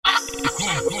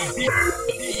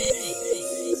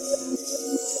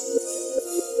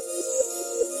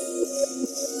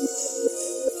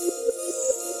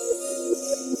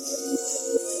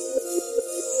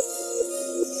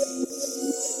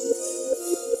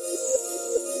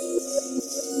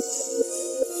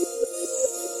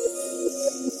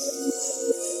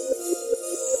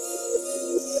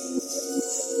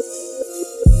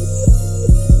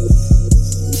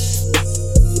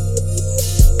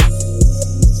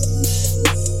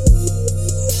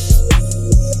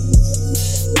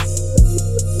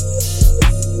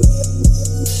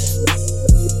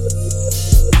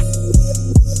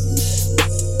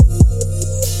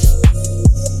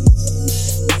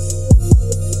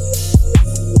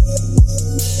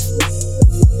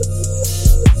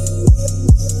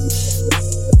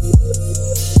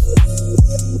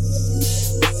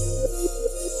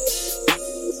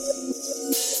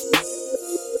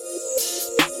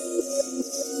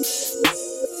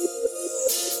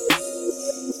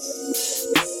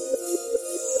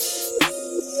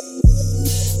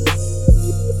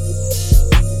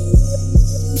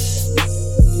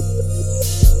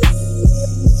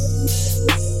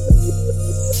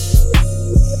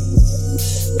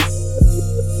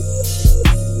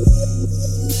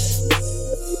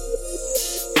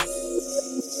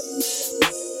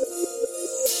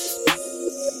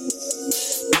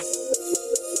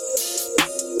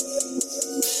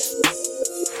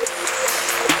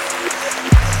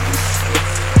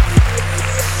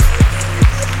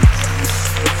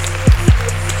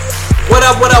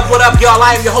What up, y'all?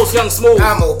 I am your host, Young Smooth.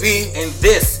 I'm OB. And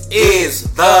this is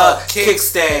The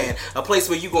Kickstand. A place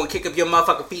where you gonna kick up your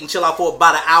motherfucking feet and chill out for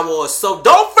about an hour or so.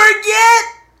 Don't forget!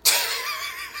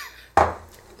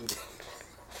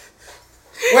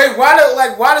 Wait,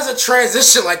 why does it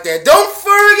transition like that? Don't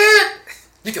forget!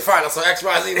 You can find us on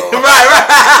XYZ.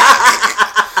 right.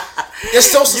 It's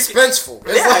so suspenseful.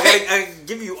 It's I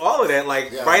give you all of that,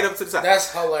 right up to the top. That's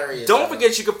hilarious. Don't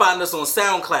forget you can find us on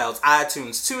SoundCloud,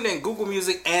 iTunes, TuneIn, Google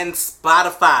Music, and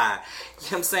Spotify. You know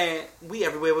what I'm saying? We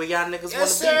everywhere where y'all niggas want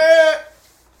to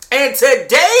be. And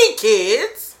today,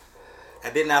 kids, I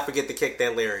did not forget to kick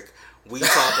that lyric. We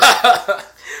talked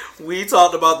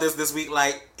about this week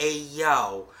like, hey,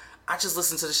 yo, I just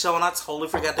listened to the show and I totally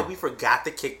forgot that we forgot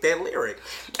to kick that lyric.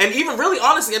 And even really,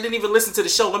 honestly, I didn't even listen to the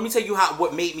show. Let me tell you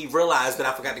what made me realize that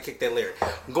I forgot to kick that lyric.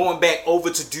 Going back over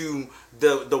to do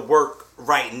the work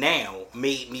right now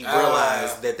made me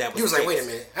realize that was. You was like, wait a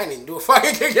minute, I didn't even do a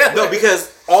fucking kick that. No,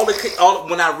 because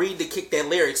when I read the kick that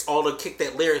lyrics, all the kick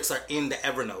that lyrics are in the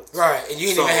Evernote. Right, and you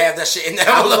didn't even have that shit in the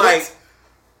Evernote. I was like,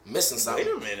 missing something.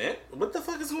 Wait a minute, what the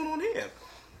fuck is going on here?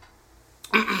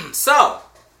 So.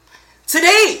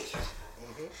 Today,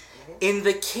 in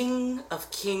the King of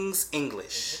Kings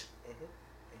English,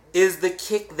 is the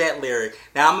kick that lyric.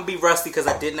 Now, I'm going to be rusty because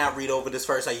I did not read over this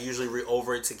first. I usually read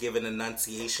over it to give an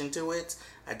enunciation to it.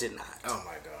 I did not. Oh,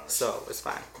 my God. So, it's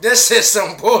fine. This is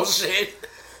some bullshit.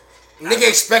 Nigga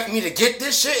expect me to get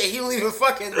this shit and he don't even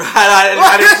fucking...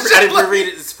 I didn't read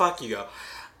it. It's fuck you, yo.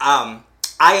 I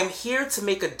am here to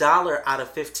make $1 out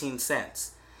of 15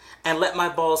 cents and let my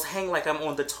balls hang like I'm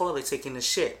on the toilet taking a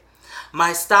shit.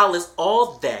 My style is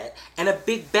all that and a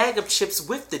big bag of chips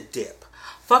with the dip.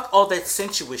 Fuck all that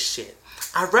sensuous shit.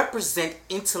 I represent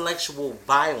intellectual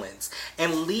violence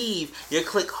and leave your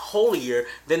clique holier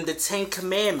than the 10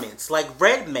 Commandments. Like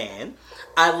Redman,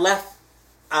 I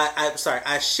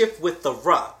shift with the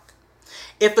rock.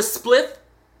 If a split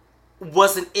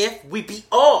wasn't if, we'd be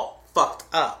all fucked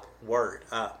up. Word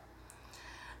up.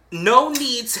 No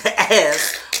need to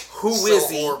ask who is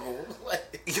he.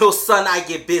 Yo, son, I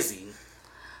get busy.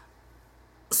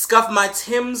 Scuff my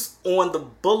Timbs on the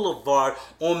boulevard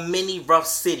on many rough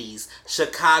cities.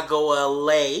 Chicago,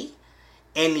 LA,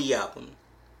 any of them.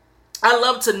 I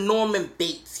love to Norman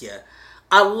Bates ya.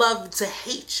 I love to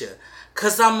hate ya.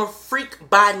 Cause I'm a freak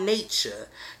by nature.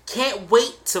 Can't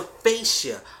wait to face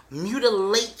ya.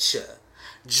 Mutilate ya.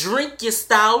 Drink your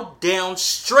style down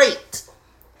straight.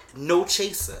 No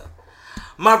chaser.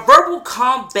 My verbal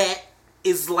combat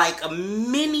is like a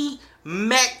mini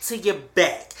Mac to your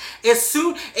back. As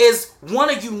soon as one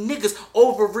of you niggas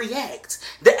overreact,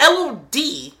 the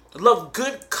LOD love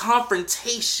good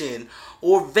confrontation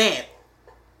or vamp.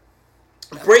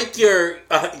 Break your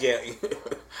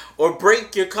or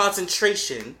break your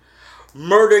concentration.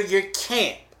 Murder your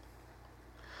camp.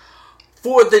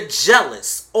 For the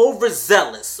jealous,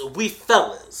 overzealous, we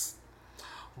fellas.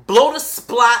 Blow the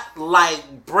spot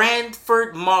like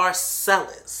Branford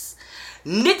Marcellus.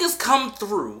 Niggas come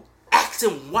through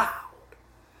acting wild.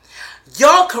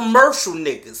 Y'all commercial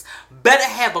niggas better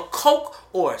have a Coke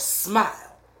or a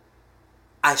smile.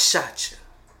 I shot you.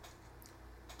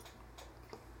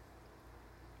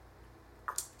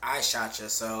 I Shot Ya.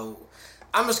 So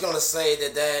I'm just gonna say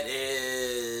that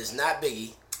is not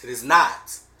Biggie. It is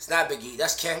not. It's not Biggie.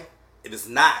 That's Kim. It is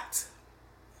not.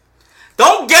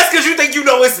 Don't guess because you think you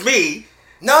know it's me.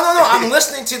 No. I'm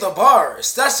listening to the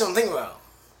bars. That's what I'm thinking about.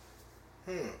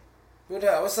 Who the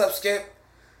hell? What's up, Skip?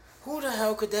 Who the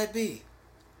hell could that be?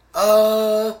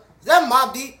 Is that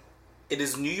Mobb Deep? It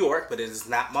is New York, but it is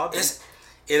not Mobb Deep.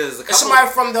 It is a couple. Is somebody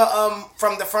from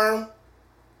the Firm?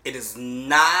 It is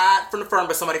not from the Firm,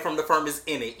 but somebody from the Firm is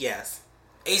in it. Yes.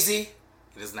 AZ? It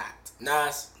is not.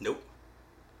 Nas? Nope.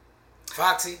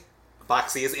 Foxy?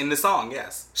 Foxy is in the song.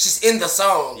 Yes. She's in the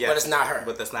song, Yes. but it's not her.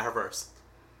 But that's not her verse.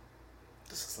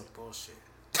 This is some bullshit.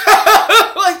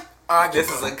 Like, This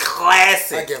is a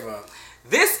classic. I give up.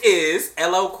 This is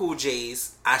LL Cool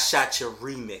J's "I Shot Ya"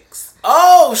 remix.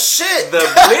 Oh shit! The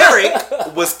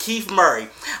lyric was Keith Murray.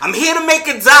 I'm here to make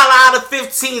 $1 out of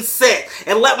 15 cents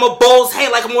and let my balls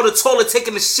hang like I'm on the toilet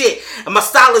taking a shit. And my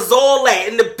style is all that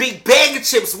in the big bag of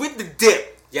chips with the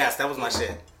dip. Yes, that was my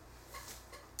shit.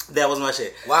 That was my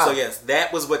shit. Wow. So yes,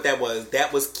 that was what that was.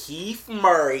 That was Keith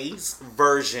Murray's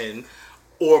version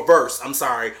or verse. I'm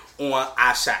sorry, on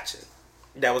 "I Shot Ya."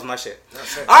 That was my shit.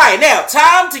 Alright, now,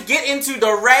 time to get into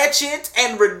the ratchet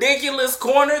and ridiculous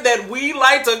corner that we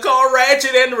like to call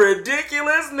ratchet and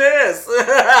ridiculousness.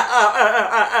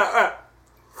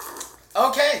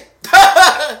 Okay.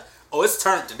 Oh, it's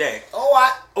turned today.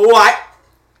 Alright.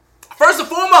 First and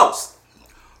foremost,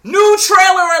 new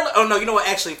trailer. Oh, no, you know what?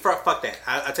 Actually, fuck that.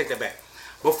 I take that back.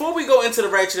 Before we go into the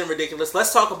ratchet and ridiculous,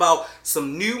 let's talk about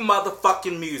some new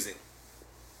motherfucking music.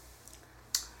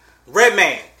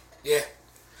 Redman. Yeah.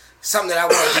 Something that I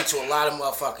want to do to a lot of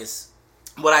motherfuckers.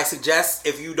 What I suggest,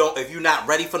 if you're not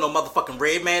ready for no motherfucking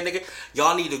Redman, nigga,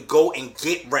 y'all need to go and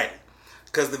get ready.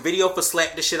 Cause the video for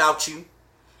 "Slap the Shit Out You"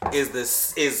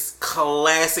 is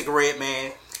classic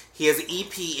Redman. He has an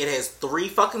EP. It has 3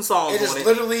 fucking songs on it. It's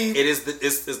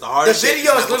the hardest. The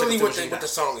video is literally what the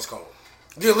song is called.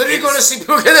 You're literally going to see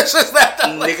people get their shit slapped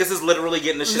out. Niggas is literally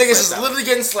getting the shit slapped. Niggas is literally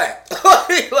getting slapped.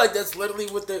 Like, that's literally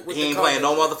what the He ain't playing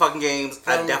no motherfucking games.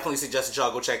 I definitely suggest that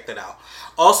y'all go check that out.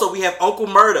 Also, we have Uncle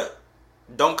Murda.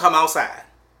 Don't Come Outside.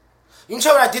 You can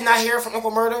tell what I did not hear from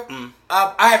Uncle Murda?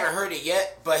 I haven't heard it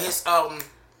yet, but I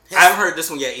haven't heard this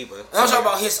one yet either. I'm talking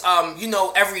about his,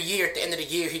 every year, at the end of the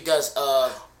year, he does,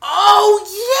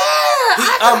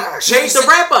 Jay the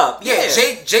wrap up. Yeah,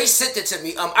 Jay sent it to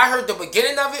me. I heard the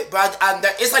beginning of it, but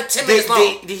it's like 10 minutes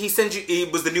long. Did he send you?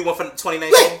 It was the new one for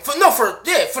 2019. For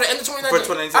the end of 2019. For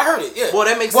 2019, I heard it. Yeah. Well,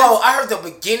 that makes sense. Well, I heard the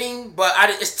beginning, but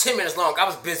it's 10 minutes long. I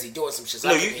was busy doing some shit. So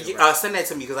no, you send that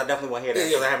to me because I definitely want to hear that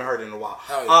because I haven't heard it in a while.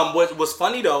 Yeah. What's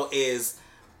funny though is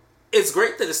it's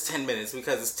great that it's 10 minutes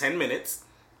because it's 10 minutes.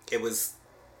 It was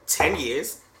 10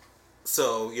 years,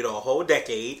 so a whole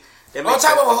decade. On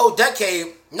top of a whole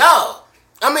decade, no.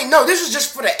 I mean, no, this was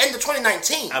just for the end of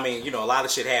 2019. I mean, a lot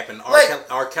of shit happened.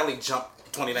 R. Kelly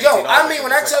jumped 2019. Yo, I mean,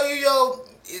 when I tell you,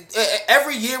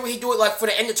 every year when he do it, like, for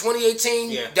the end of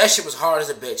 2018, that shit was hard as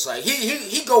a bitch. Like,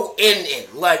 he go in.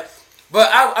 Like,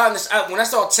 but when I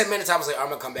saw 10 minutes, I was like, I'm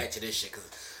going to come back to this shit. Because,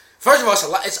 first of all,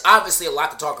 it's obviously a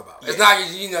lot to talk about. It's not,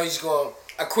 you just go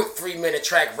a quick 3-minute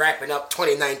track wrapping up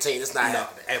 2019. It's not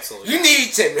happening. Absolutely. You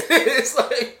need 10 minutes.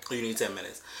 You need 10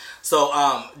 minutes. So,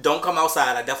 Don't Come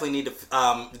Outside. I definitely need to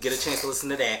get a chance to listen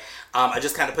to that. I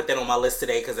just kind of put that on my list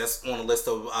today because that's on the list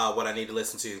of what I need to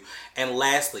listen to. And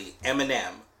lastly,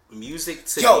 Eminem, Music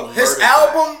to Be Murdered his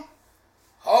album.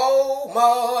 Oh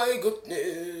my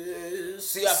goodness!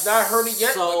 See, I've not heard it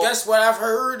yet. But guess what I've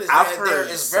heard is there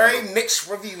is very mixed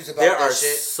reviews about that shit. There are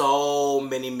so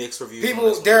many mixed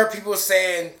reviews. There are people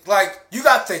saying like you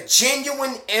got the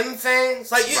genuine M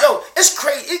fans. Like it's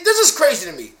crazy. This is crazy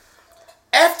to me.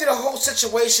 After the whole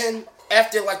situation,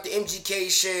 after like the MGK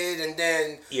shit, and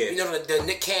then the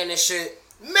Nick Cannon shit,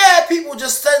 mad people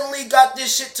just suddenly got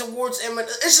this shit towards Eminem.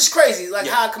 It's just crazy, like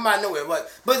how it come out of nowhere. But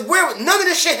none of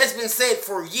this shit has been said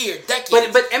for years,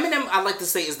 decades. But Eminem, I like to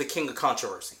say, is the king of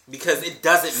controversy because it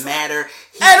doesn't matter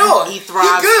at all. He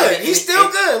thrives. He's good. He's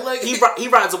still good. Like he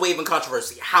rides a wave in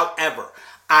controversy. However,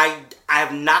 I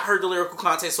have not heard the lyrical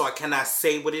content, so I cannot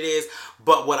say what it is.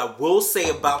 But what I will say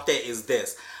about that is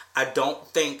this. I don't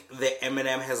think that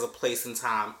Eminem has a place in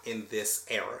time in this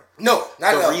era. No,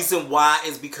 not at all. The reason why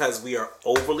is because we are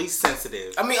overly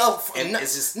sensitive. I mean, and not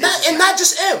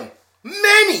just M.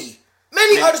 Many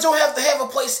artists don't have to have a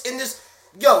place in this.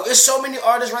 Yo, there's so many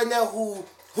artists right now who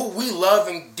we love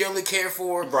and dearly care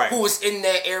for, who is in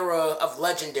that era of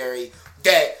legendary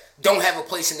that don't have a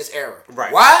place in this era.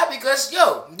 Right. Why? Because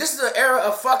this is an era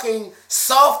of fucking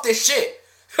soft as shit.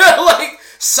 Like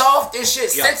soft as shit,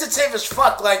 sensitive as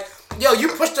fuck. Like, you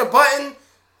pushed the button.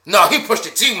 No, he pushed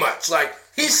it too much. Like,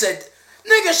 He said,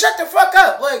 "Nigga, shut the fuck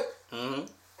up!" Like,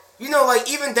 you know, like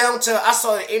even down to I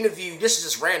saw the interview. This is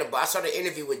just random, but I saw the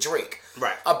interview with Drake.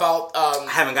 Right. About I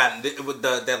haven't gotten with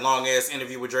that long ass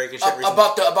interview with Drake and shit.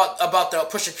 About the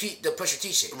Pusha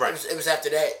T shit. Right. It was after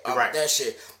that. Right. That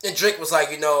shit. And Drake was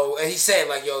like, you know, and he said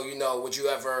like, yo, you know, would you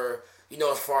ever, you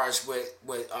know, as far as with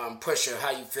Pusha,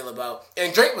 how you feel about?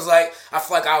 And Drake was like, I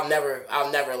feel like I'll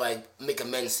never like make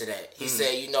amends to that. He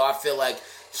said, you know, I feel like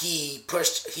he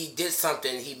did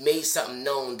something, he made something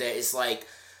known that it's like,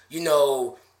 you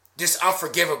know, just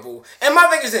unforgivable. And my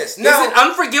thing is this. Now, is it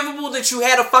unforgivable that you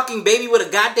had a fucking baby with a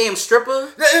goddamn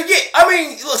stripper? Yeah, I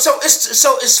mean, so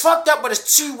it's fucked up, but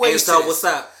it's two ways. So what's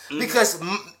up? Mm-hmm. Because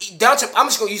down to, I'm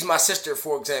just gonna use my sister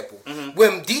for example. Mm-hmm.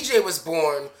 When DJ was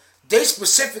born, they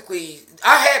specifically,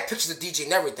 I had pictures of DJ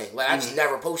and everything. Like I just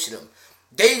never posted them.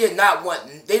 They didn't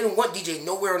want DJ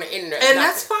nowhere on the internet, and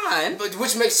that's fine. But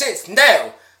which makes sense.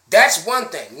 Now that's one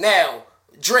thing. Now,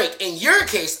 Drake, in your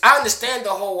case, I understand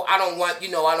the whole I don't want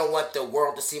the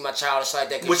world to see my child or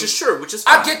something like that. Which is true, which is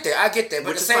fine. I get that.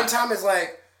 But at the same time, it's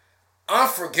like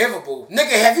unforgivable.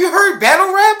 Nigga, have you heard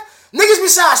battle rap? Niggas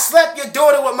besides slap your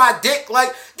daughter with my dick.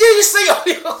 Like, did you see?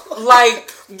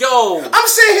 Like, yo. I'm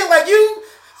sitting here like you.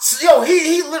 Yo,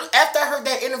 he after I heard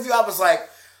that interview, I was like,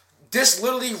 this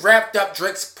literally wrapped up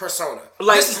Drake's persona.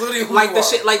 Like, this is literally who like you the are.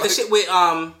 shit, like the shit with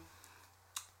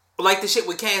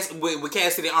with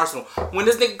Cassidy and Arsenal. When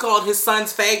this nigga called his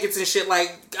sons faggots and shit,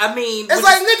 like, I mean, it's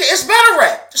like, nigga, it's battle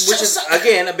rap. Which is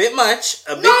again a bit much.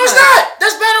 No, it's not.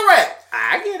 That's battle rap.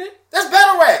 I get it. That's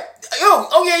battle rap. Yo,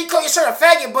 oh yeah, you call your son a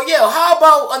faggot, but yeah, how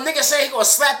about a nigga saying he gonna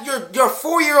slap your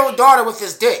 4-year-old daughter with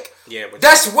his dick? Yeah, but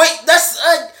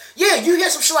yeah, you hear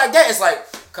some shit like that, it's like,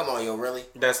 come on, yo, really?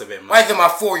 That's a bit much. Why is my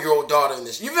 4-year-old daughter in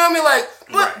this? You feel me? Like,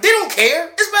 but they don't care.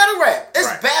 It's battle rap.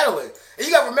 It's battling. And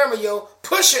you gotta remember, yo,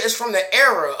 Pusha is from the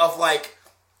era of like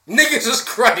niggas is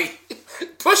cruddy.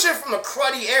 Pusha from the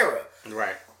cruddy era.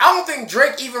 Right. I don't think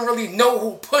Drake even really know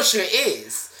who Pusha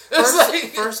is.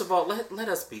 First of all, let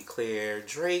us be clear.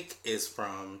 Drake is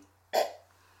from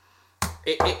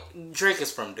Drake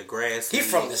is from Degrassi. He's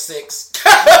from the 6.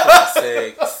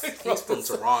 He's from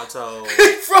Toronto.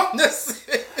 He's from the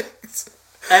 6.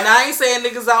 And I ain't saying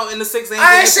niggas out in the 6 ain't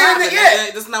I ain't saying that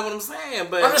yet. That's not what I'm saying.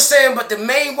 But I'm just saying, but the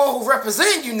main one who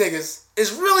represent you niggas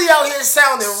is really out here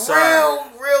sounding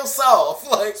real soft.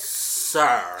 Like,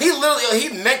 sir. He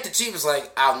meant it. He was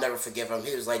like, I'll never forgive him.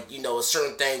 He was like, you know,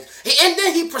 certain things. And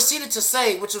then he proceeded to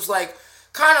say, which was like,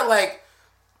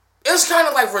 it was kind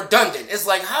of like redundant. It's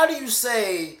like, how do you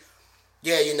say,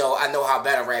 yeah, you know, I know how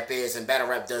battle rap is, and battle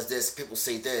rap does this, people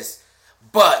say this,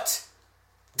 but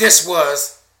this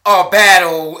was a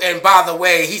battle, and by the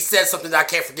way, he said something that I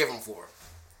can't forgive him for.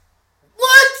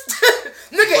 What?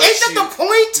 Nigga, ain't that the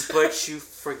point? But you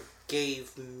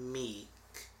forgave me.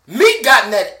 Meek got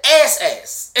in that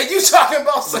ass. And you talking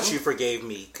about something. But you forgave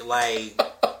Meek. Like,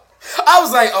 I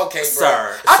was like, okay, bro.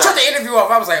 Sir. I took the interview off.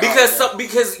 I was like,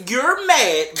 because you're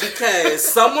mad because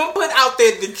someone put out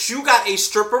there that you got a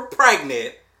stripper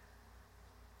pregnant.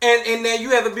 And now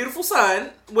you have a beautiful son,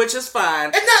 which is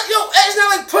fine. It's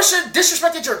not like Pusha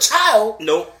disrespected your child.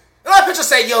 Nope. A lot of people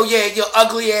say, yo, yeah, your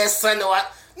ugly ass son.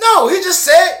 No, he just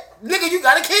said, nigga, you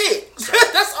got a kid.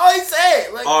 That's all he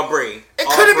said. Like, Aubrey. It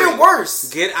could have been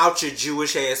worse. Get out your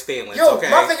Jewish ass feelings, yo,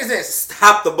 okay? my thing is this.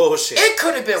 Stop the bullshit. It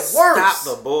could have been worse. Stop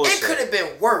the bullshit. It could have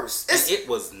been worse. It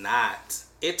was not.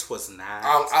 It was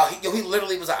not. He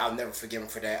literally was like, I'll never forgive him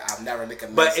for that. I'll never make a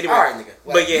mess. But anyway, all right, nigga.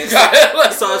 But yeah.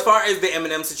 So as far as the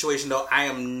Eminem situation, though, I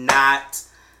am not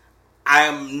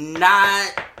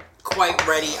quite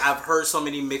ready. I've heard so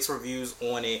many mixed reviews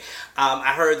on it.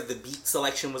 I heard that the beat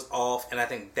selection was off, and I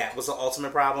think that was the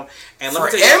ultimate problem. And for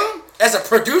him, as a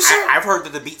producer, I've heard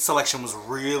that the beat selection was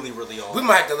really, really off. We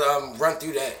might have to run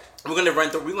through that. We're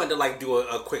going to like do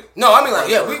a quick. No, I mean like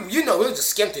we'll just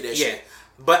skim through that shit.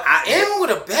 But with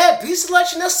a bad beat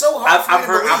selection, that's so hard. I've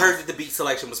heard that the beat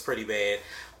selection was pretty bad.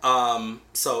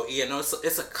 So yeah, no,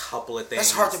 it's a couple of things.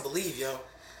 That's hard to believe, yo.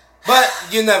 But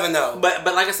you never know. But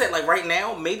like I said, like right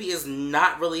now, maybe it's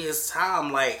not really his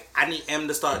time. Like I need M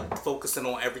to start focusing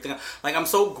on everything. Like I'm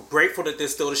so grateful that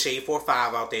there's still the Shade 4-5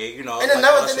 out there. You know. And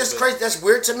another thing that's crazy, that's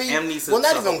weird to me. Well,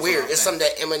 not even weird. It's something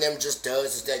that Eminem just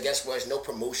does. Is that guess what? There's no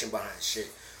promotion behind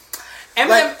shit.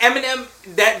 Eminem,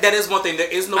 that is one thing. There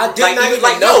is no. I did not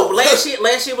even know. Last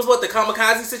year was what, the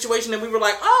Kamikaze situation, and we were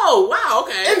like, oh wow,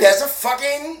 okay. And that's a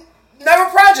fucking never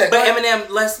project. But Eminem,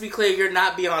 let's be clear, you're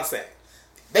not Beyonce.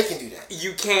 They can do that.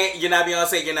 You can't. You're not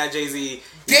Beyonce. You're not Jay-Z.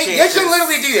 They can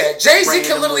literally do that. Jay-Z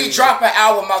can literally drop an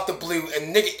album out the blue,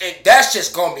 and that's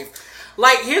just gonna be.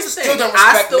 Like, here's the thing.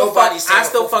 I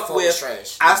still fuck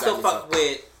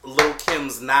with Lil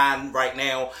Kim's 9 right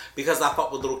now because I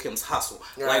fuck with Lil Kim's hustle.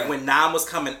 Right. Like when 9 was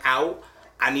coming out,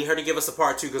 I need her to give us a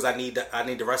part 2 because I need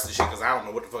the rest of the shit because I don't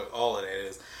know what the fuck all of that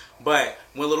is. But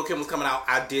when Lil Kim was coming out,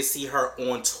 I did see her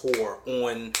on tour,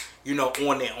 on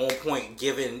there, on point,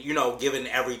 giving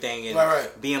everything and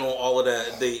being on all of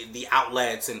the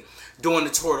outlets and doing the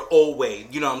tour the old way.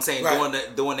 You know what I'm saying?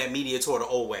 Right. Doing that media tour the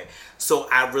old way. So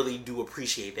I really do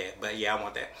appreciate that. But yeah, I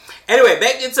want that. Anyway,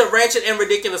 back into Ratchet and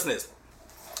Ridiculousness.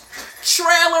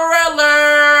 Trailer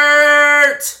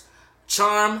alert!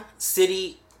 Charm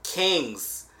City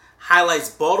Kings highlights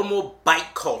Baltimore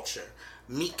bike culture.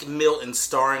 Meek Mill in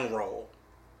starring role.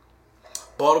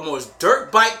 Baltimore's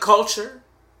dirt bike culture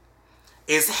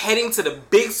is heading to the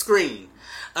big screen.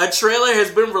 A trailer has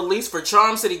been released for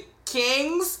Charm City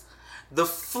Kings. The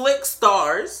flick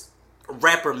stars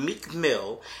rapper Meek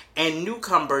Mill and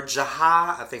newcomer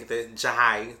Jahai, I think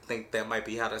that might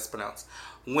be how that's pronounced,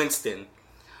 Winston,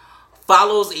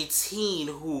 follows a teen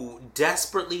who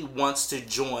desperately wants to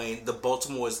join the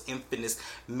Baltimore's infamous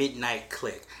Midnight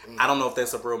Clique. I don't know if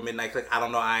that's a real Midnight Clique. I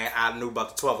don't know. I knew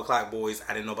about the 12 o'clock boys.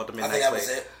 I didn't know about the Midnight Clique. I think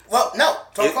that was it. Well, no,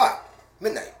 12 o'clock.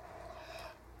 Midnight.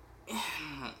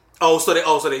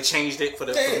 So they changed it for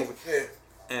the movie? Yeah.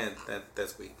 And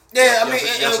that's weak. Yeah,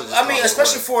 I mean,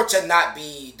 especially for it to not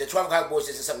be the 12 o'clock boys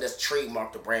isn't something that's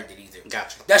trademarked or branded either.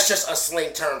 Gotcha. That's just a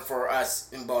slang term for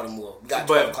us in Baltimore. We got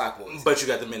 12 o'clock boys. But you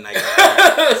got the Midnight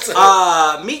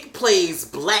Clique. Meek plays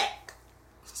Black.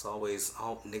 It's always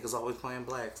niggas always playing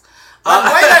blacks.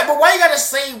 Why you gotta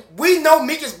say we know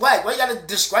Meek is black? Why you gotta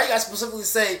describe? You gotta specifically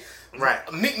say. Right.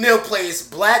 Meek Mill plays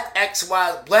black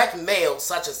black male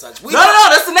such and such. No,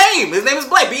 that's the name. His name is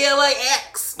Black.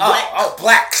 BLAX. Black.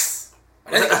 Blacks.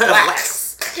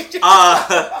 Blacks.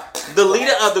 The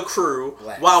leader of the crew,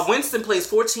 while Winston plays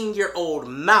 14-year-old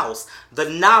Mouse, the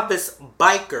novice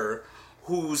biker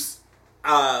who's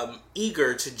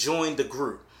eager to join the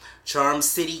group. Charm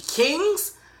City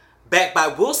Kings, backed by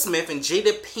Will Smith and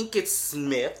Jada Pinkett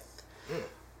Smith,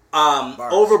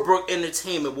 Overbrook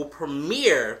Entertainment, will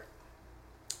premiere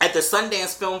at the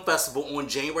Sundance Film Festival on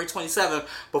January 27th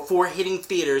before hitting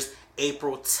theaters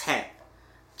April 10th.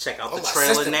 Check out the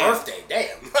trailer now. Birthday,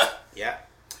 damn. Yeah.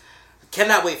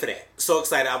 Cannot wait for that. So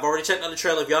excited. I've already checked out the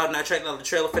trailer. If y'all have not checked out the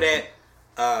trailer for that,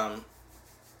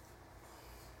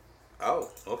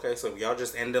 okay. So y'all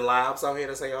just ending lives out here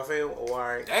to say y'all feel? Oh,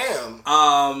 alright. Damn.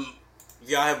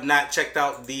 Y'all have not checked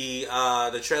out the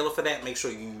trailer for that, make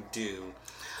sure you do.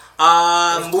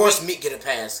 Of course, Meek get a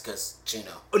pass because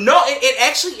Chino. No,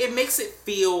 it makes it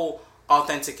feel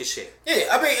authentic as shit. Yeah,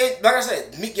 I mean, like I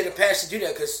said, Meek get a pass to do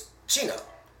that because Chino.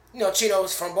 You know, Chino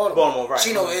is from Baltimore. Right.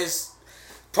 Chino is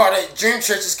part of Dream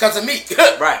Churches because of Meek.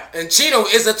 Right. And Chino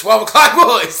is a 12 o'clock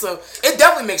boy, so it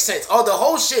definitely makes sense. The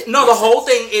whole shit. No, the whole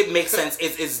thing, it makes sense.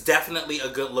 It's definitely a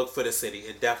good look for the city.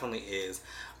 It definitely is.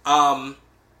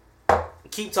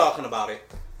 Keep talking about it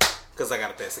because I got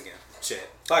to piss again. Shit.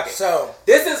 Fuck it. So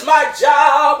this is my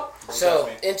job. So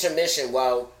intermission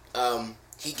while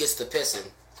he gets the pissing.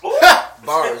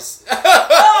 Bars.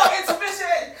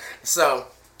 Intermission. So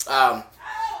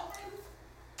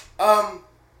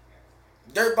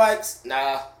dirt bikes,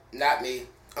 nah, not me.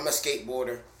 I'm a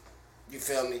skateboarder. You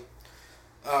feel me?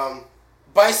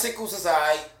 Bicycles is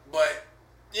alright, but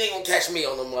you ain't gonna catch me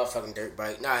on no motherfucking dirt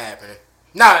bike. Not happening.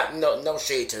 No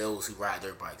shade to those who ride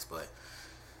dirt bikes, but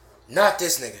not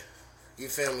this nigga. You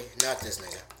feel me? Not this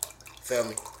nigga. Feel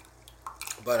me?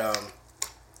 But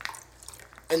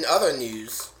in other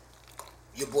news,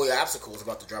 your boy Obstacle is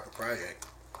about to drop a project,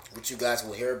 which you guys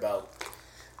will hear about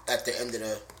at the end of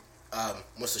the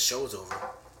once the show's over.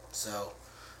 So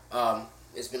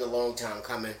it's been a long time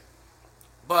coming,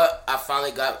 but I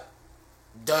finally got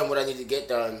done what I need to get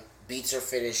done. Beats are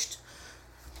finished,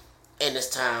 and it's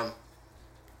time.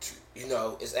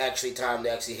 It's actually time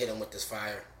to actually hit him with this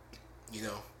fire.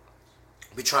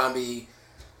 We trying to be,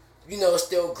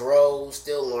 still grow,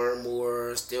 still learn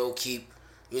more, still keep,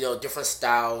 different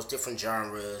styles, different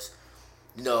genres.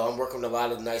 I'm working with a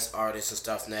lot of nice artists and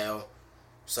stuff now.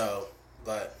 So,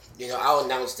 but, I'll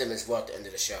announce them as well at the end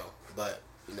of the show. But,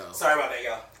 Sorry about that,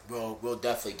 y'all. We'll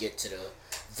definitely get to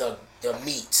the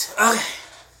meat. Okay.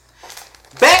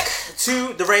 Back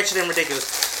to the Ratchet and Ridiculous.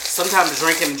 Sometimes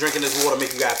drinking this water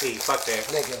make you gotta pee. Fuck that.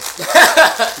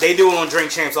 Nigga. They do it on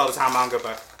Drink Champs all the time. I don't give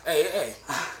a fuck. Hey.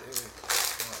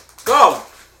 Go.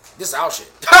 This is our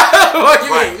shit. What you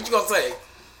mean? What you gonna say?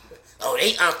 Oh,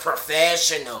 they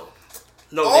unprofessional.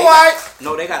 No,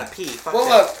 they gotta pee. Fuck that.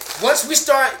 Look, once we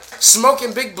start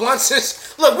smoking big blunts,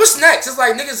 look, what's next? It's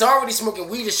like niggas already smoking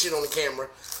weed and shit on the camera.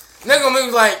 Nigga gonna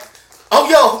be like, oh,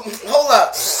 yo, hold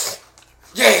up.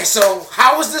 Yeah, so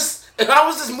how was this And how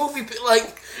was this movie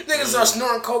like? Niggas start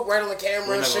snorting coke right on the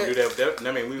camera and shit. We're not gonna do that.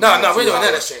 I mean, no, we're doing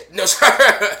that shit. No,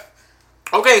 sir.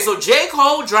 Okay, so J.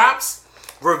 Cole drops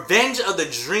Revenge of the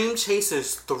Dream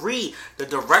Chasers 3, the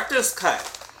director's cut.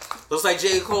 Looks like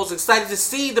J. Cole's excited to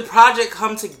see the project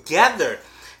come together.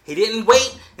 He didn't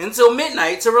wait until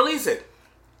midnight to release it.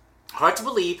 Hard to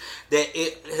believe that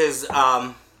it has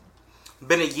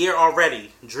been a year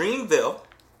already. Dreamville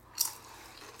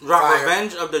dropped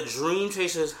Revenge of the Dream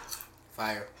Chasers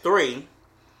 3.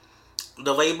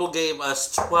 The label gave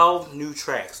us 12 new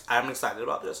tracks. I'm excited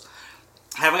about this.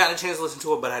 Haven't gotten a chance to listen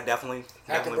to it, but I definitely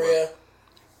will.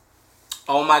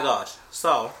 Oh my gosh.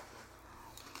 So,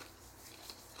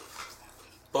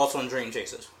 thoughts on Dream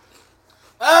Chasers?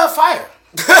 Fire.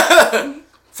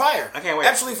 Fire. I can't wait.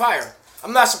 Absolutely fire.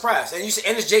 I'm not surprised. And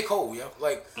it's J. Cole, yo.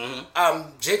 Like,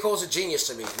 J. Cole's a genius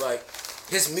to me. Like,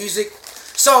 his music.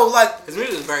 So, like, his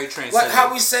music is very transcendent. Like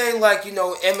how we say, like, you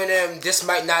know, Eminem, this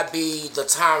might not be the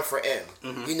time for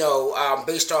M. You know,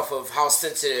 based off of how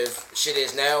sensitive shit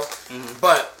is now.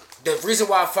 But the reason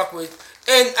why I fuck with,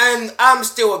 and I'm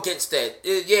still against that.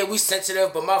 Yeah, we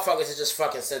sensitive, but motherfuckers are just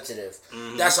fucking sensitive.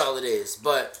 That's all it is.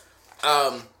 But,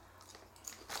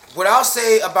 what I'll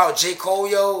say about J. Cole,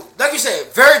 yo, like you said,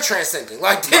 very transcendent.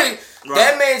 Like,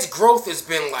 that man's growth has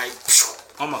been like, phew.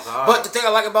 Oh my God. But the thing I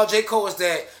like about J. Cole is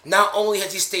that not only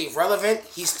has he stayed relevant,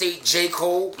 he stayed J.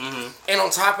 Cole, and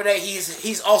on top of that,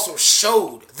 he's also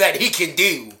showed that he can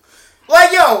do.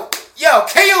 Like, yo,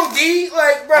 KOD,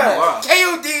 like, bro,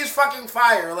 KOD is fucking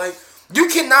fire. Like, you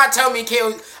cannot tell me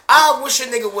KOD. I wish a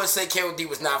nigga would say KOD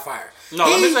was not fire. No,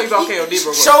 let me tell you about KOD real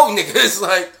quick. Show niggas,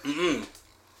 like,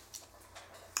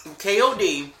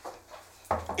 KOD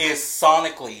is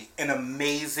sonically an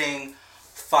amazing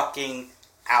fucking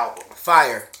album.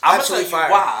 Fire. I'm gonna tell you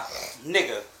why,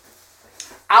 nigga.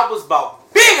 I was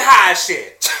about big high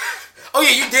shit. Oh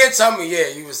yeah, you did tell me. Yeah,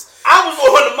 you was. I was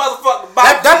on the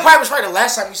motherfucking. That probably was probably the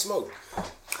last time you smoked.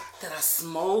 Did I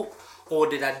smoke or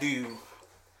did I do?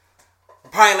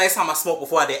 Probably last time I smoked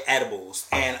before I did edibles.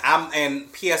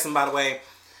 And P.S. and by the way,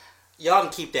 y'all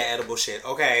can keep that edible shit.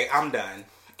 Okay, I'm done.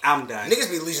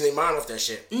 Niggas be losing their mind off that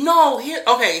shit. No,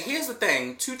 here's the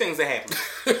thing. Two things that happened.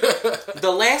 The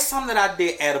last time that I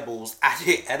did edibles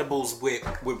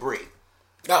with Bree.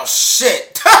 Oh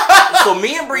shit. So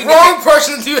me and Bree wrong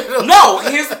person to do it. No,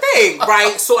 here's the thing,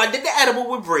 right? So I did the edible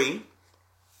with Bree.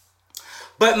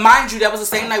 But mind you, that was the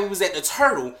same night we was at the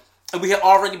Turtle and we had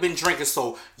already been drinking.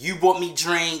 So you bought me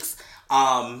drinks.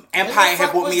 Empire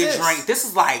had bought me a drink. This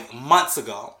is like months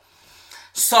ago.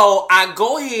 So I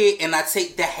go ahead and I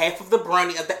take the half of the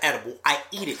brownie of the edible. I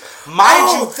eat it. Mind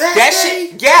you, that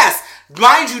shit. Yes,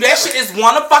 mind you, that shit is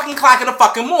 1 o'clock in the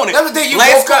fucking morning. That was the day you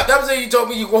woke up. That was the day you told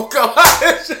me you woke up.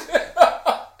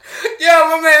 Yeah,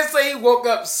 my man say he woke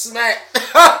up smacked.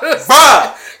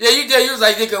 Bruh. Yeah, you did. You was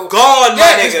like, nigga, gone,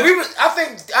 my nigga.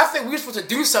 I think we were supposed to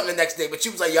do something the next day, but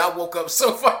you was like, y'all woke up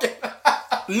so fucking.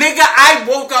 Nigga, I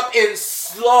woke up in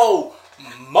slow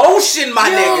motion, my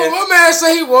nigga. My man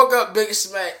say he woke up big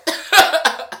smack.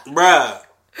 Bruh,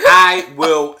 I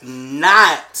will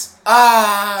not.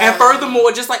 And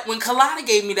furthermore, just like when Kalani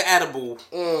gave me the edible,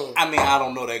 I mean, I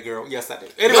don't know that girl. Yes, I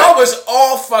did. Anyway, I was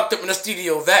all fucked up in the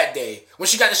studio that day when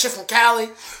she got the shit from Cali.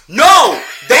 No,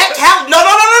 that Cali.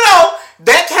 No.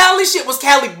 That Cali shit was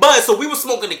Cali Bud. So we was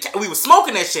smoking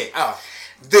that shit. Oh.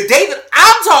 The day that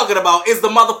I'm talking about is the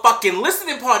motherfucking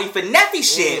listening party for Neffy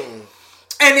shit.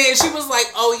 And then she was like,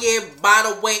 "Oh yeah, by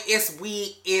the way, it's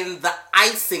weed in the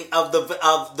icing of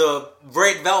the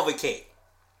red velvet cake."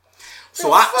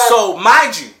 So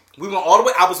mind you, we went all the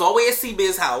way. I was all the way at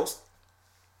C-Biz's house.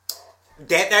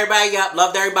 Dapped everybody up,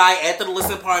 loved everybody after the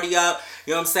listening party up.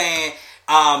 You know what I'm saying?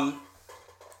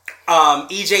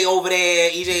 EJ over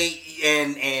there, EJ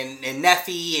and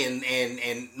Neffy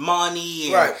and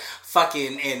Money and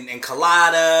fucking and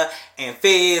Colada and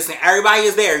Fizz and everybody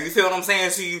is there. You feel what I'm saying?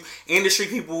 So you industry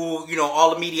people, you know,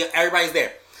 all the media, everybody's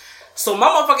there. So my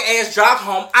motherfucking ass drive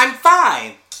home. I'm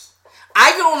fine.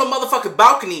 I get on the motherfucking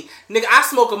balcony, nigga. I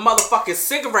smoke a motherfucking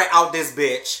cigarette out this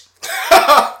bitch.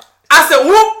 I said,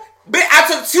 whoop. Bitch, I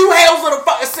took 2 halves of the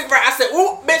fucking cigarette. I said,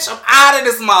 whoop, bitch, I'm out of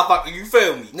this motherfucker. You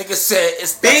feel me? Nigga said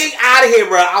it's big out of here,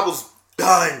 bro. I was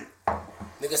done.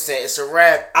 Nigga said it's a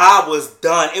wrap. I was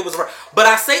done. It was a wrap. But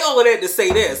I say all of that to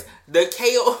say this. The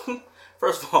KO,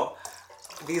 first of all,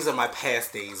 these are my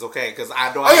past days, okay? Because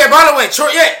I don't. Oh, yeah, by the way,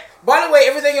 by the way,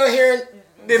 everything you're hearing,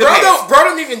 Bro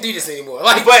don't even do this anymore.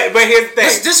 Like, but here's the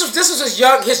thing. This was his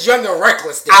young and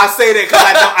reckless thing. I'll say that because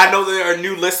I know there are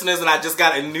new listeners, and I just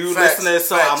got a new listener,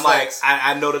 so I'm like,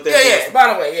 I know that there's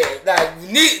By the way,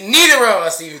 neither of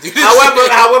us even do this.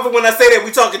 However, when I say that,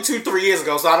 we talking 2-3 years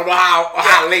ago, so I don't know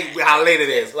how late it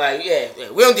is. Like,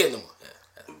 we don't do it no more.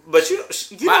 But you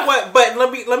know what? But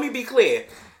let me be clear.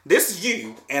 This is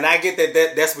you, and I get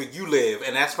that's where you live,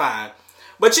 and that's fine.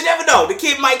 But you never know. The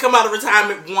kid might come out of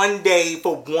retirement one day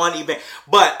for one event.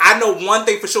 But I know one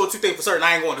thing for sure, two things for certain.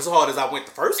 I ain't going as hard as I went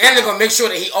the first time. And they're going to make sure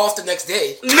that he off the next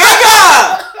day.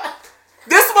 Nigga!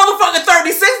 This motherfucker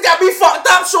 36 got me fucked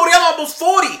up, shorty. I'm almost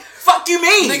 40. Fuck you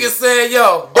mean? Nigga said,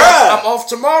 yo, bruh, I'm off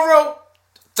tomorrow.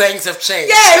 Things have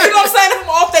changed. Yeah, you know what I'm saying? If I'm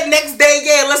off that next day,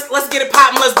 let's get it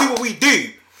poppin'. Let's do what we do.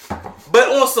 But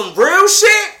on some real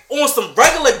shit, on some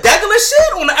regular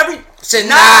shit, on every shit,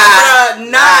 nah. We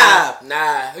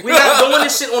not doing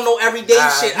this shit on no everyday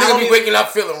shit. Nigga be waking up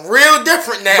feeling real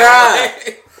different now.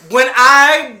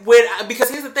 Bruh. Because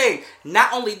here's the thing.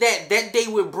 Not only that day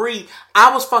with Bree,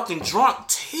 I was fucking drunk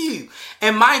too.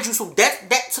 And mind you, so that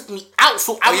took me out.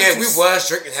 So we was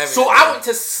drinking heavy. So I went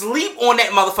to sleep on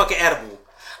that motherfucking edible.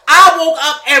 I woke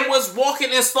up and was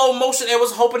walking in slow motion and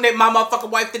was hoping that my motherfucking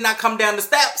wife did not come down the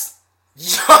steps.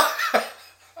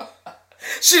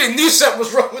 She done knew something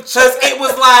was wrong with you. Cause it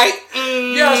was like,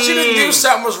 she done knew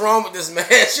something was wrong with this man.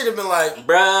 She'd have been like,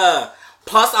 bruh.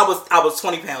 Plus, I was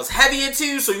 20 pounds heavier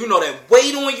too, so you know that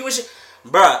weight on you and shit.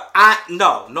 Bruh,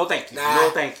 no, thank you,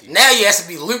 no, thank you. Now you have to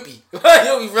be loopy.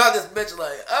 You'll be around this bitch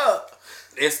like,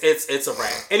 it's a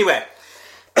wrap. Anyway,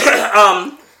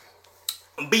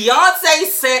 Beyonce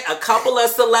sent a couple of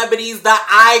celebrities the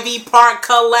Ivy Park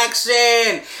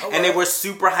collection. And they were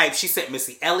super hyped. She sent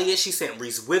Missy Elliott. She sent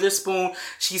Reese Witherspoon.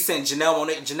 She sent Janelle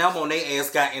Monáe. Janelle Monáe ass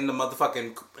got in the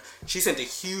motherfucking... She sent a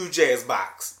huge ass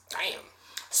box. Damn.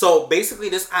 So basically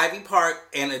this Ivy Park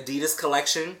and Adidas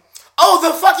collection... Oh,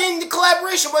 the fucking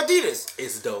collaboration with Adidas.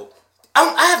 It's dope.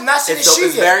 I have not seen the shoe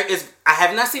yet. I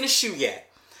have not seen the shoe yet.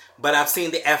 But I've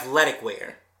seen the athletic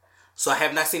wear. So I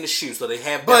have not seen the shoe. So they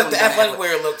have, but the athletic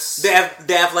wear looks the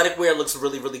athletic wear looks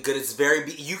really, really good. It's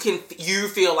very you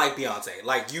feel like Beyonce,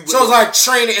 like you. So it's like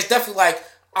training. It's definitely like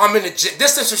I'm in the gym.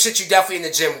 This is some shit you definitely in the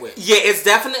gym with. Yeah, it's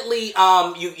definitely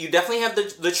you definitely have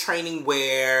the training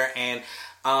wear and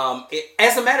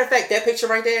as a matter of fact, that picture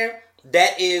right there,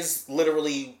 that is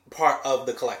literally part of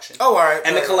the collection. Oh, all right.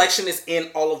 And the collection is in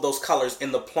all of those colors,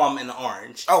 in the plum and the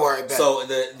orange. Oh, all right. Bet. So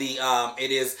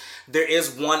there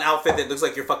is one outfit that looks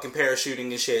like you're fucking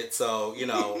parachuting and shit. So you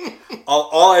know,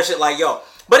 all that shit like yo.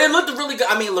 But it looked really good.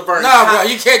 I mean, Laverne. Nah, bro,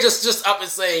 you can't just up and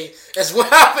say that's what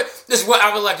happened. This is what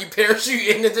I would like you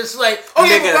parachuting and it's like, oh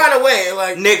yeah, but right away,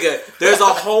 like nigga. There's a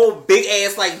whole big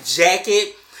ass like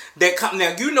jacket. That come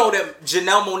now, you know that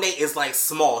Janelle Monáe is like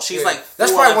small. She's like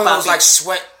that's probably one of those like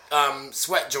sweat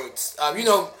joints. You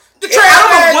know, I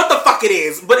don't know what the fuck it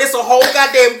is, but it's a whole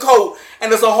goddamn coat and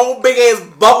there's a whole big ass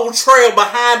bubble trail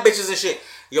behind bitches and shit.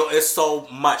 Yo, it's so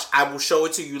much. I will show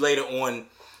it to you later on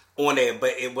there,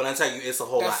 but when I tell you, it's a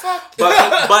whole lot.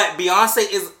 But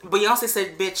Beyonce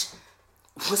said, bitch,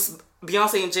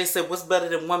 Beyonce and Jay said, what's better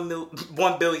than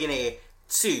 1 billionaire?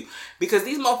 2, because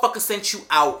these motherfuckers sent you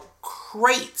out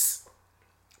crates.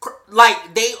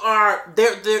 Like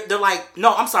they're like,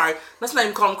 no, I'm sorry, let's not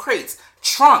even call them crates.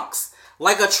 Trunks.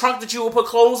 Like a trunk that you would put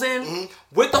clothes in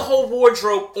with the whole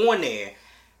wardrobe on there.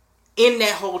 In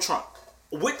that whole trunk.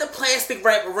 With the plastic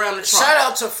wrap around the trunk. Shout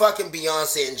out to fucking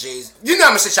Beyonce and Jay-Z. You know I'm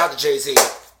gonna say shout out to Jay-Z.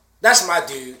 That's my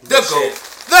dude. The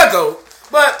GOAT.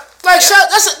 But like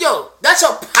that's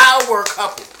a power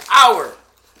couple. Power.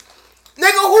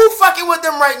 Nigga, who fucking with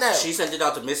them right now? She sent it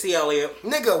out to Missy Elliott.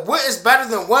 Nigga, what is better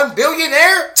than 1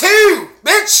 billionaire? 2!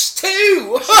 Bitch,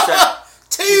 2!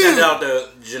 2! She sent it out to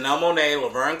Janelle Monáe,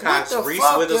 Laverne Cox, Reese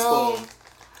Witherspoon.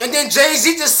 And then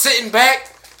Jay-Z just sitting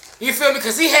back. You feel me?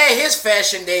 Because he had his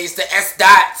fashion days, the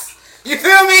S-Dots. You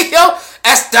feel me? Yo,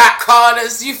 S-Dot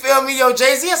Carters. You feel me? Yo,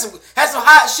 Jay-Z has some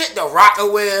hot shit. The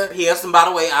Rockaware. He has some, by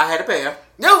the way, I had a pair.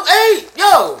 Yo, hey,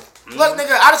 yo. Look,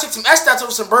 nigga, I done took some S-Dots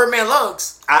over some Birdman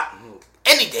lugs.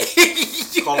 Any day.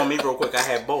 Call on me real quick. I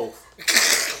had both.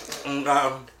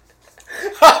 I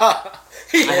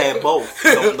had both.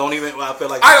 Don't even. I feel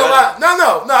like I don't lie.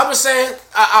 No. I'm just saying.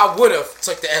 I would have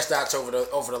took the S-Dots over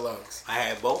the lugs. I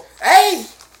had both. Hey,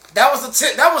 that was the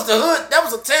hood. That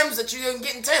was the Timbs that you didn't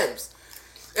get in Timbs.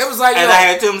 It was like. And I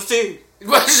had Timbs too.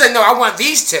 Well, you said no. I want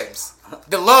these Timbs.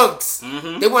 The lugs.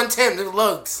 Mm-hmm. They weren't Timbs. They were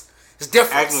lugs. It's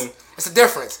different. Actually. It's a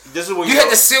difference. This is what you had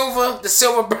the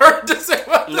silver bird.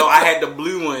 No, I had the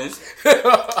blue ones.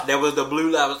 There was the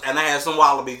blue levels, and I had some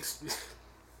wallabies.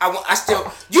 I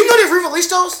still. You know they re-released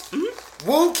those? Mm-hmm.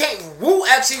 Wu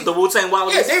actually. The Wu-Tang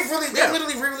Wallabies? Yeah, they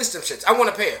literally re-released them shits. I want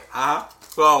a pair.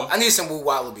 Well, I need some Wu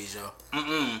Wallabies, yo.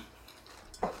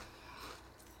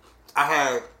 I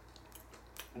had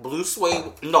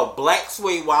black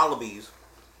suede Wallabies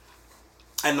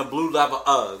and the blue leather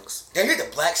Uggs. They need the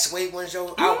black suede ones,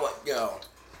 yo.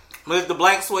 The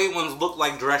black suede ones look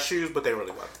like dress shoes, but they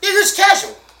really weren't. Yeah, just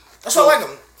casual. That's why I like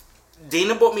them.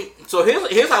 Dina bought me. So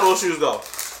here's how those shoes go.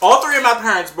 All three of my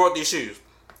parents bought these shoes.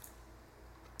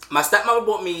 My stepmother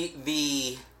bought me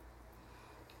the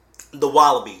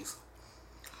Wallabies.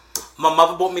 My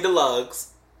mother bought me the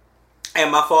Lugs,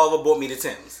 and my father bought me the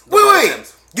Timbs. Wait.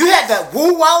 Timbs. You had the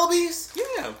Wu Wallabies?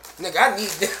 Yeah. Nigga, I need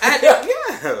them.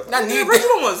 I need the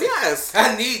original ones, yes.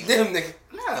 I need them, nigga.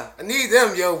 Yeah. I need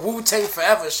them, yo. Wu-Tang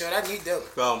forever, shit. I need them.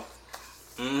 So,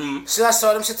 So I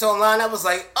saw them shits online. I was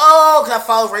like, oh, cause I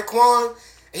followed Raekwon.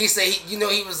 He said, he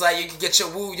was like, you can get your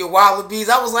Wallabies.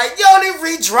 I was like, yo, they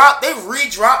redropped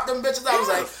them bitches. I was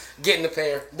like, getting the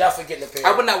pair. Definitely getting the pair.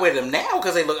 I would not wear them now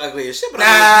because they look ugly as shit. But you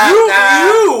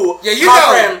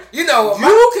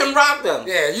can rock them.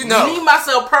 Yeah, you know. Me,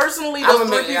 myself, personally, those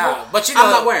three people, but you know,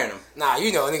 I'm not wearing them. Nah,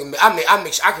 you know, nigga, I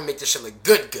make sure I can make this shit look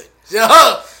good.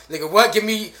 Nigga, what? Give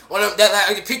me one of that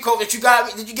like, the peacoat that you got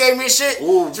me. That you gave me and shit.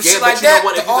 Ooh, some shit like that.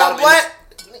 The all black.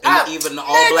 Even the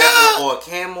all black or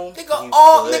camel.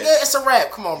 Nigga, it's a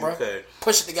wrap. Come on, bro.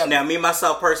 Push it together. Now, me,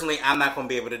 myself, personally, I'm not going to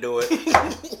be able to do it.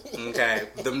 Okay.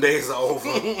 Them days are over.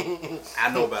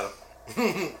 I know better.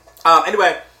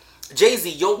 Anyway, Jay-Z,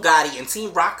 Yo Gotti, and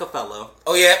Team Rockefeller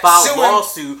filed a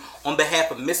lawsuit on behalf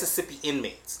of Mississippi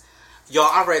inmates. Y'all,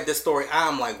 I read this story.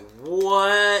 I'm like,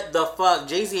 what the fuck?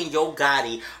 Jay-Z and Yo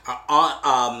Gotti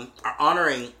are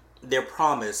honoring their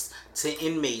promise to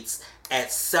inmates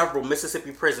at several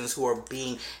Mississippi prisons who are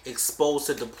being exposed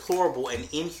to deplorable and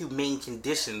inhumane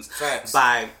conditions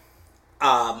by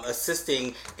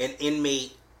assisting an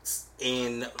inmate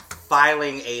in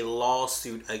filing a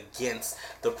lawsuit against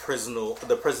the prison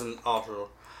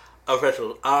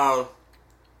official.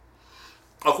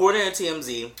 According to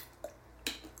TMZ,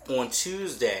 on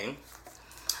Tuesday,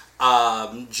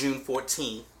 June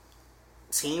 14th,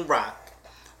 Team Rock,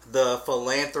 the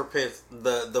philanthropist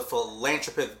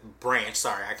branch.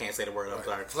 Sorry, I can't say the word. I'm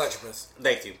sorry. Philanthropist.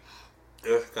 Thank you.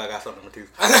 I got something to do.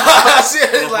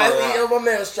 My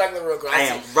man was struggling real good. I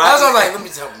am. I was like, let me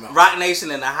tell him. Rock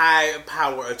Nation and the high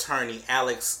power attorney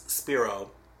Alex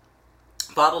Spiro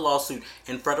filed a lawsuit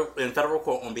in federal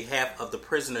court on behalf of the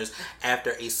prisoners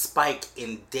after a spike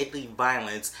in deadly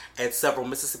violence at several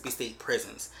Mississippi state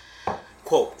prisons.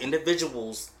 Quote,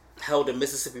 individuals held in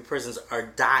Mississippi prisons are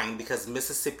dying because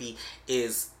Mississippi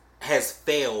has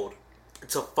failed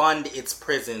to fund its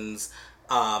prisons,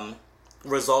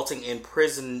 resulting in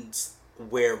prisons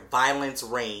where violence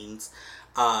reigns,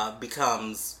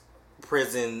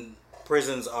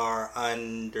 prisons are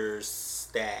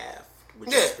understaffed.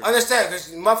 Understand,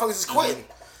 because motherfuckers is quitting.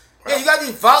 Right. Yeah, you got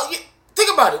these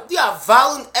think about it. You got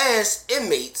violent ass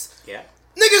inmates. Yeah.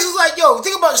 Niggas is like, yo,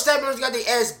 think about the staff members got their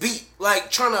ass beat, like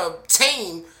trying to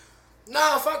tame.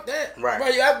 Nah, fuck that. Right.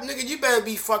 Bro, nigga, you better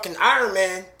be fucking Iron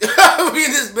Man. Be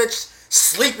this bitch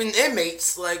sleeping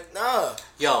inmates. Like, nah.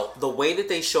 Yo, the way that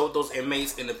they showed those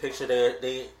inmates in the picture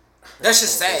that's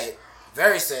just sad.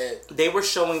 Very sad. They were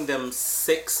showing them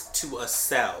 6 to a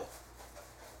cell.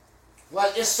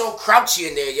 Like, it's so crouchy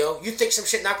in there, yo. You think some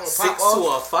shit not gonna pop off? 6 to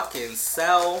a fucking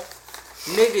cell.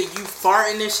 Nigga, you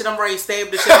farting and shit. I'm ready to stab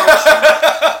the shit out of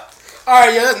you.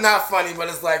 Alright, yeah, that's not funny, but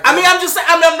it's like... I mean, I'm just saying...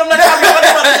 I'm not trying to be funny,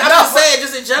 but I'm just saying,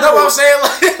 just in general. No, what I'm saying,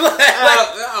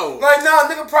 no,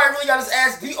 nigga probably really got his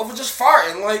ass beat over just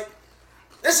farting. Like,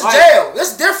 this is jail.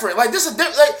 This is different. Like, this is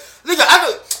different. Like,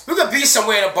 nigga, we could be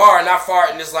somewhere in a bar and not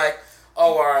fart, and it's like,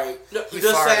 oh, alright. The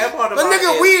sad part about it. But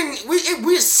nigga,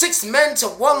 we 6 men to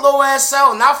one low ass cell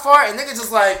and not fart, and nigga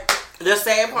just like... The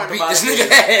sad part about this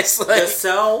nigga ass. Like, the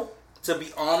cell... To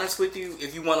be honest with you,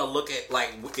 if you want to look at,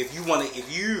 like, since you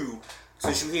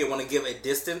here want to give a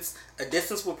distance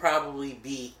would probably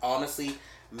be, honestly,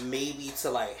 maybe to,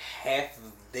 like, half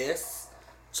of this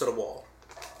to the wall.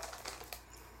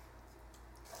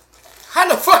 How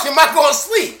the fuck am I going to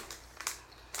sleep?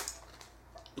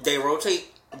 They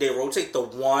rotate the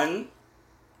one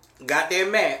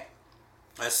goddamn mat.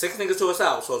 That's 6 niggas to a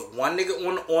cell. So it's one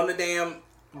nigga on the damn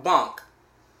bunk,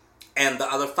 and the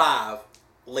other 5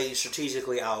 laid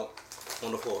strategically out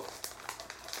on the floor.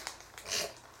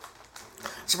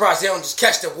 Surprised they don't just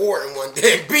catch the warden one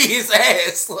day and beat his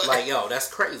ass. Like, yo,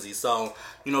 that's crazy. So,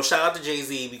 shout out to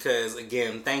Jay-Z because,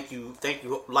 again, thank you.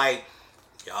 Like,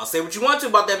 Y'all say what you want to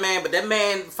about that man, but that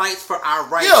man fights for our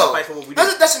rights. Yo, fights for what we do.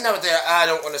 that's another thing I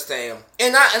don't understand.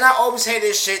 And I always hate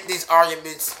this shit, these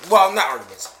arguments. Well, not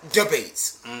arguments,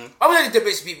 debates. I always hate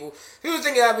debates with people. People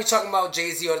think I be talking about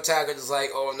Jay-Z all the time because it's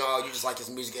like, oh no, you just like his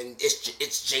music and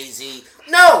it's Jay-Z.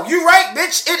 No, you right,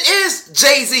 bitch. It is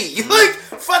Jay-Z. Like,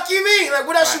 fuck you mean? Like,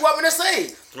 what else you want me to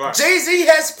say? Right. Jay-Z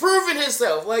has proven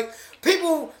himself. Like,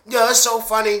 people, it's so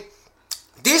funny.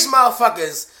 These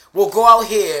motherfuckers will go out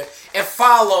here and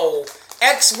follow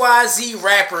XYZ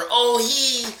rapper. Oh,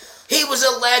 he was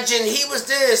a legend. He was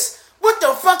this. What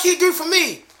the fuck he do for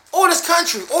me? Or this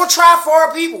country? Or try for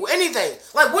our people? Anything.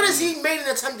 Like, what has he made an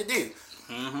attempt to do?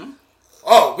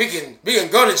 Oh, we can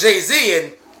go to Jay-Z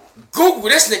and Google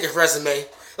this nigga's resume.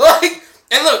 Like,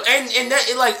 and look, and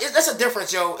that, like, that's a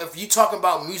difference, yo. If you talking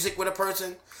about music with a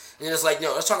person, and it's like,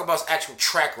 no, let's talk about his actual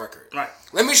track record. Right.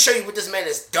 Let me show you what this man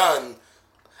has done.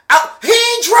 He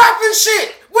ain't dropping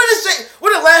shit.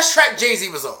 What the last track Jay-Z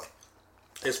was on?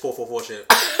 It's 444 shit.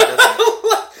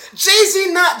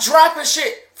 Jay-Z not dropping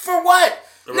shit. For what?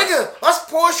 Right. Nigga, let's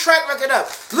pull his track record up.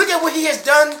 Look at what he has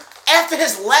done after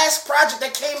his last project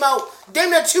that came out damn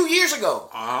near 2 years ago.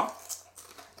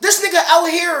 This nigga out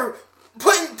here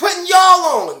putting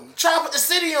y'all on, trying to put the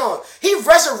city on. He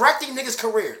resurrecting niggas'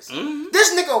 careers.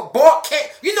 This nigga bought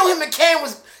you know him and Cam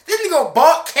was. This nigga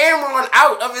bought Cameron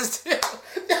out of his.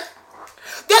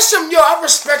 That's some I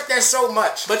respect that so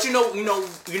much. But you know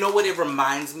what it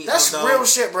reminds me That's of, though? Real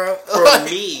shit, bro.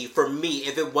 For me,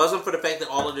 if it wasn't for the fact that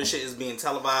all of this shit is being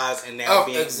televised and now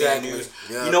being used,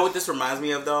 you know what this reminds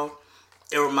me of, though?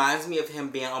 It reminds me of him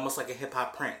being almost like a hip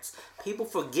hop Prince. People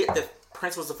forget that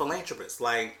Prince was a philanthropist.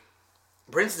 Like,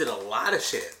 Prince did a lot of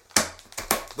shit.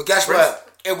 But guess what?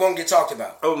 It won't get talked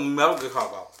about. Oh, never get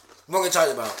talked about. We're gonna talk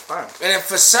about. Fine. And then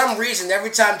for some reason, every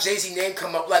time Jay-Z name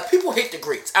come up, like, people hate the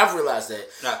greats. I've realized that.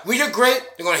 Nah. When you're great,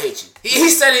 they're gonna hate you. He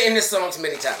said it in his songs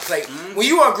many times. Like, when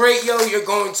you are great, yo, you're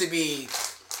going to be,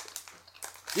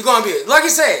 like you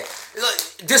said,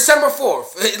 December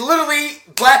 4th, literally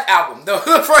Black Album, the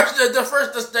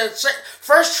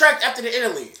first track after the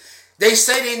interlude. They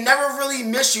say they never really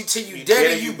miss you till you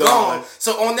dead and you gone.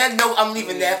 So on that note, I'm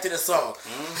leaving after the song.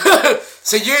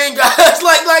 So you ain't got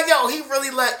like yo, he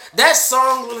really that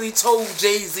song really told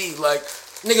Jay-Z, like,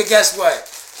 nigga, guess what?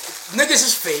 Niggas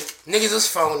is fake. Niggas is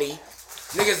phony.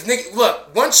 Niggas,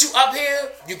 look, once you up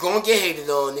here, you're gonna get hated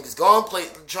on. Niggas gonna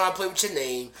try and play with your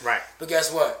name. Right. But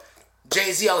guess what?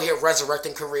 Jay-Z out here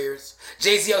resurrecting careers.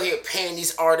 Jay-Z out here paying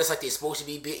these artists like they're supposed to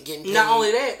be getting paid. Not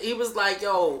only that, he was like,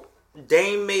 yo,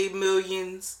 Dame made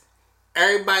millions.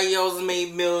 Everybody else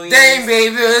made millions. Dame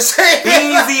made millions.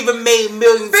 Beans even made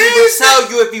millions. He would tell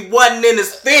you if he wasn't in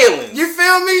his feelings. You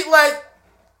feel me? Like,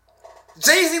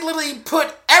 Jay-Z literally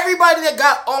put everybody that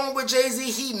got on with Jay-Z,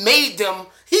 he made them.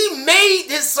 He made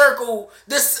his circle.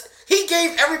 He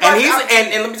gave everybody.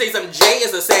 And let me tell you something. Jay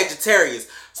is a Sagittarius.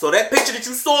 So that picture that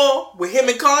you saw with him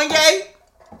and Kanye,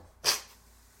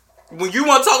 when you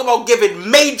want to talk about giving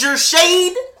major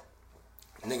shade,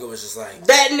 nigga was just like,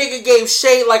 that nigga gave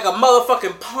shade like a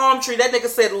motherfucking palm tree. That nigga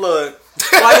said, look,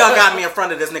 why y'all got me in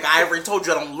front of this nigga? I already told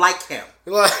you I don't like him.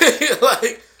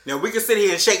 like now we can sit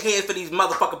here and shake hands for these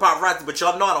motherfucking paparazzi, but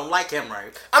y'all know I don't like him,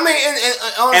 right? I mean,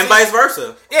 honestly, and vice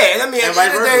versa. Yeah, I mean, at the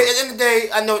end of the day,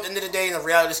 I know at the end of the day in a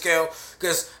reality scale,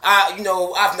 because I've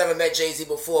never met Jay-Z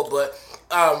before, but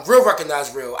real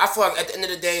recognize real. I feel like at the end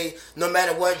of the day, no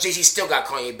matter what, Jay-Z still got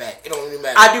Kanye back. It don't really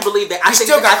matter. I do believe that. He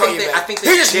still got Kanye back. He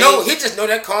just know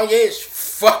that Kanye is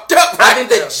fucked up. I think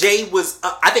that Jay was.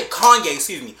 I think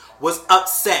Kanye, was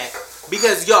upset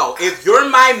because if you're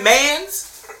my man's,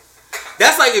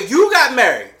 that's like if you got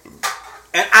married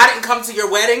and I didn't come to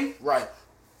your wedding, right?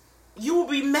 You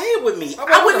would be mad with me.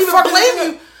 I wouldn't even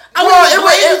blame you.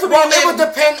 It would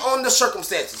depend on the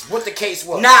circumstances, what the case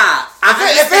was. Nah,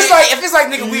 if it's like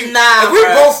nigga, we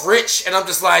both rich, and I'm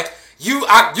just like, you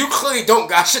clearly don't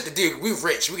got shit to do. We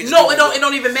rich. We can just it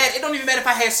don't even matter. It don't even matter if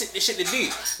I had shit to do.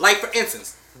 Like, for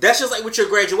instance, that's just like with your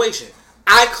graduation.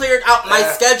 I cleared out my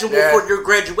schedule for your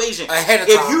graduation ahead of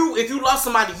time. If you love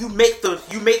somebody, you make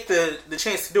the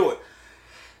chance to do it.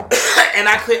 And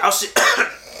I cleared out shit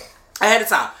ahead of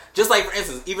time. Just like, for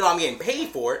instance, even though I'm getting paid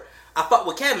for it, I fuck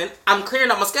with Kevin, I'm clearing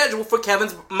out my schedule for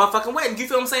Kevin's motherfucking wedding. You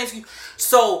feel what I'm saying?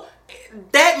 So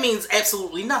that means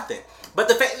absolutely nothing. But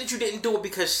the fact that you didn't do it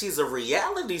because she's a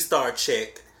reality star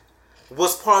chick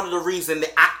was part of the reason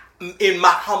that in my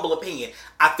humble opinion,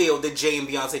 I feel that Jay and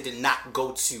Beyonce did not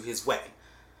go to his wedding.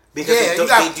 Because they do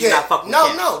not fuck with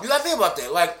Kim. No, you gotta think about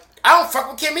that. Like, I don't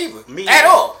fuck with Kim either. Me at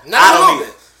all. Not a little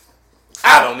bit.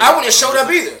 I wouldn't have showed up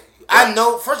either. Right. I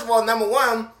know, first of all, number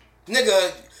one,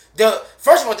 nigga, at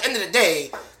the end of the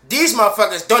day, these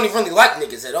motherfuckers don't even really like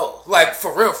niggas at all. Like,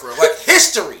 for real. Like,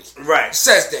 history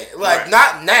says that. Like,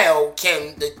 not now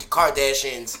can the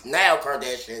Kardashians,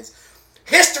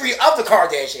 history of the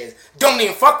Kardashians don't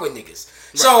even fuck with niggas.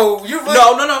 Right. So, you really...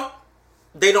 No.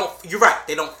 They don't, you're right.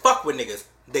 They don't fuck with niggas.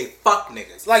 They fuck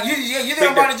niggas. Like, you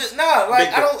think about it just... Nah,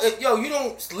 like, I don't... Yo, you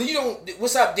don't...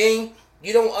 What's up, Dean?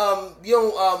 You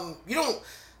don't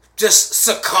just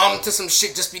succumb to some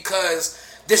shit just because...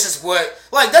 This is what...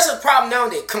 Like, that's a problem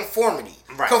nowadays. Conformity.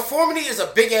 Right. Conformity is a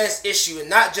big-ass issue, and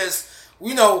not just,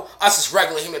 us as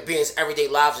regular human beings, everyday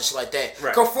lives and shit like that.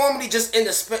 Right. Conformity just in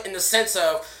the sense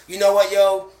of, you know what,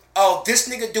 yo? Oh, this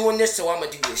nigga doing this, so I'm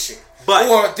going to do this shit.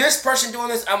 Or this person doing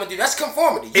this, I'm going to do... That's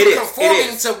conformity. You're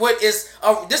conforming to what is...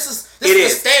 this is the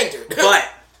standard. But,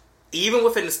 even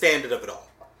within the standard of it all,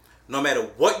 no matter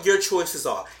what your choices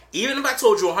are, even if I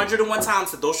told you 101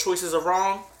 times that those choices are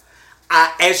wrong...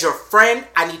 as your friend,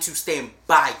 I need to stand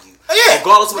by you.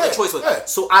 Regardless of what the choice was.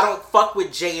 So I don't fuck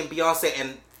with Jay and Beyonce,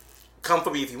 and come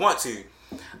for me if you want to.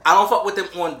 I don't fuck with them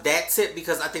on that tip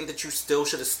because I think that you still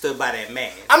should have stood by that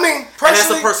man. I mean, personally... And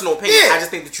that's a personal opinion. I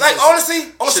just think that you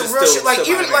honestly, on some real shit, like,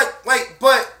 even,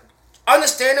 but...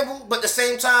 Understandable, but at the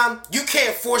same time, you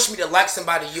can't force me to like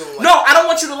somebody you don't like. No, I don't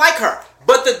want you to like her.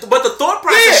 But the thought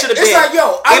process should have been, like,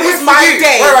 yo, it was my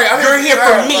day. You're here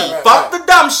for me. Fuck the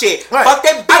dumb shit. Fuck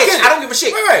that bitch. I don't give a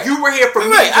shit. You were here for me.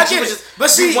 I get it.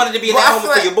 But see, you wanted to be in that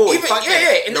moment for your boy. And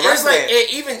it's like,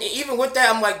 even with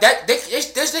that, I'm like, that they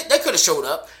could have showed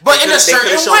up. But in a certain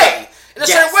way.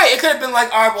 It could have been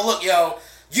like, all right, well, look, yo,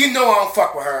 you know I don't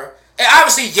fuck with her. And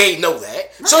obviously, Ye know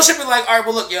that. So it should be like, all right,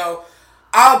 well, look, yo,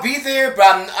 I'll be there, but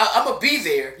I'm gonna be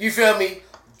there. You feel me?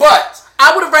 But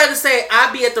I would have rather say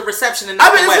I'd be at the reception and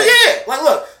not the wedding. Yeah. Like,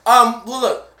 look. I'm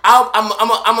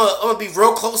gonna be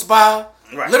real close by.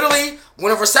 Right. Literally,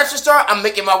 when the reception starts, I'm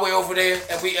making my way over there,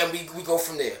 and we go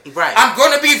from there. Right. I'm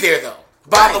gonna be there though.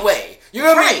 By the way, you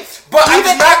know what I mean? But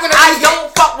even I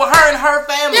don't fuck with her and her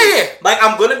family. Yeah. Like,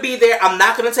 I'm gonna be there. I'm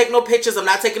not gonna take no pictures. I'm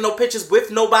not taking no pictures with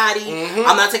nobody. Mm-hmm.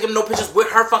 I'm not taking no pictures with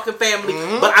her fucking family.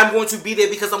 Mm-hmm. But I'm going to be there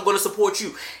because I'm gonna support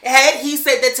you. Had he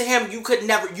said that to him, you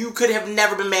could have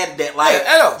never been mad at that. Like,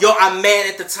 yo, I'm mad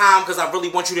at the time because I really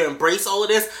want you to embrace all of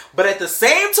this. But at the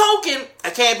same token, I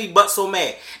can't be but so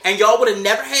mad. And y'all would have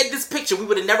never had this picture. We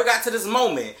would have never got to this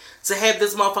moment to have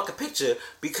this motherfucking picture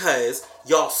because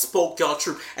y'all spoke y'all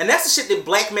truth. And that's the shit that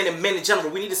black men and men in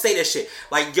general, we need to say that shit.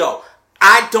 Like, yo,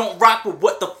 I don't rock with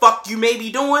what the fuck you may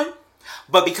be doing,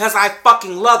 but because I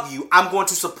fucking love you, I'm going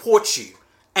to support you.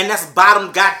 And that's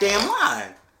bottom goddamn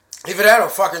line. Either that or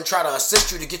fucking try to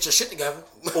assist you to get your shit together.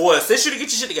 Or assist you to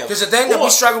get your shit together. Because the thing that we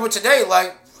struggle with today,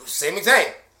 like, same thing.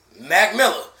 Mac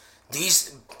Miller,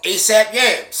 these ASAP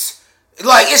Yams.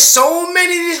 Like, it's so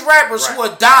many of these rappers who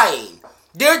are dying.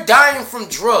 They're dying from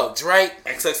drugs, right?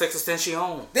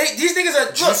 XXXTentacion. These niggas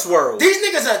are... Juice WRLD. These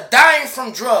niggas are dying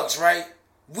from drugs, right?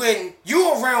 When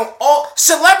you around all...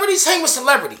 Celebrities hang with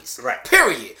celebrities. Right.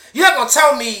 Period. You're not gonna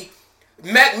tell me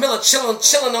Mac Miller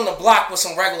chilling on the block with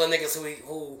some regular niggas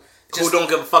who don't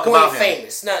give a fuck about him.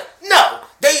 Famous. No.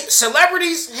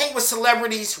 Celebrities hang with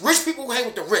celebrities. Rich people hang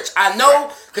with the rich. I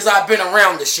know because I've been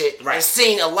around the shit and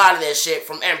seen a lot of that shit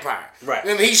from Empire. Right. I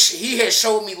mean, he has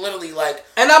showed me literally like...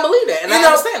 And I believe that. And I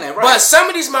understand that, right? But some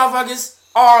of these motherfuckers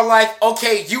are like,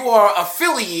 okay, you are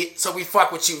affiliate, so we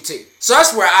fuck with you too. So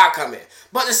that's where I come in.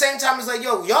 But at the same time, it's like,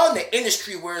 yo, y'all in the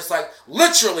industry where it's like,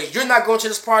 literally, you're not going to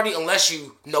this party unless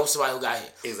you know somebody who got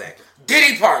hit. Exactly.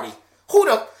 Diddy party.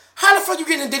 How the fuck you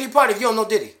getting a Diddy party if you don't know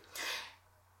Diddy?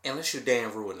 Unless you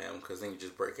damn ruin them, because then you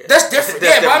just break it. That's different.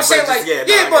 But I'm saying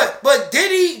but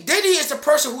Diddy is the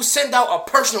person who send out a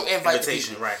personal invite to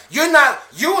people. Right. You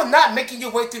are not making your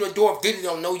way through the door if Diddy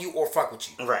don't know you or fuck with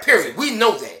you. Right. Period. We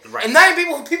know that. Right. And not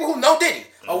even people who know Diddy.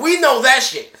 We know that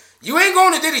shit. You ain't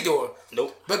going to Diddy door.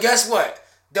 Nope. But guess what?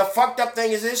 The fucked up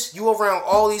thing is this: you around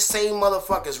all these same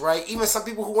motherfuckers, right? Even some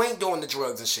people who ain't doing the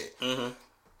drugs and shit. Mm-hmm.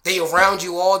 They around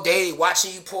you all day. They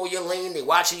watching you pull your lean. They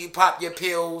watching you pop your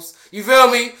pills. You feel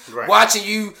me? Right. Watching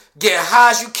you get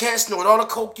high as you can, snort all the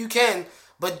coke you can,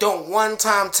 but don't one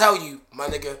time tell you, my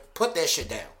nigga, put that shit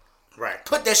down. Right.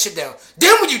 Put that shit down.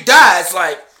 Then when you die, it's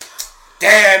like,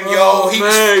 damn, he's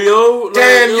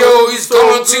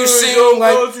going too soon.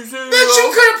 Like, bitch,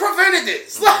 you could have prevented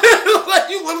this. Like,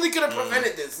 you literally could have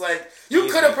prevented this. Like, you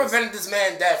could have prevented this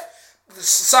man's death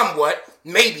somewhat,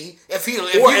 maybe, if he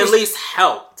at least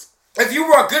helped. If you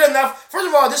were good enough, first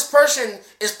of all, this person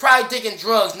is probably taking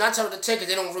drugs, not telling the ticket,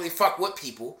 they don't really fuck with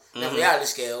people in the reality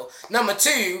scale. Number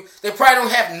two, they probably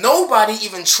don't have nobody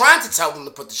even trying to tell them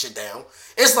to put the shit down.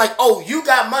 It's like, oh, you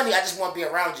got money, I just want to be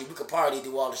around you. We could party,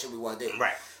 do all the shit we want to do.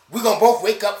 Right. we're gonna both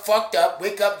wake up fucked up,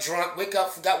 wake up drunk, wake up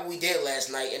forgot what we did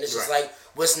last night, and it's just like,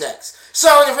 what's next?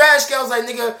 So the Rad Scale's like,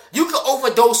 nigga, you could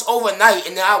overdose overnight,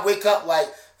 and then I wake up like,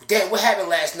 damn, what happened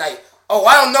last night? Oh,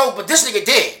 I don't know, but this nigga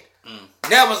did.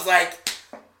 And that was like,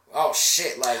 oh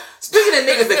shit, like, speaking of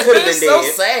niggas that could have been it's dead.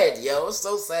 so sad, yo. It's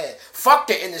so sad. Fuck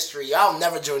the industry. I'll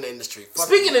never join the industry.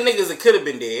 Speaking of niggas that could have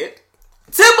been dead,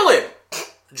 Timbaland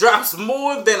drops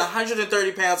more than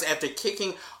 130 pounds after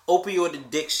kicking opioid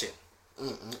addiction.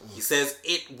 He says,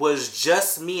 it was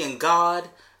just me and God,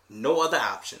 no other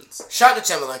options. Shout out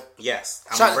to Timbaland. Yes.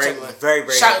 Shout out to very, Timbaland. very,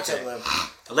 very Shout out happy to today.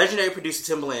 Timbaland. Legendary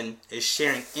producer Timbaland is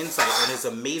sharing insight on his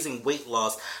amazing weight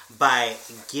loss by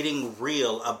getting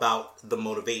real about the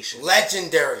motivation.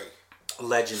 Legendary.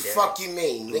 Fuck you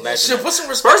mean? Nigga. Legendary. Put some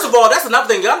respect. First of all, that's another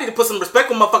thing. Y'all need to put some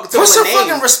respect on motherfucking Timbaland name. Put some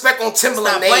fucking respect on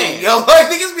Timbaland name, yo. Like,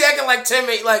 niggas be acting like Tim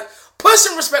ain't, like, put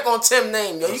some respect on Tim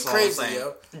name, yo. That's you crazy,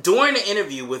 yo. During the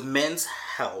interview with Men's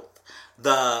Health,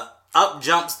 the Up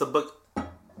Jumps the Book...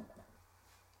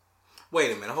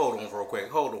 Wait a minute. Hold on real quick.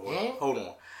 Hold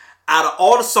on. Out of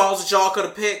all the songs that y'all could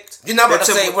have picked... You're not about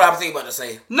to say what I'm thinking about to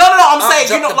say. No, I'm saying,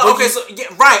 you know, like, okay, so, yeah,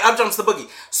 right, Up Jumps the Boogie.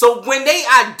 So when they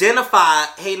identify,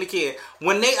 hey, Nakia,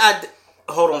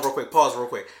 hold on real quick, pause real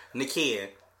quick. Nakia,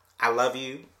 I love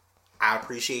you. I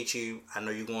appreciate you. I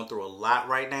know you're going through a lot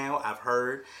right now. I've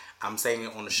heard. I'm saying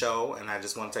it on the show, and I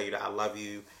just want to tell you that I love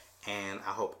you, and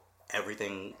I hope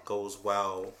everything goes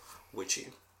well with you.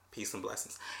 Peace and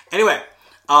blessings. Anyway...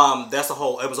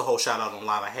 it was a whole shout out on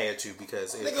live. I had to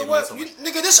because it means so much.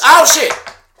 Nigga, this our shit.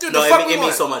 Dude, no, it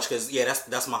means so much because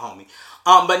that's my homie.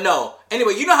 But no.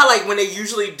 Anyway, you know how like when they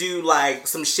usually do like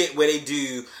some shit where they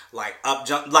do like up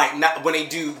jump, like not when they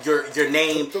do your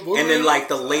name and then like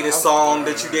the latest song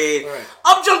that you did. Right.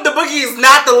 Up Jump the Boogie is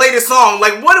not the latest song.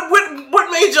 Like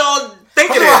what made y'all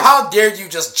think of that? How dare you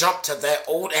just jump to that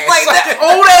old ass like that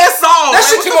old ass song? That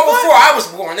shit came out before I was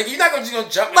born, nigga. You're not just gonna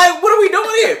jump. Like what are we doing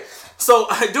here? So,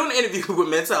 during an interview with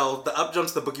Men's Health, the Up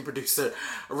Jumps the Boogie producer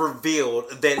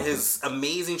revealed that his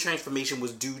amazing transformation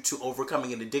was due to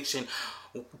overcoming an addiction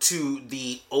to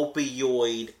the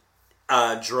opioid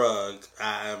drug.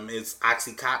 It's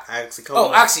oxycodone.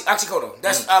 Oh, oxycodone.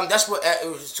 That's what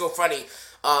it was so funny.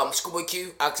 Schoolboy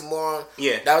Q, Oxymoron.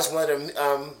 Yeah, that was one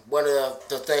of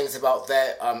the things about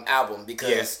that album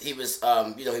because he was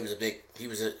he was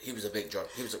a big drug.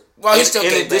 He's still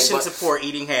in addition to poor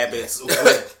eating habits.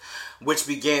 Which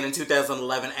began in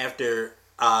 2011 after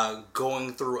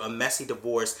going through a messy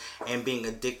divorce and being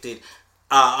addicted.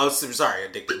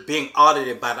 Being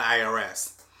audited by the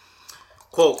IRS.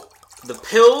 Quote, the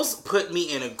pills put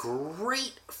me in a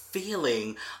great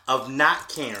feeling of not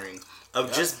caring,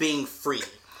 of just being free.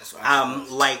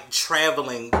 Like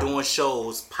traveling, doing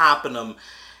shows, popping them,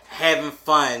 having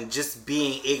fun, just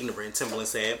being ignorant, Timbaland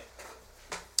said.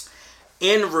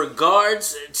 In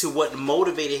regards to what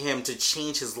motivated him to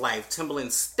change his life, Timbaland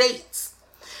states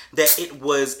that it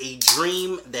was a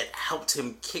dream that helped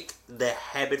him kick the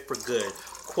habit for good.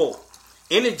 Quote,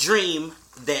 in a dream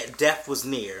that death was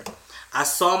near, I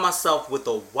saw myself with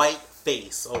a white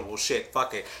face. Oh, well, shit,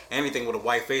 fuck it. Anything with a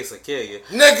white face will kill you.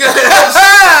 Nigga,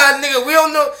 nigga, we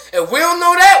don't know. If we don't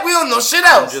know that, we don't know shit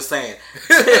else. I'm just saying.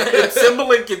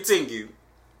 Timbaland continued.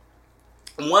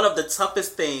 One of the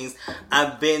toughest things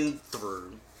I've been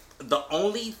through. The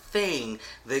only thing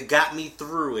that got me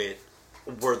through it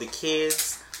were the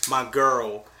kids, my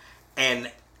girl,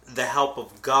 and the help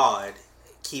of God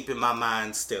keeping my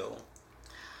mind still.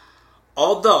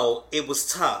 Although it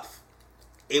was tough,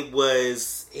 it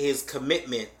was his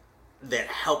commitment that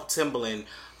helped Timbaland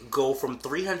go from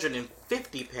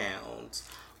 350 pounds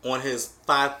on his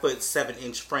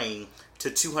 5'7" frame to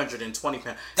 220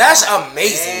 pounds. That's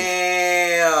amazing.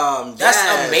 Damn.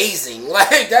 That's amazing.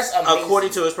 Like, that's amazing. According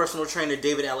to his personal trainer,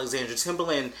 David Alexander,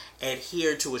 Timbaland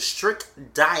adhered to a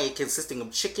strict diet consisting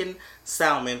of chicken,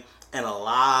 salmon, and a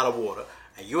lot of water.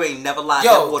 And you ain't never lied.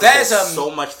 That water does so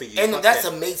much for you. And that's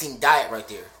amazing diet right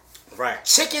there. Right.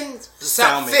 Chicken,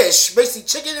 salmon, fish. Basically,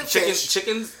 chicken and fish.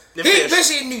 Chicken and he fish.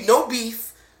 basically knew no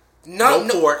beef. No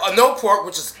pork. No pork,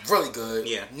 which is really good.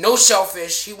 Yeah. No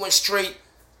shellfish. He went straight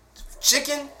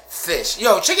chicken, fish.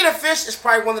 Yo, chicken and fish is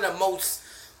probably one of the most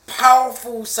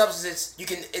powerful substances you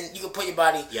can put in your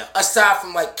body. Yeah. Aside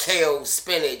from like kale,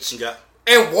 spinach, yeah,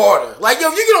 and water. Like,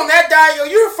 yo, if you get on that diet, yo,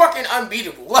 you're fucking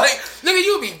unbeatable. Like, nigga,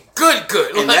 you'll be good.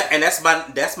 And that's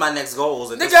my next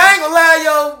goals. Nigga, I ain't gonna lie,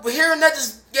 yo. But hearing that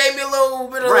just gave me a little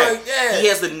bit of like, yeah. He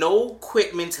has the no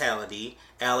quit mentality.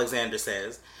 Alexander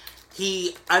says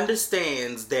he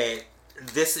understands that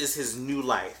this is his new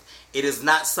life. It is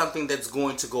not something that's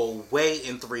going to go away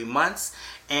in 3 months,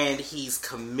 and he's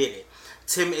committed.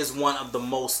 Tim is one of the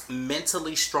most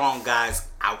mentally strong guys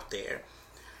out there.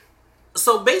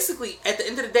 So basically, at the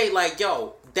end of the day, like,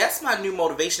 yo, that's my new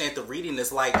motivation after reading this.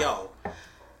 Like, yo,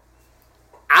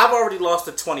 I've already lost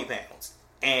the 20 pounds.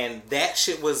 And that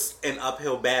shit was an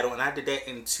uphill battle. And I did that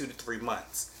in 2 to 3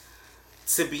 months.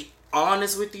 To be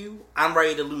honest with you, I'm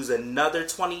ready to lose another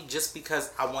 20 just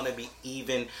because I want to be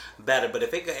even better. But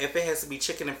if it has to be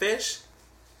chicken and fish,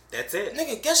 that's it.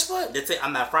 Nigga, guess what? That's it.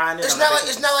 I'm not frying it. It's not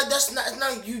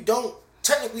like you don't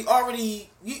technically already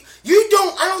you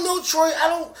don't. I don't know, Troy.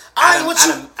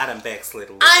 I done backslid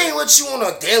a little I ain't with you on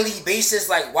a daily basis,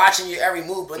 like watching your every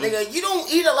move. But nigga, you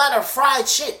don't eat a lot of fried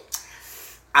shit.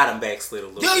 I done backslid a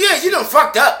little. Yeah, you done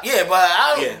fucked up. Yeah, but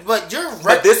I don't. Yeah. But you're.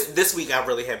 But this week I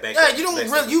really had backslid. Yeah, you don't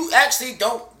really. You actually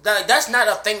don't. That's not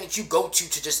a thing that you go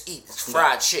to just eat. It's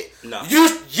fried shit. No.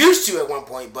 You used to at one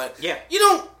point, but yeah, you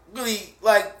don't really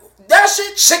like that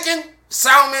shit. Chicken,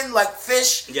 salmon, like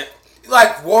fish. Yeah.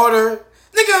 Like water.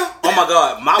 Nigga, oh my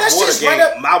god,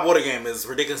 my water game is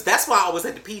ridiculous. That's why I always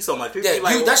had to pee so much. People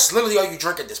like, that's literally all you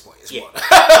drink at this point. Is water.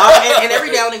 And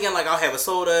every now and again, like I'll have a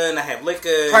soda and I have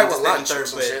liquor. Probably with lunch or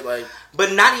some shit, like.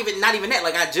 But not even that.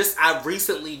 Like I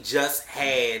recently just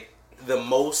had the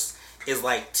most is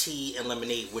like tea and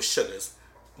lemonade with sugars.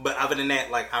 But other than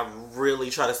that, like I really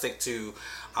try to stick to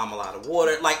a lot of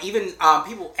water. Like even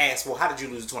people ask, well, how did you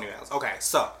lose 20 pounds? Okay,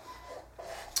 so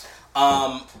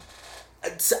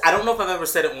I don't know if I've ever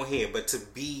said it on here, but to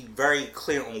be very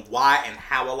clear on why and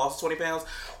how I lost 20 pounds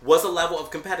was a level of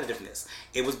competitiveness.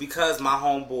 It was because my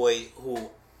homeboy,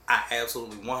 who I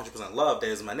absolutely 100% love, that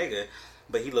is my nigga,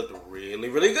 but he looked really,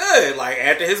 really good. Like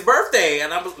after his birthday,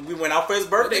 and we went out for his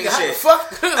birthday and shit.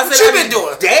 Fuck? What you been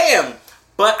doing? Damn.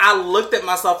 But I looked at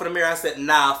myself in the mirror. I said,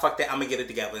 "Nah, fuck that. I'm gonna get it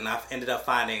together." And I ended up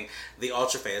finding the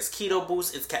Ultra Fast Keto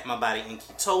Boost. It's kept my body in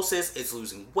ketosis. It's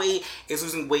losing weight. It's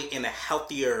losing weight in a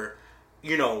healthier,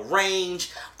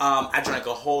 range. I drank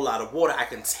a whole lot of water. I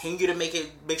continue to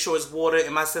make sure it's water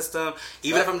in my system.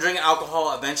 Even if I'm drinking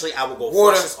alcohol, eventually I will go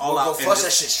flush this all out. Flush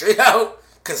that shit straight out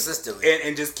consistently.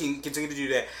 And just continue to do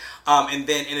that. And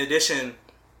then in addition,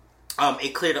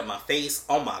 it cleared up my face.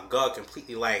 Oh my god,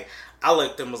 completely. Like I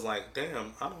looked and was like,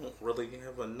 damn, I don't really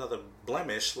have another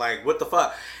blemish. Like, what the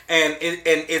fuck? And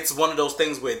it's one of those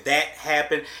things where that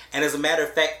happened. And as a matter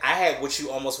of fact, I had what you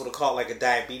almost would have called like a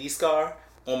diabetes scar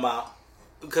on my.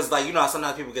 Because, like,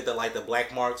 sometimes people get the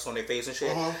black marks on their face and shit.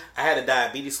 Mm-hmm. I had a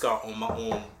diabetes scar on my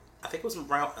own. I think it was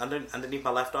around underneath my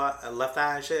left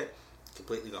eye and shit.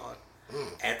 Completely gone.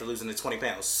 After losing the 20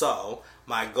 pounds. So,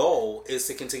 my goal is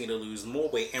to continue to lose more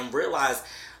weight and realize,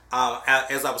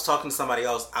 as I was talking to somebody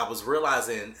else, I was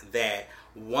realizing that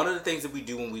one of the things that we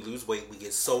do when we lose weight, we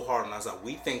get so hard on ourselves.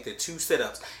 We think that 2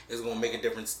 sit-ups is going to make a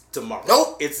difference tomorrow.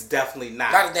 Nope. It's definitely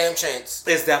not. Not a damn chance.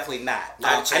 It's definitely not.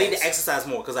 I need to exercise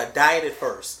more because I dieted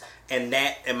first. And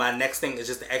my next thing is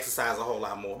just to exercise a whole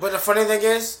lot more. But the funny thing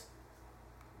is,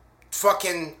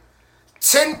 fucking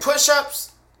 10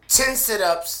 push-ups, 10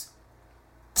 sit-ups,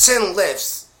 10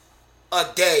 lifts a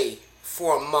day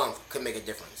for a month could make a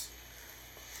difference.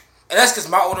 And that's because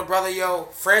my older brother,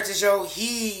 Francis,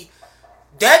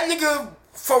 that nigga,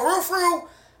 for real,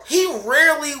 he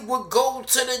rarely would go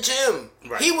to the gym.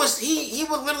 Right. He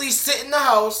would literally sit in the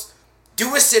house,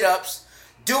 do his sit-ups,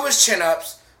 do his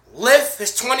chin-ups, lift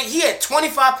his 20. He had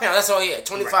 25 pounds. That's all he had,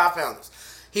 25 pounds.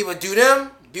 He would do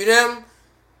them,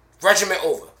 regiment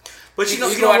over. But you know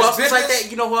who else was like that?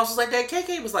 You know who else was like that?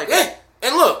 KK was like that. Yeah.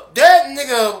 And look, that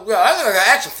nigga, I look like an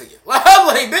action figure. I'm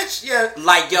like, bitch, yeah.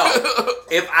 Like, yo,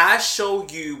 if I show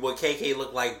you what KK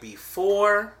looked like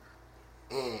before,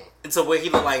 and so what he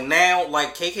looked like now,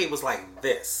 like KK was like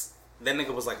this. That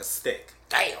nigga was like a stick.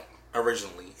 Damn.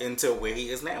 Originally, until where he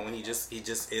is now, when he just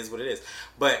is what it is.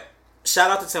 But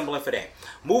shout out to Timbaland for that.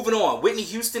 Moving on, Whitney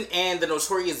Houston and the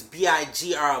Notorious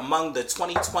B.I.G. are among the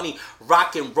 2020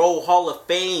 Rock and Roll Hall of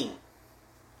Fame.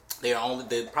 They're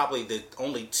probably the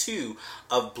only 2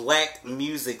 of black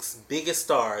music's biggest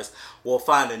stars will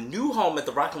find a new home at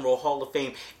the Rock and Roll Hall of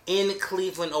Fame in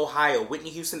Cleveland, Ohio.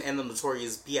 Whitney Houston and the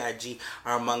Notorious B.I.G.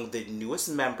 are among the newest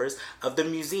members of the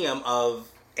museum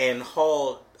and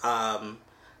hall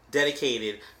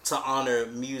dedicated to honor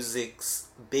music's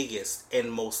biggest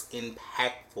and most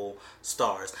impactful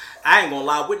stars. I ain't gonna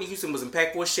lie, Whitney Houston was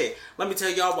impactful as shit. Let me tell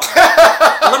y'all why.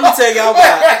 No, let me tell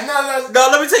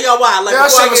y'all why. Like,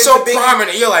 that shit was so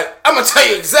prominent. You're like, I'm gonna tell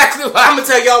you exactly why. I'm gonna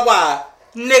tell y'all why.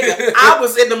 Nigga, I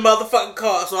was in the motherfucking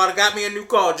car, so I got me a new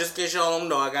car. Just in case y'all don't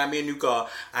know, I got me a new car.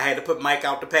 I had to put Mike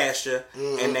out the pasture,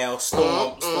 and now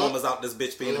Storm is out this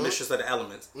bitch being the mistress of the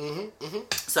elements.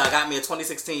 So I got me a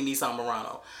 2016 Nissan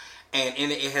Murano. and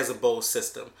in it has a Bose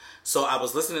system. So I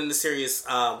was listening to Sirius.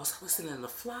 Was I listening to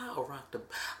Fly or Rock the?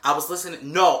 I was listening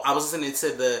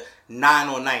to the 9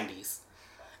 on 90s,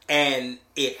 and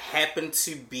it happened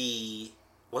to be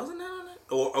wasn't 9 on 90?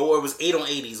 Or it was 8 on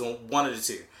 80s on one of the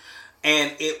two,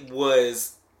 and it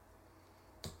was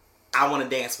I Want to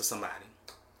Dance with Somebody,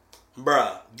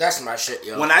 bruh. That's my shit,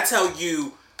 yo. When I tell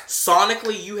you,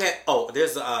 sonically, you had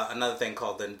there's another thing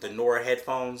called the Nora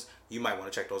headphones. You might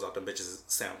want to check those out. Them bitches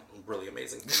sound really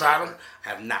amazing. You tried them? I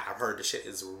have not. I've heard the shit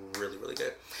is really, really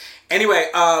good. Anyway,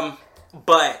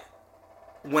 but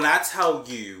when I tell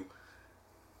you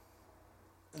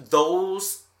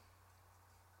those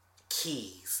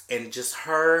keys and just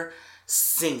her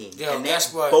singing and that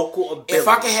vocal ability. If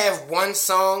I could have one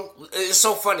song, it's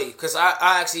so funny because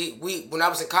I actually when I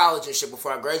was in college and shit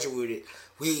before I graduated.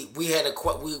 We had a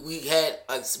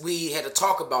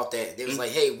talk about that. It was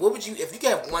like, hey, what would you if you could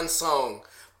have one song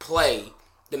play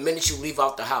the minute you leave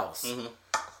out the house? Mm-hmm.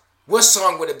 What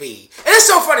song would it be? And it's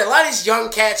so funny. A lot of these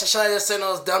young cats are trying to say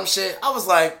all this dumb shit. I was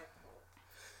like,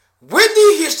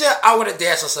 Whitney Houston, I would have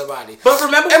danced with somebody. But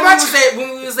remember when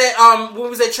we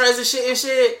was at Treasure Shit and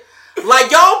shit.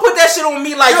 Like y'all put that shit on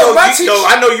me. Like yo,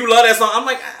 I know you love that song. I'm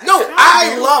like, no,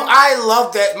 I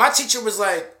love that. My teacher was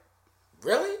like,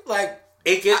 really, like.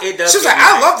 It does. She was like,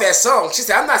 I love that song. She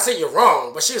said, I'm not saying you're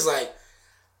wrong, but she was like,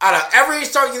 out of every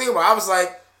song you think about, I was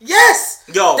like, yes,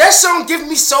 yo, that song gives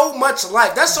me so much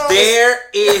life. That song. There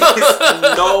is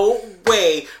no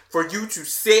way for you to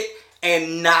sit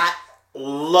and not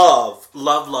love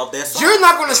that song. You're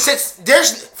not gonna sit.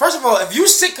 First of all, if you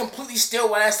sit completely still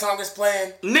while that song is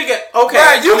playing, nigga, okay,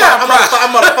 right,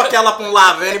 I'm gonna fuck y'all up on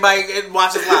live. If anybody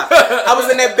watches live, I was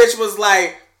in that bitch was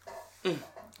like.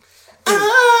 I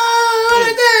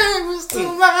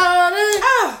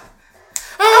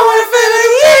wanna feel the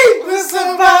heat with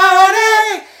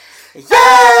somebody.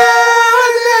 Yeah,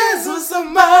 dance with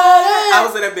somebody. I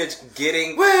was in that bitch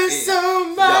getting with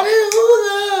somebody who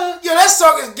loves. Yo, that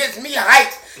song gets me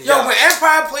hyped. Yo, when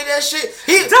Empire played that shit,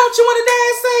 don't you wanna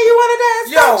dance? Say you wanna dance.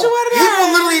 Don't you wanna dance? He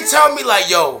will literally tell me like,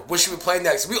 yo, what should we play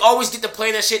next? We always get to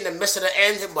play that shit in the midst of the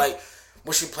end. He'll be like,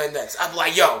 what should we play next? I'd be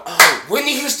like, yo,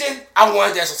 Whitney Houston, I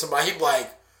want to dance with somebody. He'd be like,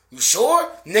 you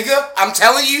sure? Nigga, I'm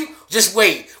telling you, just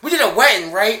wait. We did a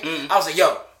wedding, right? I was like,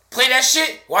 yo, play that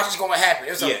shit, watch what's going to happen.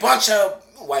 It was a bunch of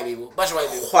white people.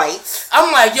 White.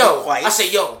 I'm like, yo, I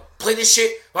said, yo, play this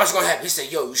shit, watch what's going to happen. He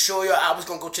said, yo, you sure your album's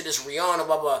going to go to this Rihanna,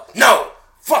 blah, blah. No,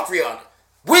 fuck Rihanna.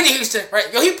 Whitney Houston,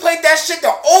 right? Yo, he played that shit,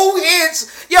 the old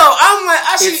heads. Yo, I'm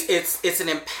like, It's an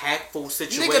impactful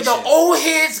situation. Nigga, the old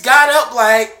heads got up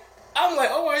like, I'm like,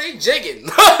 oh, are they jigging?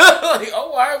 Like,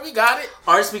 oh, all right, we got it.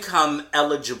 Artists become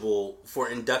eligible for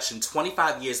induction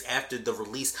 25 years after the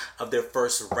release of their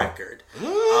first record.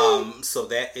 So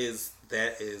that is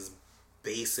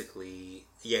basically,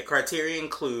 criteria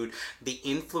include the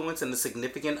influence and the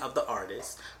significance of the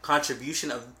artist,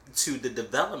 contribution to the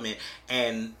development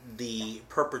and the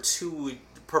perpetuation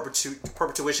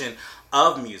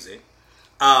of music,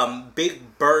 big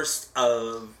burst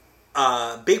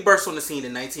on the scene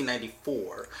in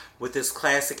 1994 with his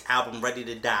classic album Ready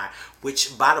to Die,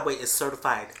 which, by the way, is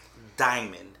certified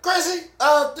diamond. Crazy.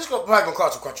 This probably gonna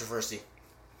cause some controversy.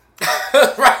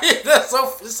 Right?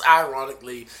 This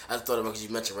ironically, I thought about because you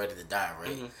mentioned Ready to Die, right?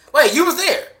 Mm-hmm. Wait, you was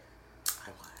there.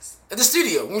 I was. At the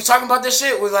studio. When we were talking about this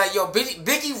shit, was like, yo,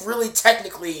 Biggie really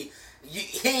technically,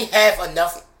 he ain't have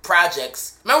enough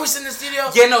projects. Remember we was in the studio?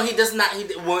 Yeah, no, he does not.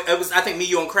 It was, I think, me,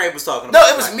 you, and Craig was talking about. No,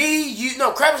 it was me, you.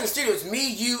 No, Craig was in the studio. It was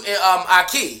me, you, and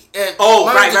Aki.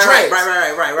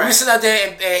 Right. We sit out there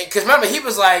and because remember he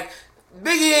was like,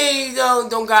 Biggie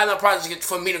don't got enough projects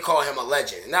for me to call him a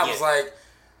legend, and I was like,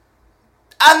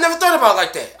 I never thought about it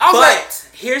like that. I was like,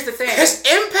 here's the thing: his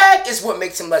impact is what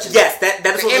makes him legendary. Yes, that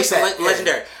is what makes him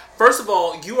legendary. Yeah. First of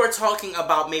all, you are talking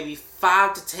about maybe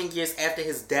 5 to 10 years after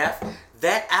his death.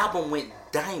 That album went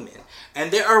diamond, and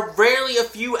there are rarely a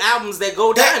few albums that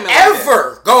go diamond.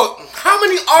 Go. How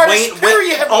many artists?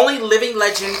 Only living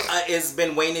legend has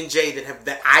been Wayne and Jay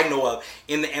that I know of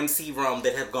in the MC realm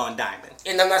that have gone diamond.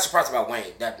 And I'm not surprised about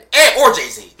Wayne, or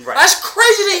Jay-Z. Right. That's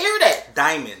crazy to hear that.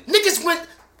 Diamond. Niggas went.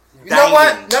 You know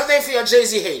what? Another thing for your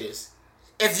Jay-Z haters.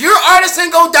 If your artist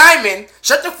ain't go diamond,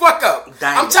 shut the fuck up.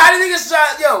 Diamond. I'm tired of niggas.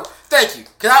 Yo, thank you.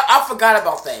 Because I forgot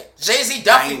about that. Jay-Z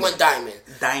definitely went diamond.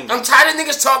 Diamond. I'm tired of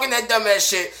niggas talking that dumb ass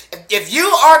shit. If you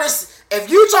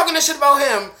talking that shit about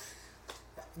him,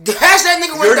 hash that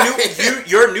nigga went diamond.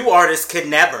 Your new artist could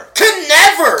never. Could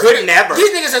never.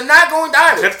 These niggas are not going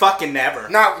diamond. Could fucking never.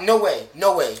 No way.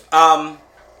 And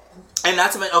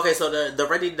not to mention, okay, so the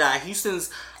Ready to Die, Houston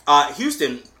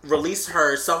released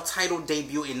her self-titled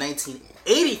debut in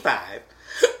 1985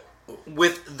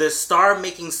 with the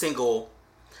star-making single,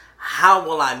 How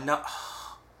Will I Know?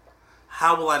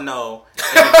 How will I know?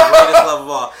 And the greatest love of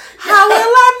all. How will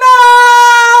I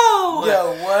know?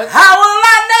 Yo, what? How will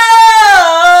I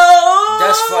know?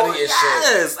 That's funny as shit.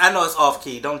 Yes, I know it's off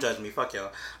key. Don't judge me. Fuck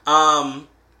y'all.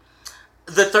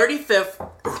 The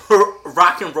 35th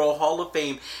Rock and Roll Hall of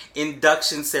Fame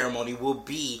induction ceremony will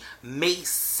be May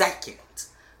 2nd.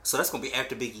 So that's going to be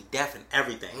after Biggie death and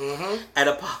everything. At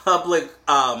a public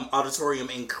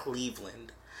auditorium in Cleveland.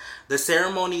 The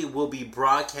ceremony will be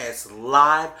broadcast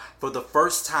live for the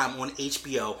first time on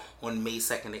HBO on May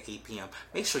 2nd at 8 p.m.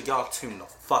 Make sure y'all tune the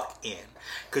fuck in.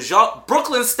 Because y'all,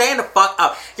 Brooklyn, stand the fuck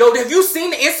up. Yo, have you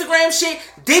seen the Instagram shit?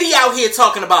 Diddy out here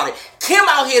talking about it. Kim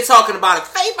out here talking about it.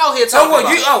 Faith out here talking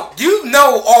about it. You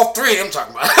know all three of them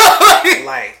talking about it.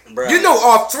 Like, bro. You know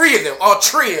all three of them. All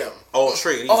three of them. All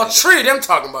three. All three of them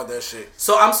talking about that shit.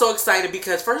 So I'm so excited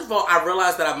because, first of all, I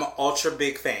realized that I'm an ultra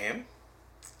big fan.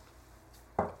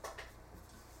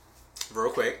 Real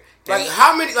quick. Like,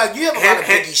 how many, like, you have a lot of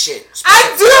Biggie shit.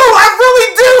 I do! I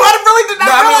really do! I really did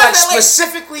not realize that.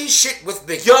 Specifically shit with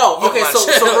Biggie. Yo, okay,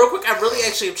 so real quick, I really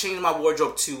actually have changed my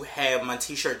wardrobe to have my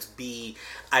t-shirts be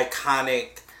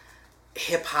iconic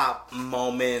hip-hop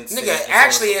moments. Nigga,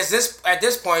 actually, at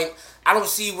this point, I don't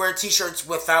see wear t-shirts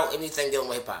without anything dealing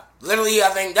with hip-hop. Literally, I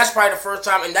think that's probably the first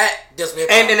time, and that deals with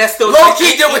hip-hop. And that's still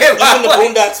low-key dealing with hip-hop.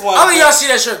 Even the Boondocks one. How many of y'all see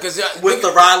that shirt? Cause, with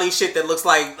the Riley shit that looks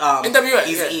like NWA.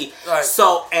 Eazy-E. Yeah. Right.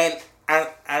 So, and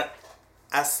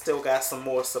I still got some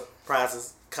more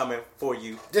surprises coming for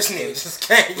you. This nigga just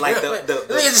can't. Like the nigga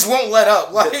just won't let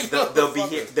up. Like they'll be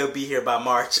here. They'll be here by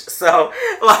March. So,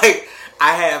 like,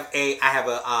 I have a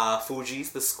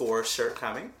Fugees The Score shirt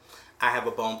coming. I have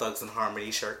a Bone Thugs and Harmony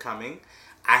shirt coming.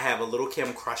 I have a Little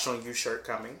Kim Crush on You shirt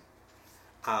coming.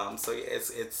 So yeah,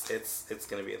 it's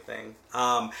gonna be a thing.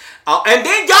 And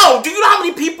then do you know how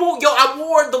many people? I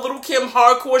wore the Little Kim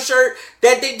hardcore shirt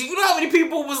that day. Do you know how many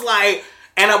people was like?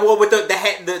 And I wore with the dad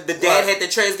hat that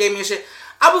Trez gave me and shit.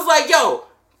 I was like,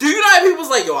 do you know how many people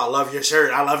was like, I love your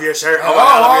shirt. I love your shirt. Oh,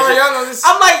 I love your shirt.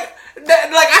 I'm like,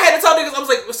 I had to tell niggas. I was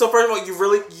like, so first of all,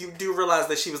 you do realize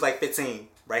that she was like 15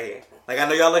 right here. Like, I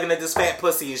know y'all looking at this fat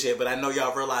pussy and shit, but I know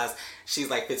y'all realize she's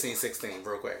like 15, 16,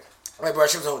 real quick. Wait, bro,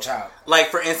 she was a whole child. Like,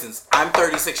 for instance, I'm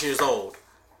 36 years old.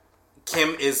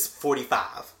 Kim is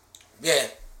 45. Yeah.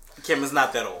 Kim is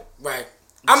not that old. Right.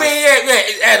 I mean,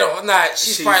 yeah, at all. Not.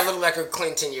 She's probably looking like her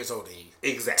clean 10 years older than you.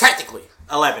 Exactly. Technically.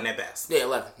 11 at best. Yeah,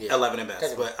 11. Yeah. 11 at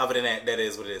best. But other than that, that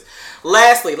is what it is.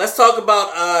 Lastly, let's talk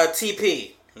about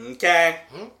TP. Okay?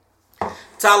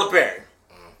 Tyler Perry.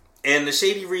 And the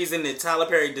shady reason that Tyler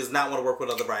Perry does not want to work with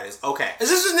other writers. Okay. Is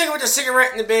this nigga with the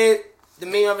cigarette in the bed? The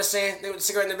meme I was saying? Nigga with the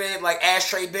cigarette in the bed? Like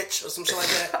ashtray bitch or some shit like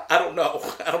that? I don't know.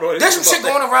 There's some shit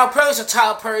going around. Probably some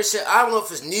Tyler Perry shit. I don't know if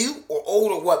it's new or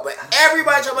old or what, but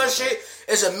everybody talking about shit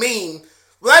is a meme.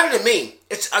 Well, not even a meme.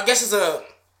 I guess it's a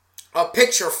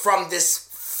picture from this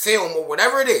film or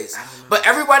whatever it is. But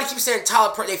everybody keeps saying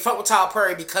Tyler Perry. They fuck with Tyler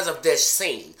Perry because of this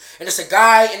scene. And it's a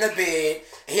guy in the bed.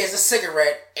 He has a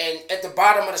cigarette, and at the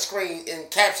bottom of the screen in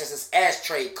captions is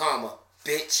ashtray,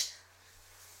 bitch.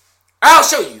 I'll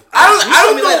show you. I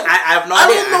don't know. I have no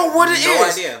idea. I don't know what it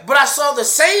is. Idea. But I saw the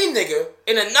same nigga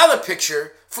in another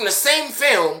picture from the same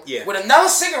film with another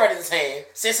cigarette in his hand,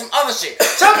 saying some other shit.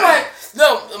 So I'm like,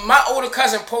 my older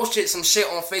cousin posted some shit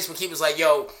on Facebook. He was like,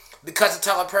 because of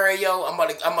Tyler Perry, I'm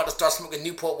about to start smoking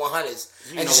Newport 100s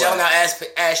and yelling out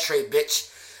ashtray, bitch.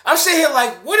 I'm sitting here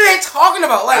like, what are they talking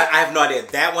about? Like, I have no idea.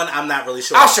 That one, I'm not really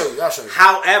sure. I'll show you.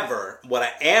 However, what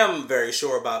I am very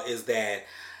sure about is that,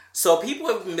 so people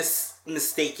have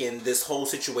mistaken this whole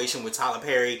situation with Tyler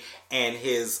Perry and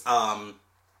his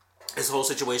whole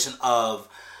situation of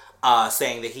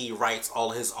saying that he writes all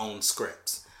his own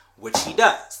scripts, which he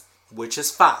does, which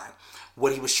is fine.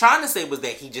 What he was trying to say was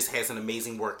that he just has an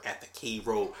amazing work ethic. He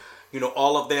wrote,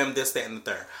 all of them, this, that, and the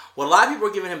third. What a lot of people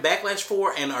are giving him backlash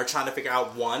for and are trying to figure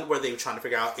out, where they were trying to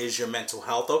figure out, is your mental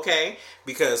health okay?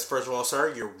 Because, first of all,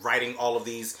 sir, you're writing all of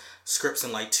these scripts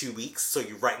in like 2 weeks, so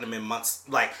you're writing them in months,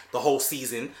 like the whole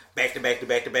season, back to back to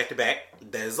back to back to back.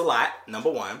 That is a lot, number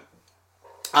one.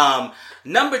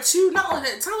 Number two, not only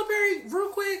that, Tyler Perry, real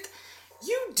quick,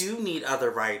 you do need other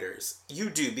writers. You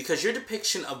do, because your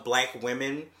depiction of black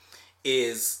women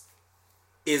is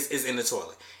in the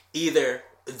toilet. Either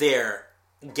they're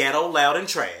ghetto, loud, and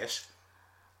trash,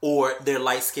 or they're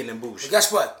light-skinned and bougie. But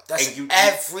guess what? That's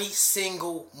every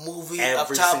single movie of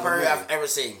Tyler Perry I've ever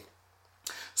seen.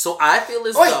 So I feel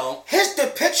as though his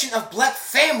depiction of black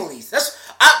families.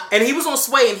 And he was on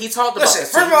Sway and he talked about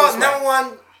this. First of all, number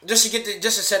one, just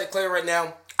to set it clear right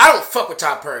now, I don't fuck with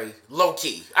Tyler Perry, low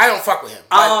key. I don't fuck with him.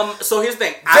 Like, so here's the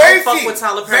thing. I don't fuck with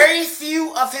Tyler Perry. Very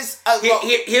few of his.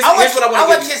 Here's what I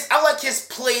want to give you. I like his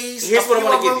plays. Here's what I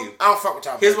want to give you. I don't fuck with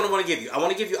Tyler Perry. Here's what I want to give you. I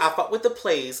want to give you. I fuck with the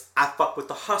plays. I fuck with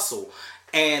the hustle,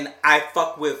 and I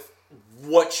fuck with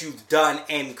what you've done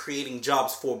in creating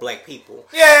jobs for black people.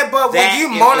 Yeah, but when you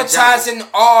monetizing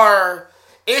our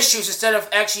issues instead of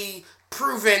actually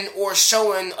proving or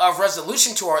showing a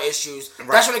resolution to our issues,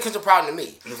 that's when it comes a problem to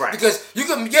me. Right. Because you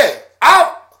can,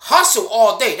 I'll hustle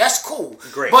all day. That's cool.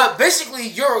 Great. But basically,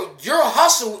 your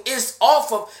hustle is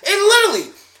off of, and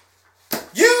literally,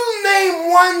 you name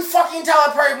one fucking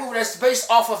Tyler Perry movie that's based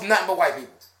off of nothing but white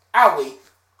people. I'll wait.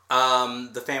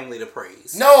 The Family to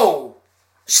Praise. No.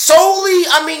 Solely,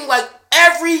 I mean, like,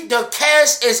 the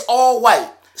cast is all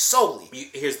white. Solely.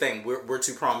 Here's the thing. We're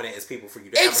too prominent as people for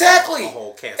you to exactly. Ever have a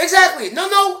whole cast. Exactly. No.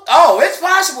 Oh, it's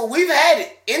possible. We've had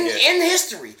it in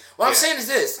history. What I'm saying is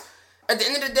this. At the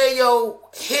end of the day,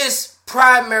 his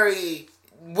primary,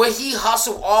 what he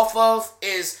hustled off of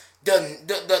is the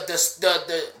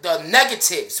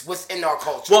negatives within our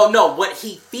culture. Well, no, what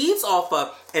he feeds off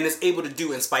of and is able to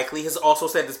do, and Spike Lee has also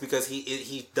said this because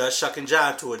he does shuck and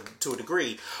jive to a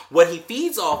degree. What he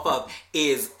feeds off of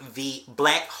is the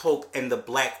black hope and the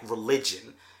black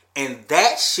religion. And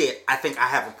that shit, I think I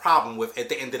have a problem with at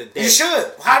the end of the day. You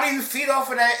should. How do you feed off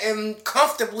of that and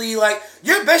comfortably, like,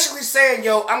 you're basically saying,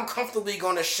 I'm comfortably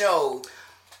going to show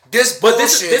this bullshit.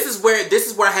 But this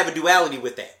is where I have a duality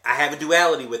with that. I have a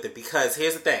duality with it because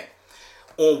here's the thing.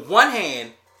 On one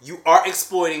hand, you are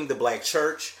exploiting the black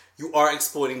church. You are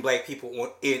exploiting black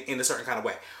people in a certain kind of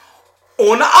way.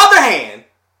 On the other hand,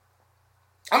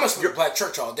 I'm going to exploit the black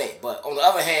church all day, but on the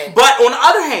other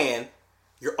hand,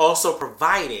 you're also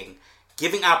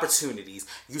giving opportunities.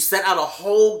 You set out a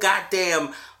whole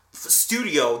goddamn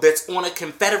studio that's on a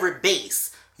Confederate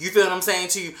base. You feel what I'm saying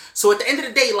to you? So at the end of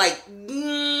the day, like,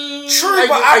 true,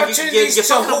 but opportunities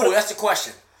to who? That's the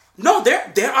question. No,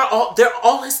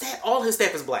 all his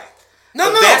staff is black.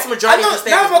 No, vast majority of his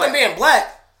staff is black. Being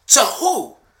black. To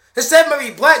who? His staff may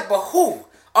be black, but who?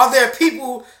 Are there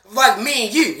people like me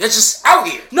and you that's just out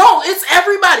here? No, it's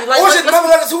everybody. Like, or is it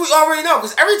motherfuckers who we already know?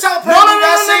 Because every time person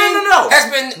has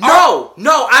been...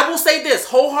 No, I will say this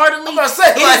wholeheartedly. I'm going to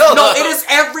say, it is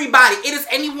everybody. It is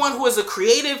anyone who is a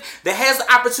creative that has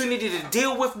the opportunity to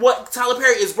deal with what Tyler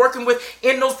Perry is working with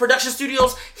in those production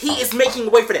studios. He is making a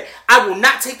way for that. I will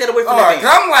not take that away from him.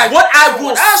 I'm like, what I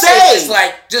will say is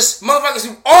like just motherfuckers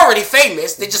who already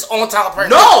famous. They just own Tyler Perry.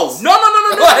 No.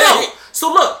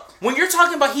 So look. When you're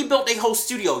talking about he built a whole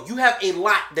studio, you have a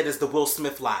lot that is the Will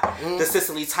Smith lot, the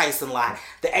Cicely Tyson lot,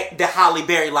 the Halle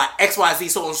Berry lot,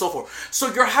 XYZ, so on and so forth.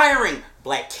 So you're hiring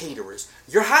black caterers.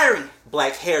 You're hiring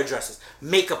black hairdressers,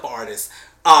 makeup artists,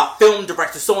 film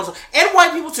directors, so on and so and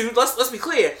white people too, let's be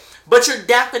clear. But you're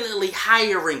definitely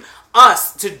hiring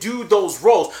us to do those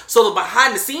roles. So the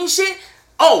behind the scenes shit,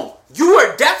 you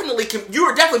are definitely putting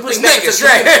that niggas,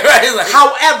 right? Like,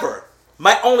 however,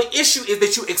 my only issue is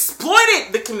that you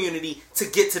exploited the community to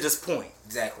get to this point.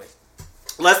 Exactly.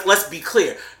 Let's be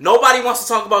clear. Nobody wants to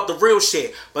talk about the real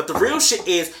shit, but the real shit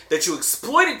is that you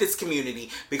exploited this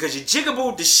community because you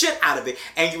jigabooed the shit out of it,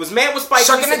 and you was mad with Spike Lee.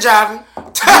 Sucking and jiving.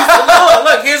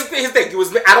 Look, here's the thing.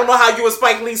 I don't know how you and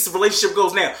Spike Lee's relationship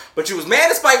goes now, but you was mad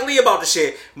at Spike Lee about the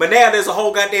shit, but now there's a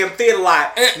whole goddamn theater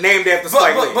lot named after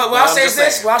Spike Lee. But what I'll say is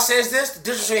this, the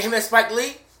difference between him and Spike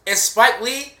Lee is Spike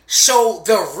Lee showed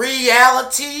the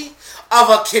reality of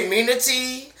a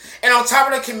community. And on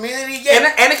top of the community, and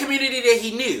a community that he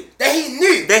knew.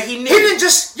 He didn't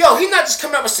just, he's not just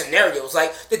coming up with scenarios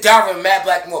like the diary of a mad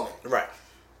black woman. Right.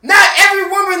 Not every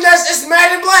woman is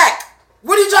mad and black.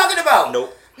 What are you talking about?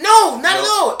 Nope. No, not at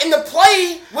all. And the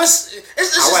play was.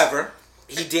 However,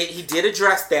 he did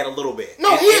address that a little bit.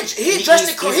 No, he addressed it. He's addressed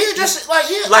it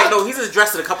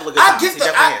a couple of good times.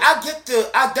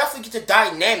 I definitely get the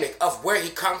dynamic of where he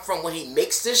come from when he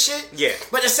makes this shit. Yeah.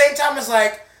 But at the same time, it's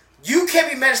like, you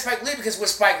can't be mad at Spike Lee because what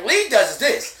Spike Lee does is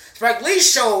this. Spike Lee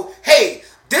showed, hey,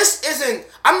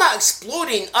 I'm not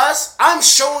exploiting us. I'm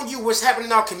showing you what's happening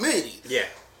in our community. Yeah.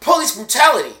 Police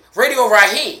brutality, Radio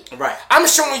Raheem. Right. I'm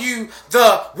showing you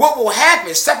what will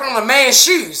happen, stepping on a man's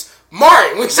shoes.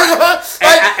 Martin. What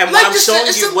I'm showing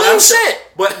you,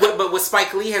 but what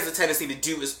Spike Lee has a tendency to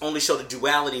do is only show the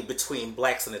duality between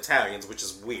blacks and Italians, which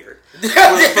is weird. For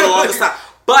the longest time.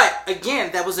 But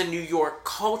again, that was a New York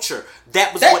culture.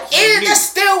 That was what he knew. That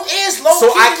still is low. So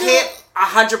I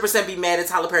can't 100% be mad at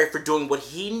Tyler Perry for doing what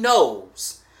he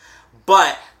knows.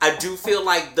 But I do feel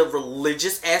like the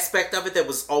religious aspect of it that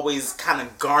was always kind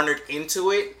of garnered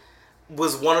into it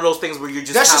was one of those things where you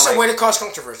just that's just a way to cause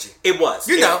controversy. It was.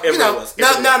 It really know. Was.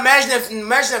 Now imagine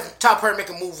if Tyler Perry make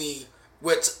a movie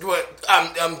with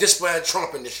displaying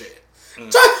Trump and the shit.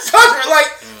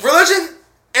 Religion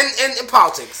and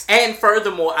politics. And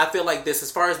furthermore, I feel like this,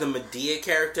 as far as the Madea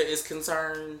character is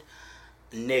concerned,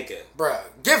 nigga. Bruh,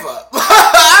 give up.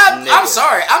 I'm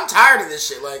sorry. I'm tired of this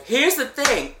shit. Like, here's the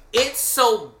thing. It's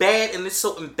so bad and it's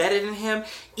so embedded in him.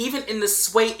 Even in the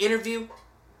Sway interview,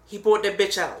 he brought that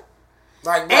bitch out.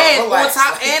 Like, bro, and relax.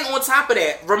 on top of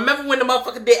that, remember when the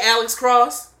motherfucker did Alex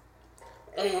Cross?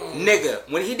 Nigga,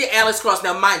 when he did Alex Cross,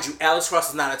 now mind you, Alex Cross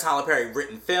is not a Tyler Perry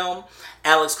written film.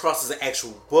 Alex Cross is an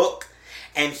actual book.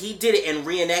 And he did it and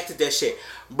reenacted that shit.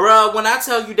 Bruh, when I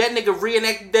tell you that nigga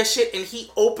reenacted that shit and he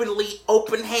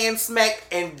open hand smacked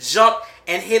and jumped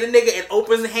and hit a nigga and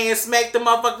open hand smacked the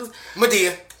motherfuckers.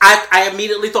 Madea. I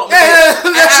immediately thought Madea.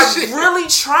 And I really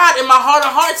tried in my heart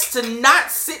of hearts to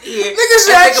not sit here. Nigga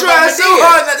said I tried so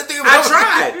hard not to think about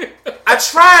I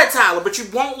tried, Tyler, but you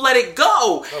won't let it go.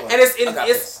 Oh, and it's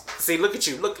see, look at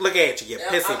you. Look at you,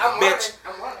 pissy bitch.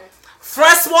 I'm running.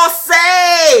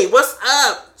 Françoise, what's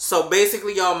up? So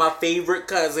basically, y'all, my favorite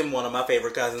cousin, one of my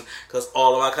favorite cousins, because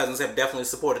all of my cousins have definitely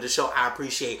supported the show. I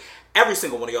appreciate every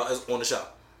single one of y'all is on the show.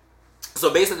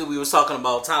 So basically, we was talking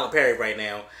about Tyler Perry right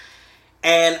now.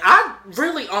 And I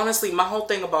really, honestly, my whole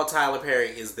thing about Tyler Perry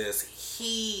is this.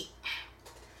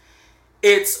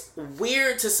 It's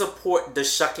weird to support the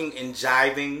shucking and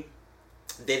jiving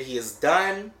that he has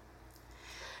done,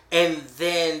 and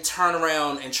then turn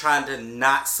around and try to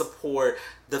not support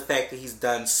the fact that he's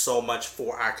done so much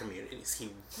for our communities.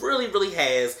 He really, really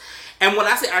has. And when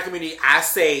I say our community, I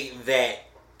say that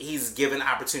he's given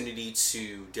opportunity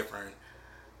to different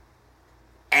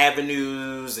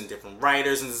avenues and different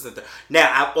writers and this and that.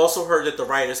 Now, I've also heard that the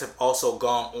writers have also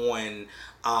gone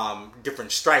on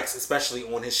different strikes, especially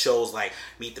on his shows like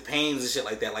Meet the Pains and shit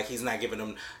like that. Like, he's not giving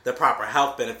them the proper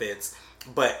health benefits,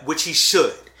 but which he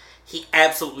should. He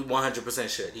absolutely 100%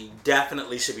 should. He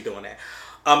definitely should be doing that.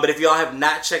 But if y'all have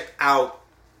not checked out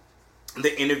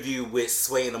the interview with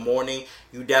Sway in the Morning,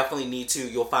 you definitely need to.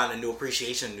 You'll find a new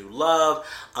appreciation, a new love.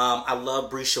 I love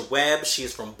Brescia Webb. She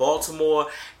is from Baltimore.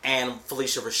 And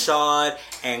Felicia Rashad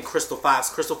and Crystal Fox.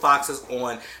 Crystal Fox is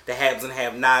on the Haves and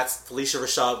Have-Nots. Felicia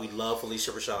Rashad, we love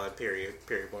Felicia Rashad, period,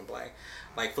 point blank.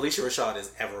 Like, Felicia Rashad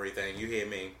is everything. You hear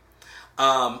me?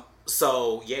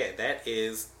 So, yeah,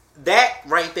 that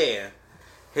right there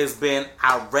has been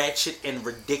our ratchet and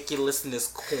ridiculousness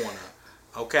corner.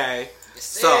 Okay?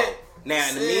 Now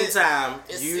in the meantime,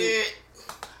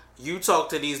 you talk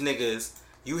to these niggas,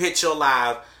 you hit your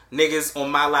live, niggas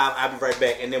on my live, I'll be right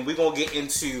back. And then we're gonna get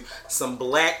into some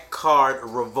Black Card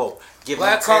Revolt. Give me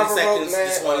 10 seconds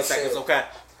to 20 seconds, okay?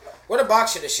 What a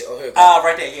box of this shit? Oh, here.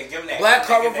 Right there, yeah, give him that. Black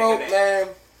Card Revolt, man.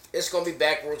 It's gonna be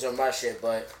backwards on my shit,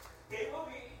 but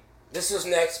this is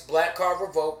next. Black Card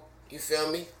Revolt. You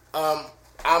feel me?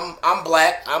 I'm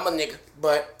black. I'm a nigga,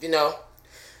 but you know,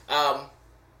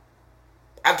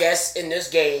 I guess in this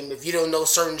game, if you don't know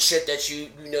certain shit that you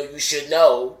know you should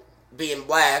know, being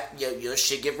black, your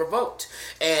shit get revoked.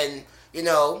 And you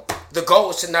know, the goal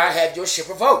is to not have your shit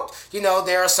revoked. You know,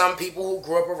 there are some people who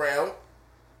grew up around.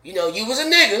 You know, you was a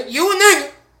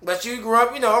nigga, but you grew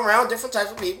up, you know, around different types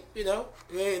of people. You know,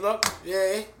 look,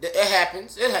 it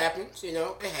happens. You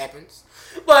know, it happens.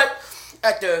 But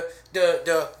at the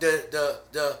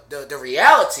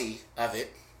reality of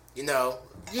it, you know,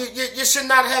 you should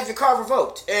not have your card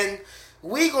revoked, and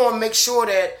we gonna make sure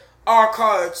that our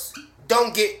cards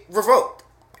don't get revoked.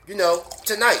 You know,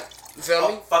 tonight. You feel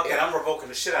me? Fuck it, I'm revoking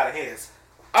the shit out of his.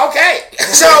 Okay,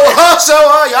 so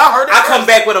y'all heard it. I come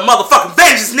back with a motherfucking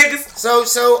vengeance, niggas. So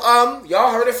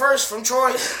y'all heard it first from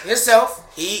Troy himself.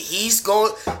 He is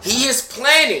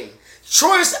planning.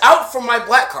 Troy's out for my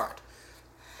black card.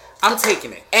 I'm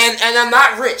taking it. And I'm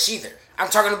not rich either. I'm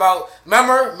talking about,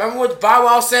 remember what Bow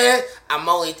Wow said? I'm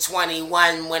only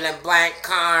 21 with a blank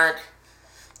card.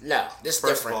 No, this is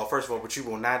different. First of all, what you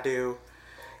will not do,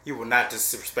 you will not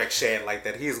disrespect Shad like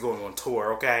that. He is going on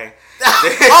tour, okay?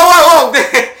 oh.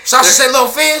 Sasha say Lil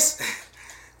Fizz?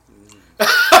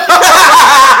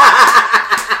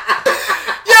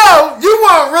 Yo, you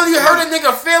want to really hurt a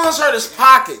nigga feelings, hurt his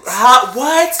pockets.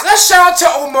 What? Let's shout out to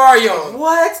Omarion.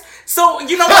 What? So,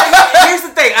 you know what? Here's the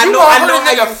thing. I know how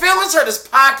nigga feelings hurt his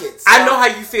pockets. I know how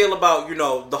you feel about, you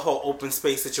know, the whole open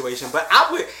space situation, but I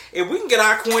would, if we can get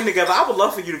our coin together, I would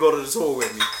love for you to go to the tour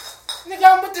with me. Nigga,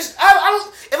 I'm with this.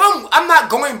 I'm not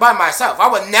going by myself. I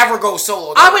would never go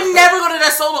solo. I would never go to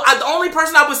that solo. The only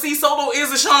person I would see solo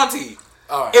is Ashanti.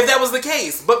 Right. If that was the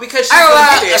case, but because she's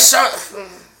gonna be there.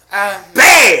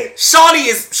 Bad.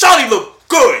 Shawnee look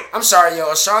good. I'm sorry,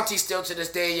 yo. Ashanti still to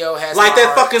this day, yo, has like my that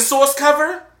heart. fucking Source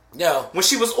cover. Yo, when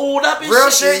she was oiled up and real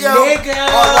shit, yo. nigga.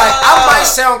 Like, I might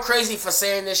sound crazy for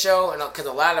saying this, yo, and because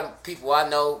a lot of people I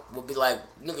know will be like,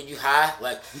 "Nigga, you high?"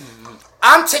 Like,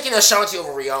 I'm taking Ashanti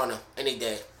over Rihanna any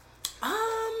day.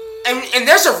 And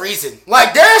there's a reason.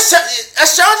 Like,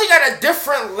 Ashanti got a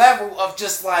different level of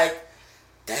just like,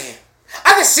 damn.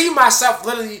 I can see myself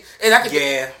literally, and I can.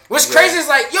 Yeah. What's crazy is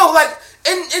like, yo, like,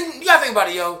 and you gotta think about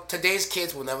it, yo. Today's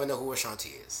kids will never know who Ashanti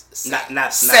is. Sad.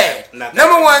 Not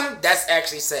Number one, that's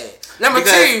actually sad. Number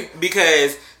two,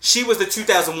 because she was the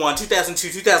 2001, 2002,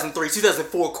 2003,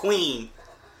 2004 queen.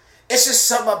 It's just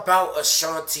something about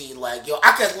Ashanti, like, yo,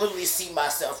 I could literally see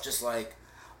myself just like.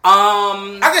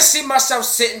 I can see myself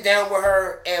sitting down with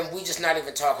her and we just not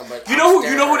even talking. But you know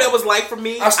who that was like for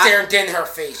me. I'm staring dead in her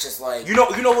face, just like you know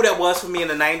who that was for me in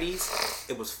the 90s.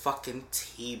 It was fucking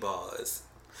T-Boz.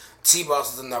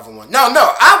 T-Boz is another one. No,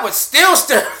 I would still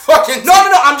stare fucking. No.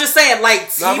 I'm just saying,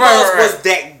 like T-Boz was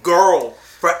that girl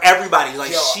for everybody.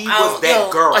 Like, she was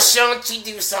that girl. Ashanti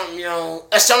do something, yo.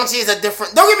 Ashanti is a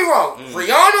different. Don't get me wrong.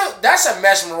 Rihanna, that's a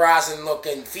mesmerizing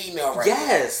looking female, right?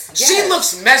 Yes. She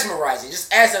looks mesmerizing,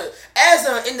 just as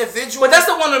an individual. But that's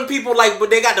the one of them people like,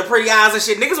 but they got the pretty eyes and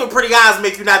shit. Niggas with pretty eyes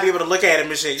make you not be able to look at him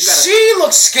and shit. She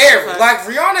looks scary. Like,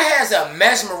 Rihanna has a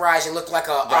mesmerizing look, like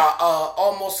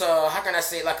almost how can I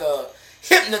say, like a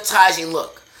hypnotizing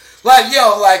look. Like,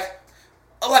 yo, like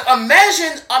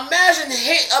imagine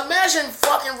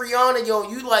fucking Rihanna, yo,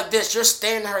 you like this, you're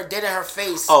staring her dead in her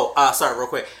face. Oh, sorry, real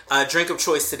quick. Drink of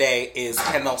choice today is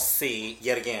Hen C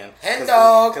yet again. Hen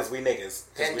Dog. Because we niggas.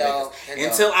 Hen Dog.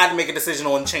 Until I make a decision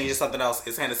on changing something else,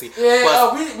 it's Hennessy.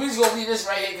 Yeah, we just gonna leave this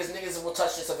right here because niggas will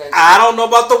touch this eventually. I don't know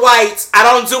about the whites. I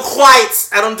don't do whites.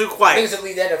 Niggas will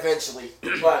leave that eventually.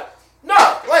 But no,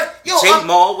 like, yo, Jake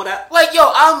Mall, what up? Like, yo,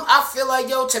 I feel like,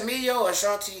 yo, to me, yo,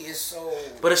 Ashanti is so.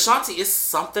 But Ashanti is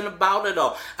something about it,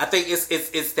 though. I think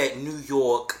it's that New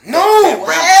York. No,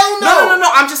 hell no. No.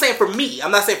 I'm just saying for me.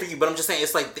 I'm not saying for you, but I'm just saying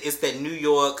it's that New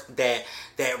York, that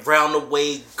round the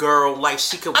way girl, like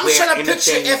she could wear anything. I'm trying to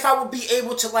picture if I would be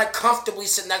able to like comfortably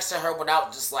sit next to her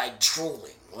without just like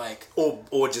drooling. Like,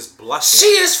 or just blushing. She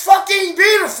is fucking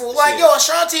beautiful. Like, yo,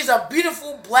 Ashanti is a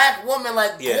beautiful black woman.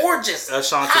 Like, gorgeous.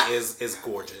 Ashanti is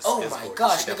gorgeous. Oh my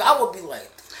gosh, nigga, I would be like.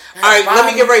 All right, let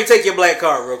me get ready to take your black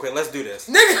card real quick. Let's do this,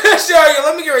 nigga. Sorry,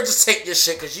 let me get ready to just take this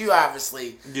shit because you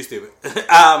obviously you stupid.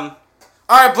 All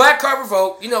right, black card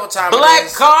revoked. You know what time it is.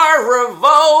 Black card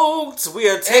revoked. We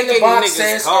are taking the box niggas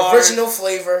says card. Original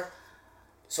flavor.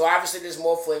 So obviously there's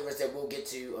more flavors that we'll get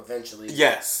to eventually.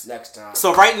 Yes. Next time.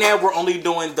 So right now we're only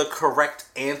doing the correct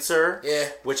answer. Yeah.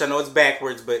 Which I know it's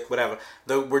backwards, but whatever.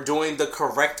 We're doing the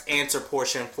correct answer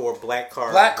portion for Black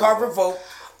Card. Black Card Revolt.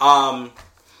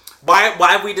 Why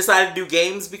have we decided to do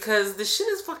games? Because this shit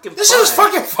is fucking fun. This shit is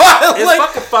fucking fun. It's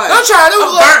fucking fun. Don't try to do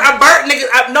it. I burnt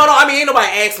niggas. No, I mean, ain't nobody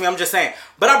asked me. I'm just saying.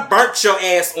 But I burnt your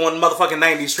ass on motherfucking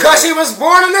 90s. Because he was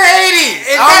born in the 80s.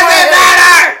 It doesn't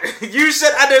matter. You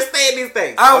should understand these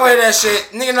things. I don't wear that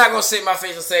shit. Nigga not gonna sit in my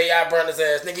face and say, yeah, I burnt his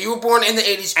ass. Nigga, you were born in the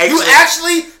 80s. You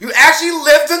actually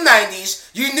lived the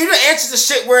 90s. You knew the answer to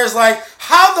shit where it's like,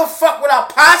 how the fuck would I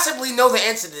possibly know the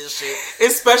answer to this shit?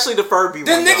 Especially the Furby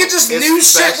the one. The nigga just knew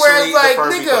shit where it's like,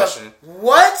 nigga, question.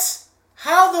 What?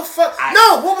 How the fuck?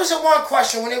 No, what was the one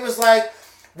question when it was like,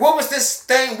 what was this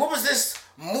thing? What was this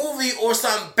movie or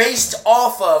something based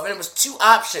off of? And it was two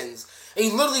options. And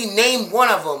you literally named one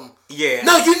of them. Yeah.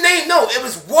 It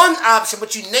was one option,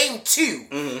 but you named two.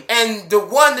 Mm-hmm. And the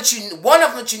one of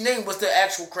them that you named was the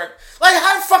actual correct. Like,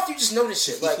 how the fuck do you just know this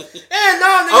shit? Like,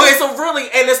 no. Okay, so really,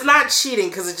 and it's not cheating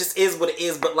because it just is what it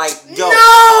is. But like, yo,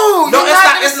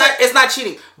 it's not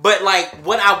cheating. But like,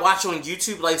 what I watch on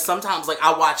YouTube, like sometimes, like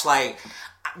I watch like.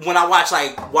 When I watch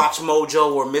like Watch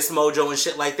Mojo or Miss Mojo and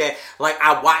shit like that, like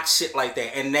I watch shit like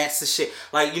that, and that's the shit.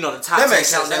 Like, you know, the top 10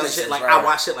 countdown and shit. Like, I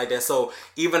watch shit like that. So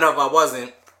even if I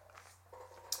wasn't,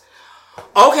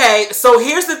 okay. So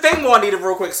here's the thing, Juanita,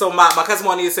 real quick. So my cousin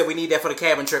Juanita said we need that for the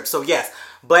cabin trip. So yes,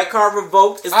 Black Card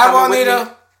Revoked is coming with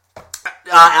me.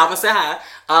 Alvin said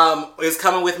hi. Is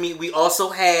coming with me. We also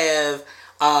have.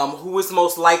 Who is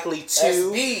most likely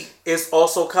to is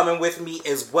also coming with me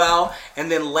as well. And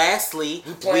then lastly,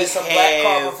 we have Black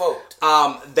Card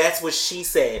Revoked. That's what she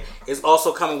said is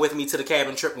also coming with me to the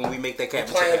cabin trip when we make that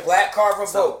cabin trip. Playing Black Card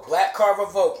Revoked. Black Card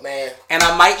Revoked, man. And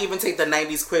I might even take the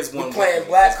 90s quiz one. We playing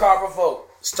Black Card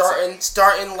Revoked.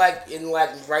 Starting like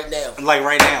right now. Like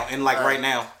right now. And like right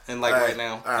now. And like right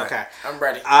now. All right. Okay. I'm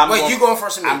ready. Wait, you going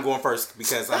first or me? I'm going first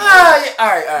because I'm older. All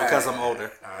right. Because I'm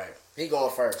older. All right. He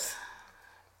going first.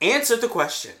 Answer the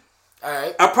question. All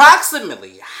right.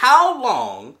 Approximately how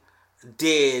long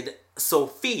did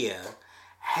Sophia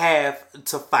have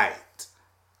to fight?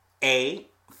 A,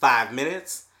 5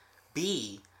 minutes.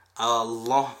 B,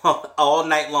 all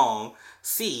night long.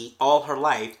 C, all her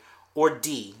life. Or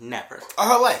D, never. All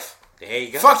her life. There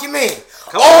you go. Fuck you mean?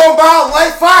 All my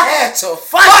life I had to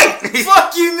fight.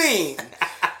 Fuck you mean?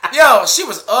 Yo, she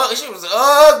was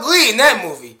ugly in that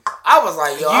movie. I was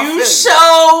like, yo, you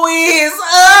show is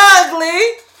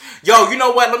ugly. Yo, you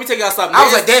know what? Let me tell y'all something. I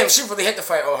was like, damn, she really had to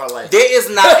fight all her life. There is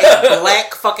not a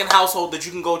black fucking household that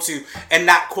you can go to and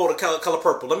not quote a color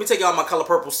purple. Let me tell y'all my Color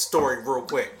Purple story real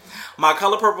quick. My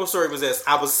Color Purple story was this.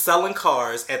 I was selling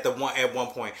cars at one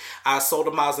point. I sold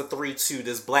a Mazda 3 to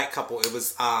this black couple. It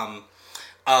was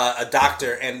a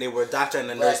doctor, and they were a doctor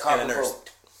and a nurse and a nurse.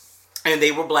 And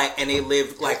they were black, and they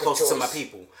lived like close to my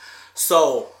people.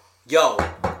 So, yo,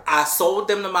 I sold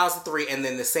them the Mazda 3, and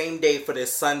then the same day for their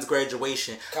son's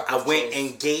graduation, I went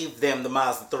and gave them the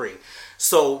Mazda 3.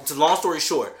 So, to long story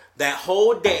short, that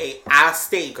whole day I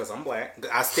stayed, because I'm black,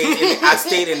 I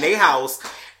stayed in their house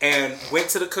and went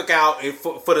to the cookout and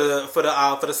for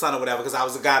the son or whatever, because I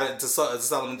was the guy to sell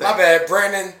them things. My bad,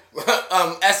 Brandon.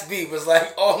 SB was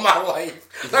like all my life.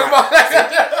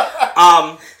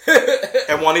 Right.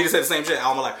 And Juanita said the same shit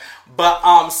all my life.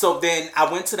 But so then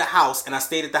I went to the house and I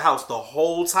stayed at the house the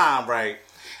whole time, right?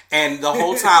 And the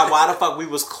whole time, why the fuck we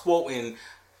was quoting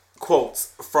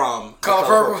quotes from Color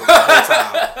Purple the whole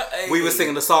time. Hey. We was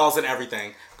singing the songs and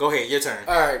everything. Go ahead, your turn.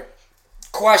 All right.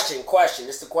 Question.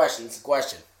 It's the question.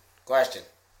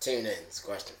 Tune in. It's a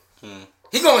question.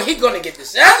 He gonna get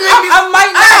this. I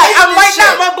might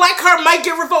not. My black card might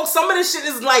get revoked. Some of this shit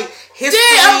is like history.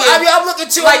 Yeah, I'm looking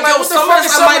too. Like, yo, some of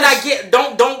this I might not get.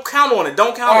 Don't count on it.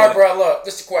 Don't count on it. All right, bro. Look,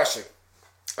 this is the question.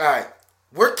 All right.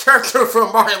 What character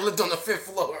from Mario lived on the 5th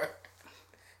floor?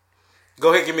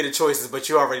 Go ahead, give me the choices, but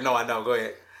you already know I know. Go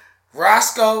ahead.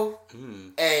 Roscoe.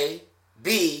 A.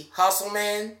 B. Hustle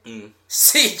Man.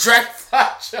 C. Dragonfly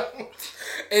Jones.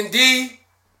 And D.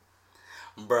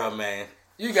 Bruh, man.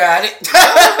 You got it.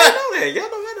 Y'all know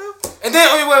I know. And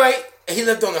then, wait. He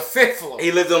lived on the 5th floor.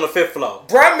 He lived on the 5th floor.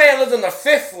 Bruh Man lived on the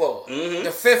 5th floor. The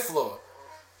 5th floor.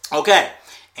 Okay.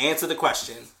 Answer the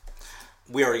question.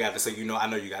 We already got this, so I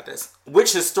know you got this.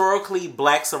 Which historically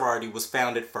black sorority was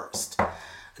founded first?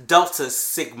 Delta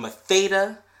Sigma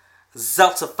Theta,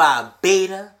 Zelta Phi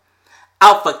Beta,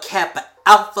 Alpha Kappa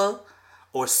Alpha,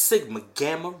 or Sigma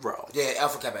Gamma Rho? Yeah,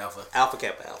 Alpha Kappa Alpha. Alpha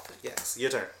Kappa Alpha. Yes,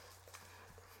 your turn.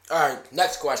 All right,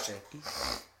 next question.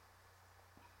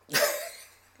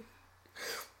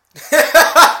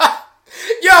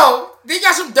 Yo, they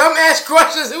got some dumbass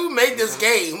questions. Who made this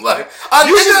game? Like,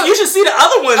 you should see the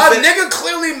other ones. A nigga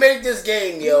clearly made this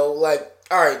game, yo. Like,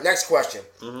 all right, next question.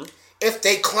 If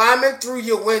they climbing through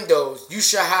your windows, you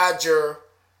should hide your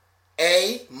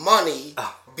A, money,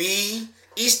 B,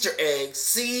 Easter eggs,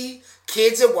 C,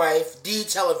 kids and wife, D,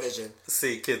 television.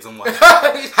 C, kids and wife.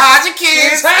 Hide your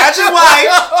kids, hide your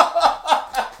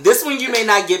wife. This one you may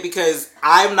not get because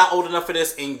I'm not old enough for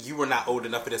this and you were not old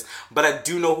enough for this. But I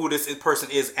do know who this person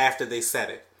is after they said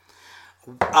it.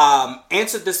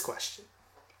 Answer this question.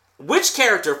 Which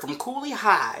character from Cooley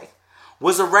High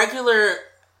was a regular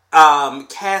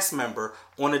cast member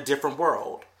on A Different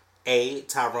World? A,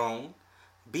 Tyrone.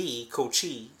 B,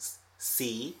 Cochise.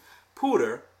 C,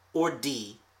 Pooter. Or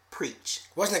D, Preach.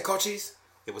 Wasn't it Cochise?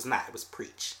 It was not. It was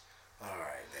Preach. All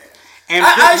right, man. And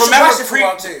I remember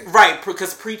Preach, right?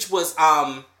 Because Preach was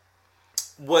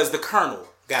the Colonel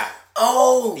guy.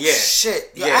 Oh yeah,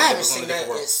 shit! Yo, I haven't seen that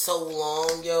in so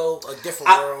long, yo. A Different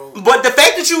World. But the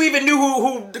fact that you even knew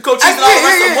who the Cochise and all the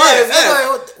rest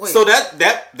of them was, so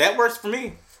that works for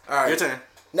me. All right, your turn.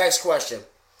 Next question: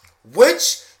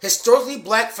 which historically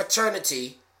black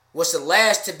fraternity was the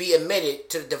last to be admitted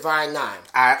to the Divine Nine?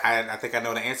 I think I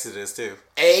know the answer to this too.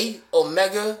 A,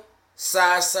 Omega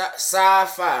Psi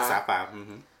Phi.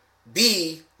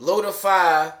 B, Lambda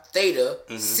Phi Theta.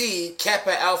 C,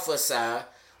 Kappa Alpha Psi.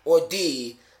 Or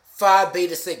D, Phi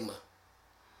Beta Sigma.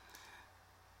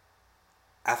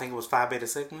 I think it was Phi Beta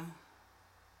Sigma.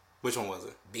 Which one was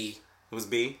it? B. It was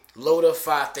B? Lambda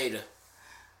Phi Theta.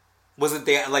 Was it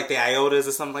the iotas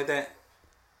or something like that?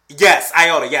 Yes,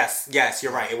 iota. Yes,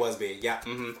 you're right. It was B. Yeah.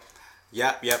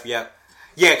 Yep.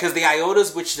 Yeah, because the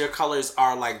iotas, which their colors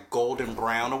are like golden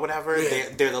brown or whatever,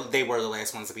 they were the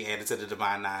last ones to be added to the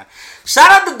Divine Nine. Shout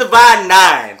out to Divine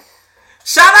Nine.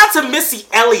 Shout out to Missy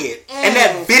Elliott and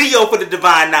that video for the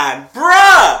Divine Nine.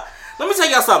 Bruh! Let me tell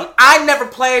y'all something. I never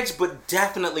pledged, but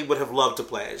definitely would have loved to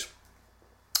pledge.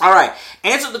 Alright,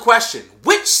 answer the question.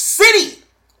 Which city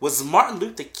was Martin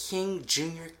Luther King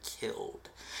Jr. killed?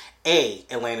 A,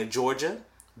 Atlanta, Georgia.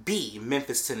 B,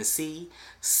 Memphis, Tennessee.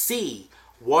 C,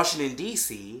 Washington,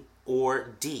 D.C. Or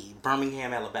D,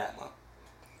 Birmingham, Alabama.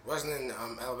 Wasn't in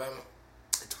Alabama?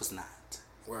 It was not.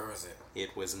 Where was it?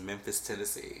 It was Memphis,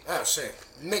 Tennessee. Oh, shit.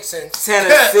 Makes sense.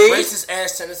 Tennessee. Racist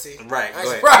ass Tennessee. Right. I'm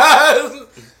surprised.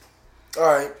 All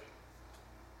right.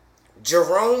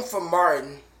 Jerome for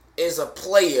Martin is a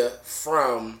player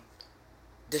from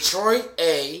Detroit,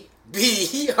 A,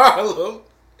 B, Harlem,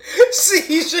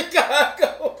 C,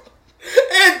 Chicago,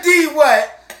 and D,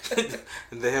 what?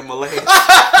 The Himalayas.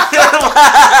 I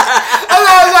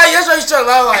was like, that's what he's trying to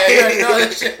like. Yeah, no,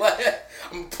 that shit like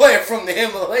I'm playing from the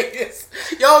Himalayas.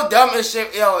 Yo, dumb as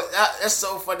shit. Yo, that's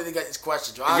so funny to get this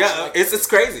question, Joe. Yeah, it's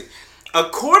crazy.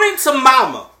 According to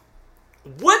Mama,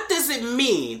 what does it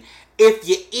mean if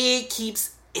your ear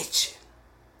keeps itching?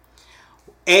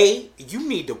 A, you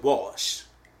need to wash.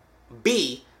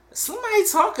 B, somebody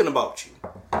talking about you.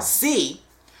 C,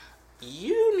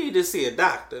 you need to see a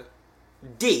doctor.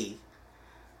 D,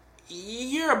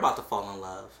 you're about to fall in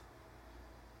love.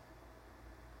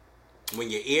 When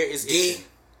your ear is itching.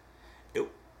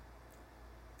 Nope.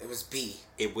 It was B.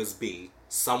 It was B.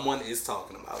 Someone is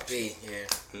talking about you. B, yeah.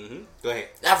 Mm-hmm. Go ahead.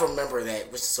 I remember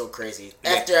that, which is so crazy.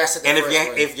 Yeah. After I said the and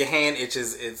first if your hand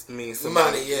itches, it means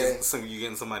somebody, money, yeah. You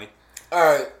getting some money.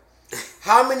 Alright.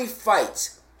 How many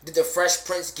fights did the Fresh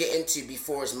Prince get into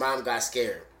before his mom got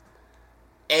scared?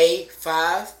 A,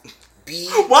 5. B,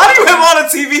 why do you have all the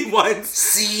TV ones?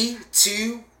 C,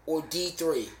 2, or D,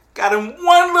 3? Got in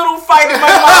one little fight and my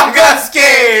mom got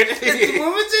scared.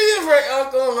 What was your great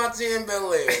uncle and my tea in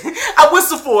Bel Air? I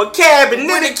whistled for a cab and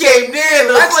then it came near.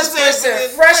 I just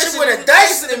said fresh with a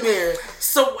dice in the mirror.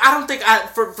 So I don't think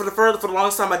for the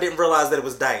longest time I didn't realize that it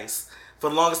was dice. For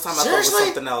the longest time I thought it was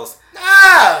something else.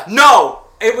 Nah. No.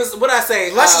 It was what I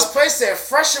say. License plate said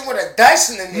fresh with a dice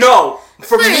in the mirror. No.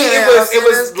 For me, it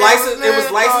was license man,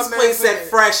 plate said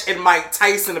fresh and Mike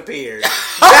Tyson appeared.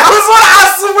 That was what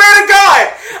I swear to God.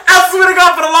 I swear to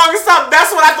God, for the longest time, that's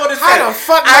what I thought it said. How the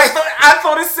fuck? I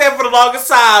thought it said for the longest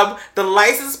time, the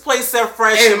license plate said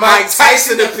fresh and Mike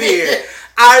Tyson appeared.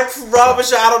 I promise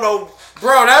you, I don't know.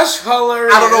 Bro, that's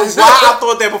hilarious. I don't know why I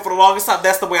thought that, but for the longest time,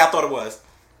 that's the way I thought it was.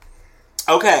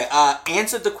 Okay,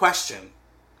 answer the question.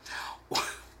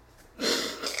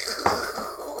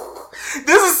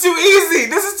 This is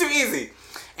too easy.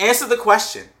 Answer the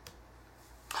question.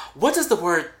 What does the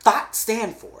word thought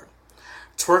stand for?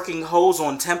 Twerking hoes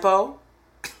on tempo?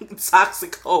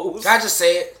 Toxic hoes? Can I just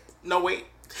say it? No, wait.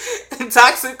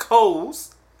 Toxic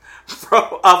hoes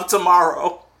of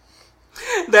tomorrow.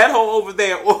 That hoe over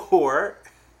there, or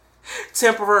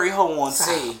temporary hoe on top.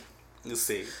 C. You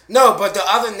see. No, but the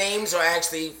other names are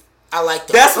actually, I like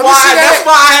them. That's why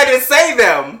I had to say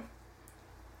them.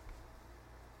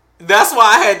 That's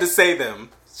why I had to say them.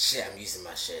 Shit, I'm using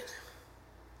my shit.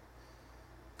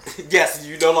 Yes,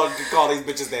 you no longer can call these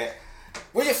bitches that.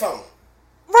 Where's your phone?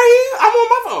 Right here. I'm on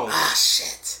my phone. Ah,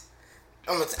 shit.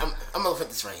 I'm gonna put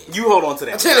this right here. You hold on to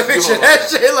that. I'm taking a picture of that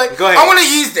shit. Like, go ahead. I want to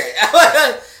use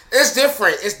that. It's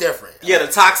different. It's different. Yeah,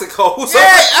 the toxic hoes. Yeah,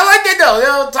 I like that though.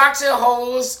 Yo, toxic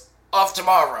hoes of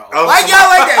tomorrow. Y'all like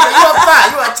that.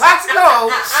 You a toxic hoe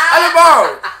of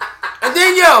tomorrow. And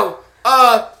then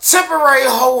temporary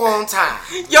hoe on time.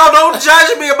 Yo, don't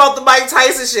judge me about the Mike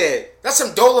Tyson shit. That's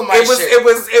some Dolomite shit.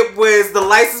 It was the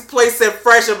license plate said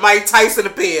fresh and Mike Tyson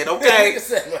appeared, okay?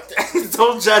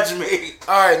 Don't judge me.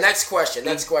 Alright, next question.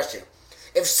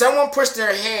 If someone puts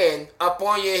their hand up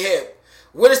on your hip,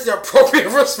 what is the appropriate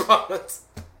response?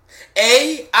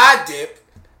 A, I dip.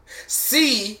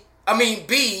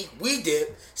 B, we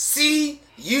dip. C,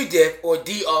 you dip. Or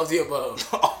D, all of the above.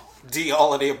 D,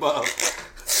 all of the above.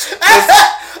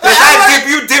 I dip,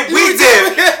 you dip, we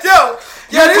dip.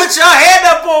 You put your hand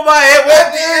up on my head.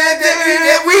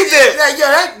 We dip.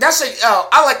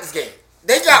 I like this game.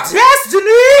 They got Destiny.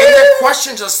 And their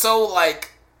questions are so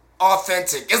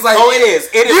authentic. It's like, it is.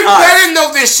 It is you us. better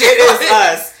know this shit. It is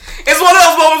us. It's one of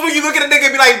those moments when you look at a nigga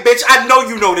and be like, bitch, I know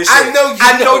you know this shit.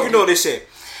 I know you know this shit.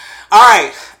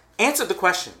 Alright. Answer the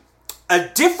question. On a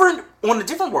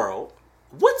different world,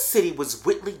 what city was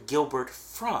Whitley Gilbert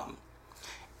from?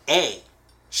 A,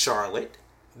 Charlotte.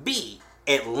 B,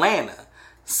 Atlanta.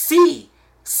 C,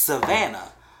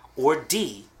 Savannah. Or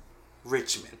D,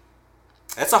 Richmond.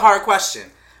 That's a hard question.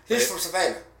 He's from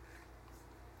Savannah.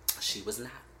 She was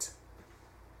not.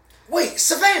 Wait,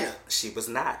 Savannah? She was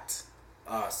not.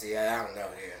 Oh, see, I don't know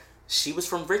here. She was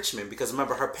from Richmond because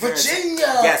remember her parents.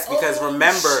 Virginia. Yes, because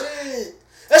remember. Shit.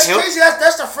 That's crazy.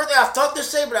 That's the first thing I thought to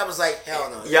say, but I was like, hell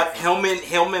no. Yep,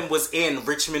 Hillman was in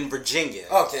Richmond, Virginia.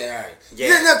 Okay, all right.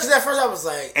 Yeah, no, because at first I was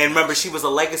like. And remember, she was a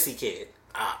legacy kid.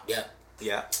 Yep.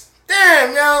 Yeah.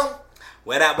 Damn, yo.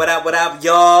 What up,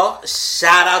 y'all?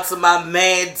 Shout out to my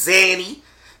man Danny. You know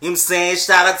what I'm saying?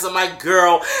 Shout out to my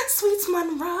girl, Sweets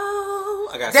Monroe.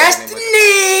 I got That's the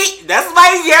need. That's my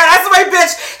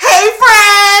bitch. Hey,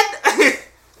 friend.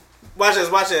 Watch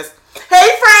this. Hey,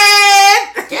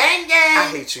 friend. Gang, gang. I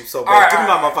hate you so bad. Give me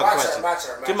my motherfucking question. My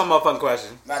turn. Give me my motherfucking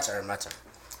question. My turn.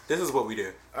 This is what we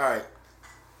do. All right.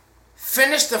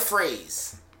 Finish the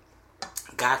phrase.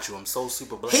 Got you. I'm so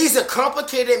super blessed. He's a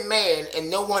complicated man and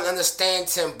no one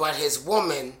understands him but his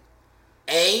woman.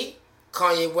 A.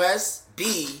 Kanye West.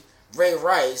 B. Ray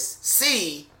Rice.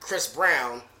 C. Chris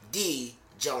Brown. D.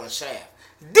 John Shaft.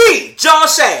 D. John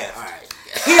Shaft. All right.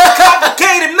 He's a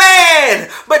complicated man,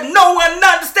 but no one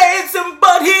understands him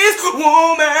but his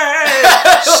woman.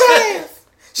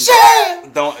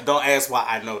 Shaft. Don't ask why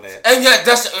I know that. And yeah,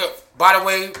 that's by the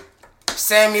way,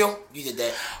 Samuel, you did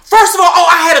that. First of all,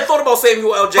 I had a thought about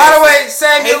Samuel L. Jackson. By the way,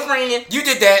 Samuel, hey, friend, you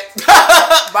did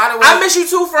that. By the way, I miss you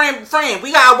too, friend.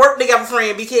 We gotta work together,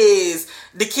 friend, because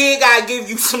the kid gotta give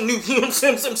you some new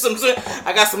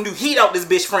I got some new heat out this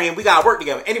bitch, friend. We gotta work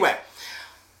together. Anyway,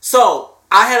 so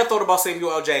I had a thought about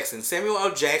Samuel L. Jackson. Samuel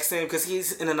L. Jackson, because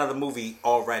he's in another movie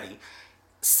already.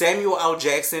 Samuel L.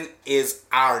 Jackson is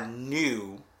our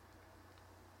new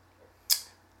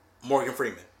Morgan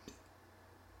Freeman.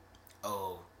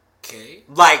 Okay.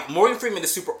 Like, Morgan Freeman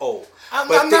is super old.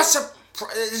 I'm not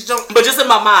surprised. But just in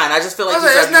my mind, I just feel like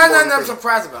there's nothing I'm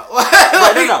surprised about.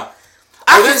 But no.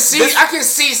 I can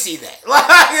see that.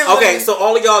 Okay, so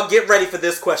all of y'all get ready for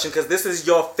this question, because this is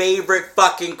your favorite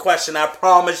fucking question, I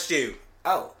promise you.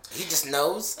 Oh, he just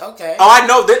knows? Okay. Oh, I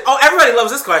know that. Oh, everybody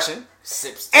loves this question.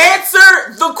 Sips tea.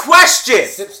 Answer the question.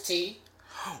 Sips tea.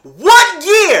 What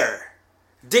year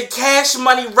did Cash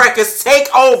Money Records take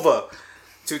over?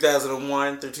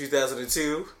 2001 through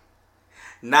 2002,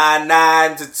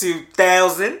 99 to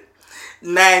 2000,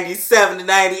 97 to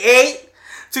 98,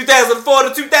 2004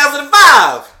 to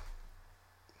 2005.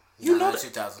 You know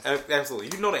 2000. Absolutely.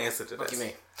 You know the answer to that. What you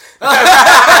mean?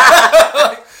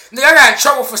 Nigga, I got in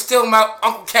trouble for stealing my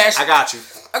Uncle Cash. I got you.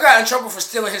 I got in trouble for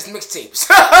stealing his mixtapes.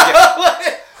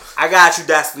 I got you,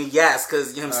 Destiny. Yes,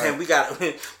 because, you know what I'm saying, we got...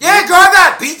 Yeah, girl, I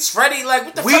got beats ready. Like,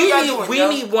 what the fuck y'all doing, We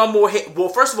need one more hit. Well,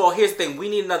 first of all, here's the thing. We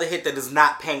need another hit that is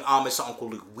not paying homage to Uncle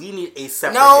Luke. We need a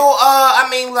separate hit. I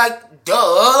mean, like,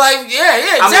 duh. Like,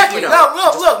 yeah, exactly.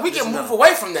 Look, we can move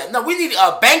away from that. No, we need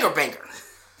a banger.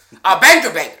 A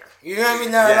banger. You know what I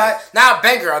mean? No, yeah. like, not a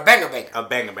banger. A banger. A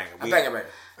banger.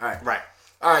 All right. Right.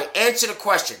 All right, answer the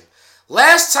question.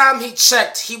 Last time he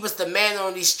checked, he was the man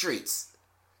on these streets.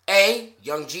 A.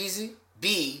 Young Jeezy.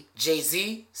 B.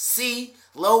 Jay-Z. C.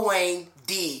 Lil Wayne.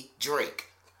 D. Drake.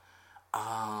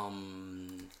 Let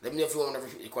me know if you want to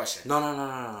repeat the question.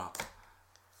 No.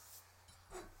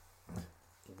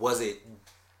 Was it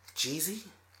Jeezy?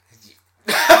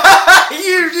 you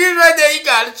right there, you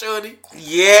got it, shorty.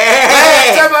 Yeah.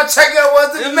 Last time I checked out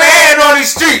was the man on the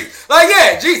street. Like,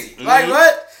 yeah, Jeezy. Mm-hmm. Like,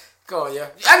 what? Go on, yo.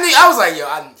 I mean, I was like, yo,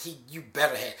 you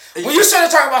better have. When you started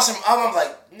talking about some I'm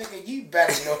like, nigga, you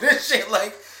better know this shit.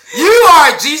 Like, you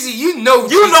are Jeezy. You know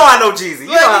Jeezy. You know I know Jeezy.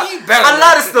 You better I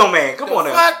love the Snowman. Come on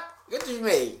now. What do you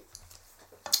mean?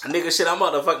 Nigga, shit, I'm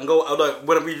about to fucking go.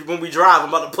 When we drive, I'm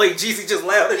about to play Jeezy just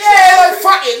loud. Yeah, like,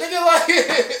 fuck it, nigga.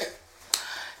 Like,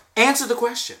 answer the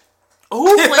question.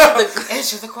 Who played the...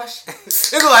 Answer the question.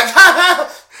 Nigga like,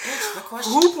 answer the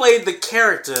question. Who played the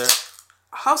character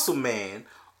Hustle Man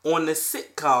on the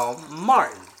sitcom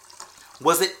Martin?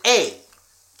 Was it A.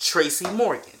 Tracy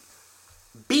Morgan,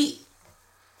 B.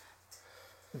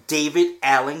 David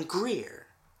Alan Grier,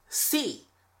 C.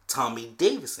 Tommy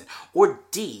Davidson, or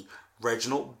D.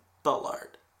 Reginald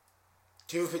Bullard?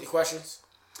 Can you repeat the questions?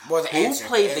 Who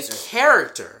played the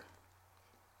character?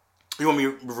 You want me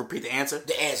to repeat the answer?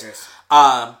 The answers.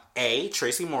 A.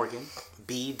 Tracy Morgan,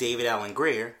 B. David Alan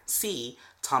Grier, C.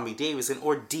 Tommy Davidson,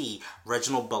 or D.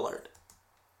 Reginald Bullard?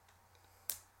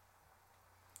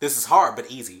 This is hard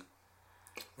but easy.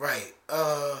 Right.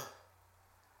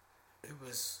 It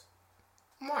was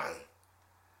Martin.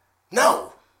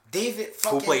 No. David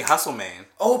fucking... Who played Hustle Man?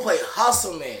 Oh, who played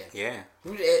Hustle Man? Yeah.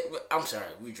 I'm sorry,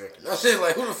 we drinking. I'm saying,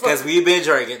 like, who the fuck? Because we been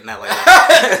drinking. Not like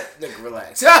that. Nigga,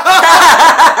 relax.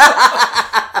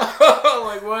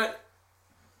 Like, what?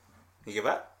 You give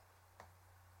up?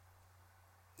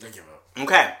 I give up.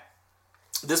 Okay.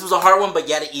 This was a hard one, but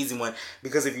yet an easy one.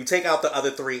 Because if you take out the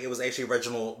other three, it was actually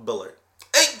Reginald Bullard.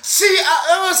 Hey, see,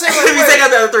 I was saying, like, if you take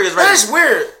out the other three, it's Reginald. That's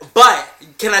weird. But,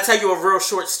 can I tell you a real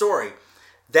short story?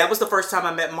 That was the first time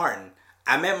I met Martin.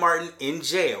 I met Martin in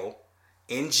jail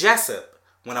in Jessup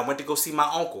when I went to go see my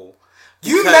uncle.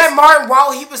 You met Martin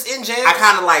while he was in jail? I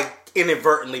kind of like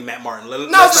inadvertently met Martin.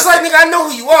 Just like, nigga, I know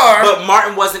who you are. But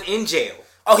Martin wasn't in jail.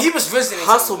 Oh, he was visiting.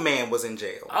 Hustle Man was in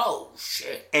jail. Oh,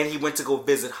 shit. And he went to go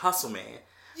visit Hustle Man.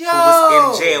 Yo. Who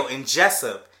was in jail in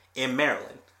Jessup in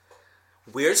Maryland.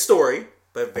 Weird story,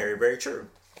 but very, very true.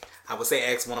 I would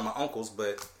say ask one of my uncles,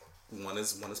 but one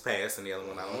is passed and the other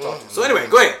one I don't talk to. So anyway,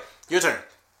 go ahead. Your turn.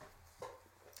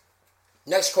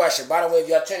 Next question. By the way, if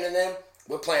y'all tuning in,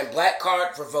 we're playing Black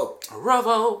Card Revoked.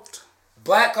 Revoked.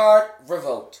 Black Card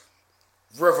Revoked.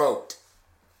 Revoked.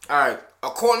 Alright.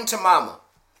 According to Mama,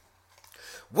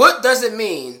 what does it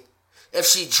mean if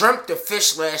she dreamt the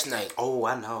fish last night? Oh,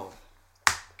 I know.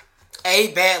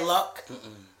 A, bad luck.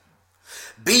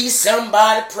 B,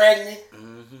 somebody pregnant.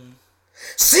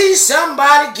 C,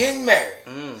 somebody getting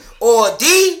married. Or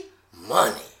D,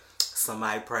 money.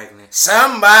 Somebody pregnant.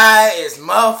 Somebody is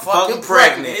motherfucking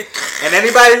pregnant. And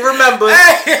anybody remember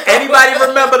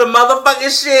the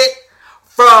motherfucking shit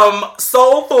from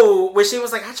Soul Food where she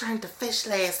was like, I drank the fish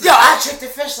last night. Yo, I drank the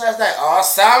fish last night. Oh,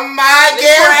 somebody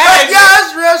getting pregnant. Yo,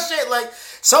 it's real shit. Like,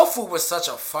 Soul Food was such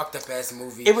a fucked up ass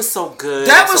movie. It was so good.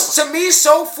 To me,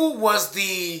 Soul Food was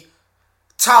the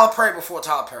Tyler Perry before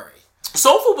Tyler Perry.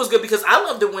 Soul Food was good because I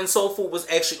loved it when Soul Food was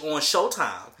actually on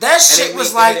Showtime. That shit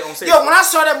was like, yo, when I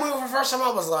saw that movie for the first time,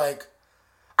 I was like,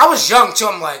 I was young too.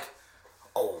 I'm like,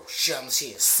 oh shit, I'm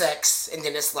seeing sex, and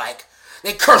then it's like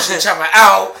they cursing each other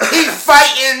out. He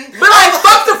fighting, but like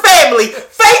fuck the family.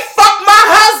 Faith fucked my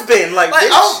husband. Like bitch,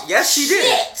 oh, yes she did.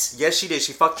 Shit. Yes she did.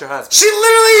 She fucked your husband. She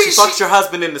literally fucked your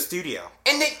husband in the studio.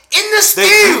 In the studio.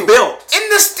 That you built. In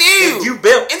the studio. That you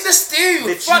built. In the studio.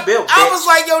 That you built. I was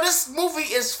like, yo, this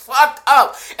movie is fucked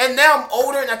up. And now I'm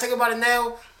older and I think about it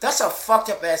now. That's a fucked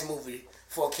up ass movie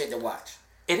for a kid to watch.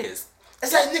 It is.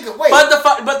 It's like, nigga, wait.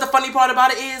 But the funny part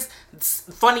about it is,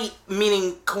 funny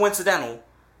meaning coincidental.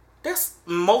 That's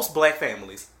most black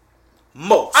families.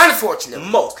 Most. Unfortunately.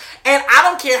 Most. And I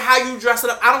don't care how you dress it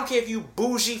up. I don't care if you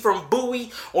bougie from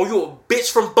Bowie or you a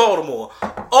bitch from Baltimore.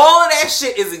 All of that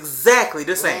shit is exactly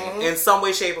the same in some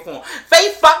way, shape, or form.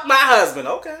 Faith fucked my husband.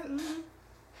 Okay.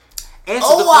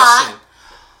 Answer the question.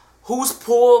 Who's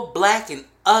poor, black, and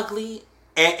ugly?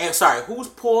 Who's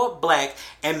poor, black,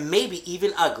 and maybe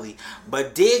even ugly?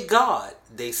 But dear God,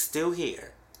 they still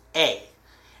here. A.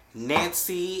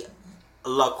 Nancy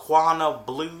Laquana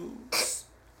Blues.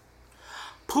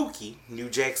 Pookie, New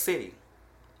Jack City.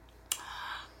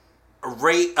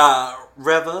 Reva,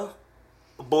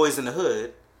 Boys in the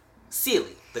Hood.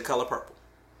 Sealy, The Color Purple.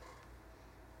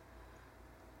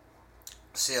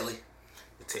 Silly.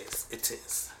 It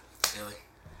is. Silly.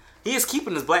 He is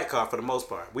keeping his black card for the most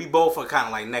part. We both are kind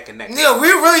of like neck and neck. Yeah, we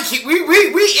really keep, we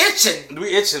itching.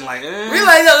 We itching like, We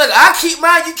like, look, I keep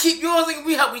mine, you keep yours, like,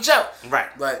 we help each out. Right.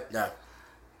 But, no.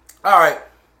 Alright.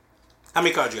 How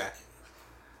many cards you got?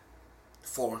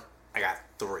 4. I got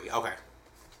 3. Okay.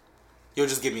 You'll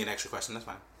just give me an extra question. That's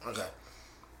fine. Okay.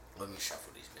 Let me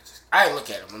shuffle these bitches. I didn't look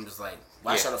at them. I'm just like,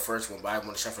 I saw the first one, but I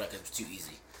want to shuffle that because it was too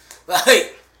easy.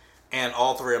 Like, and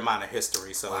all 3 of mine are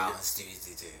history, so... Wow, it's too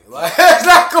easy, too. Like, it's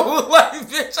not cool. Like,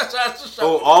 bitch, I tried to shuffle.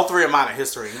 Oh, all 3 of mine are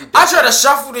history. I try to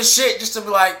shuffle this shit just to be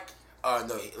like, oh,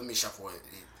 no, let me shuffle it.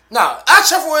 No, I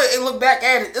shuffle it and look back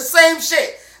at it. The same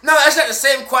shit. No, that's not the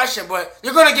same question, but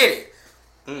you're going to get it.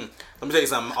 Let me tell you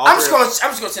something. I'm just gonna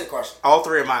send the question. All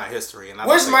 3 of mine are history. And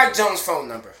where's Mike Jones' phone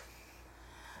number?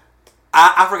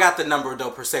 I forgot the number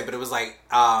though per se, but it was like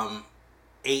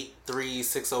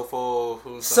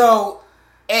 83604. So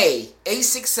A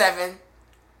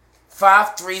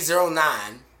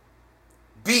 867-5309.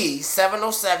 B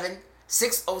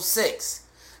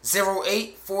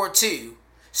 707-606-0842.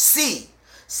 C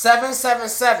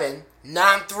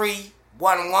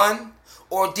 777-9311.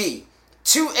 Or D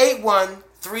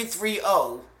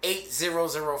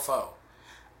 281-330-8004.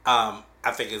 I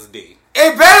think it's D.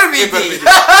 It better be D.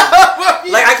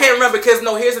 Like, I can't remember because,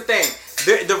 no, here's the thing.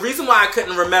 The reason why I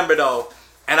couldn't remember, though,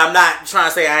 and I'm not trying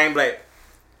to say I ain't black,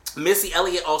 Missy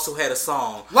Elliott also had a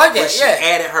song like that, where she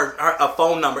added her a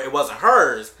phone number. It wasn't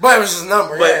hers. But it was his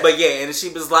number, But yeah, and she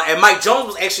was like, and Mike Jones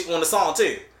was actually on the song,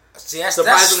 too. See, that's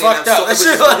fucked up. So it was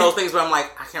just one of those things where I'm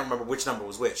like, I can't remember which number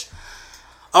was which.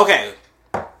 Okay.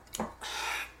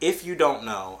 If you don't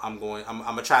know, I'm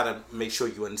gonna try to make sure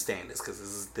you understand this because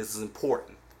this is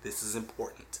important. This is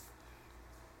important.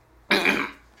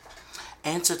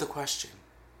 Answer the question.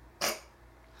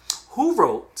 Who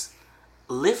wrote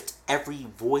 "Lift Every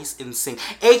Voice and Sing,"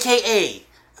 aka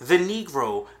the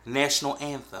Negro National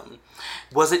Anthem?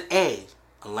 Was it A.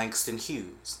 Langston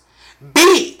Hughes,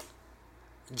 B.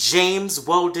 James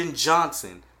Weldon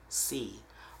Johnson, C.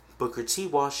 Booker T.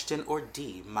 Washington, or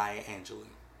D. Maya Angelou?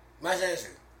 My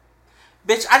answer.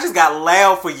 Bitch, I just got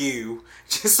loud for you,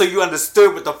 just so you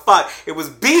understood what the fuck. It was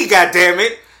B,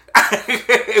 goddammit.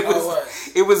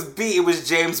 It was B. It was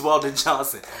James Weldon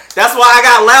Johnson. That's why I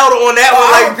got loud on that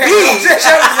one, like B.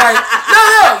 I was like,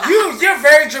 no, you're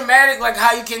very dramatic, like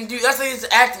how you can do. That's like it's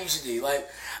acting you should do. Like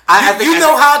I think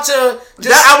how to.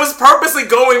 I was purposely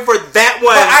going for that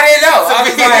one. But I didn't know. I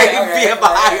was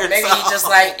like, maybe he just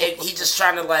like he just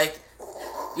trying to like,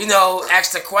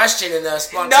 ask the question in a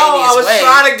spontaneous way. No, I was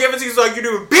trying to give it to you so you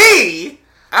do B.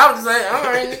 I was like, all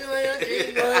right, nigga, like,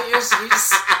 okay, you're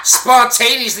just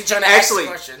spontaneously trying to ask the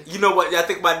question. You know what? I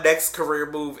think my next career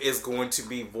move is going to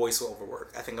be voiceover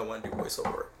work. I think I want to do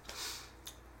voiceover work.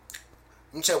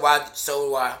 You say why? So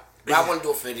do I. But I want to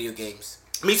do it for video games.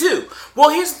 Me too. Well,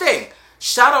 here's the thing.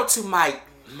 Shout out to my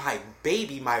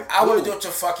baby, I want to do it to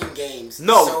fucking games.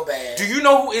 No, so bad. Do you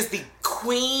know who is the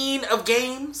queen of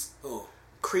games? Who?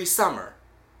 Cree Summer.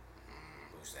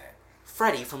 Who's that?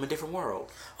 Freddy from A Different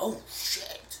World. Oh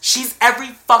shit. She's every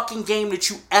fucking game that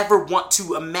you ever want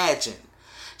to imagine.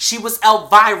 She was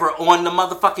Elvira on the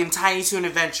motherfucking Tiny Toon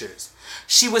Adventures.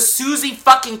 She was Susie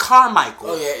fucking Carmichael.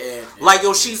 Oh yeah. Like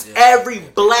she's every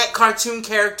black cartoon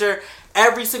character,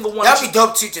 every single one. That'd be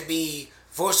dope too to be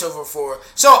voiceover for.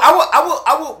 So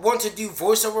I would want to do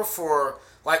voiceover for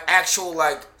like actual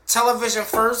like television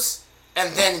first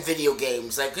and then video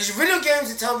games. Like because video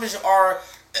games and television are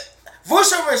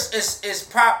voiceover is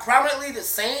prominently the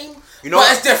same.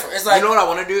 But it's different. It's like you know what I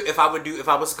want to do? If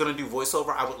I was gonna do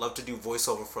voiceover, I would love to do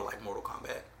voiceover for like Mortal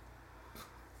Kombat.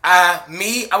 I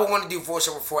would want to do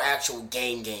voiceover for actual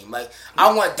game. Like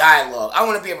I want dialogue. I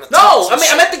want to be able to. No, I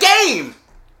mean I'm at the game.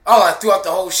 Oh, like throughout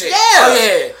the whole shit. Yeah. Oh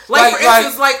yeah. Like for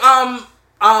instance,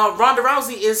 Ronda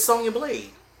Rousey is Sonya Blade.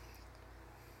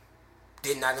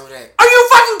 Did not know that. Are you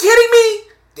fucking kidding me?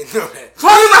 Didn't know that.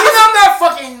 I'm not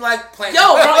fucking like playing.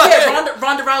 Yo,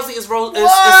 Ronda Rousey is Sonya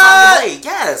Blade.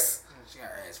 Yes.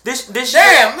 This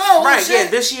damn, year, no, right? shit. Yeah,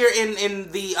 this year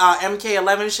in the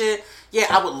MK11 shit. Yeah,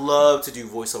 I would love to do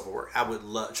voiceover work. I would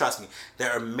love. Trust me,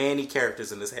 there are many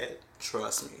characters in this head.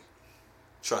 Trust me,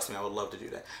 I would love to do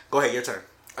that. Go ahead, your turn.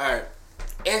 All right,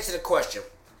 answer the question.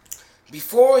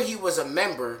 Before he was a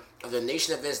member of the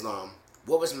Nation of Islam,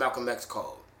 what was Malcolm X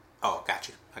called? Oh, got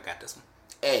you. I got this one.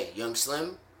 A. Young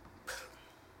Slim.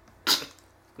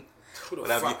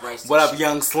 What up,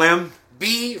 Young Slim?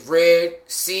 B. Red.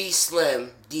 C.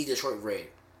 Slim. D. Detroit Red.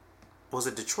 Was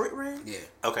it Detroit Red? Yeah.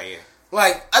 Okay, yeah.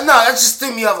 Like, no, that just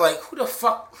threw me off. Like, who the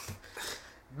fuck?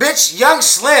 Bitch, Young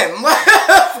Slim.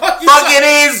 Fuck it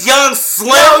is Young Slim.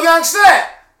 No, Young Slim.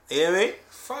 You know what I mean?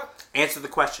 Fuck. Answer the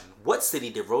question. What city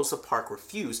did Rosa Parks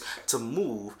refuse to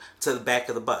move to the back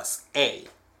of the bus? A.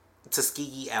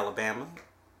 Tuskegee, Alabama.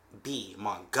 B.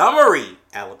 Montgomery,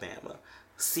 Alabama.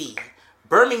 C.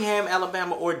 Birmingham,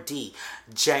 Alabama. Or D.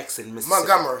 Jackson, Mississippi.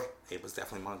 Montgomery. It was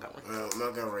definitely Montgomery.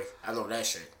 Montgomery. I know that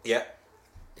shit. Yep.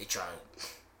 They tried.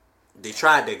 They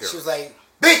tried that girl. She was like,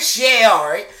 bitch, yeah,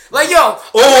 alright. Like, yo.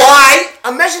 Alright.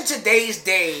 Imagine today's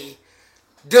day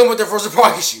dealing with the Rosa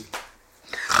Parks issue.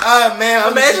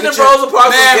 Man. Imagine if Rosa Parks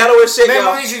was ghetto as shit, man,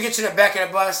 yo. I need you to get you in the back of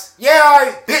the bus. Yeah,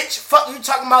 alright, bitch. Fuck you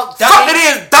talking about, dummy. Fuck it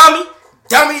is, dummy.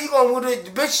 Dummy, you gonna move the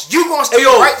bitch. You gonna stay hey,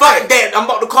 yo, right fuck that. I'm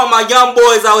about to call my young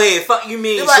boys out here. Fuck you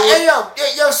mean? They're like, hey,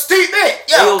 yo, stupid.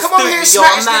 Yo, come over here and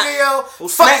smack this nigga, yo.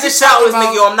 Smack the shit out of this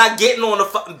nigga, yo. I'm not getting on the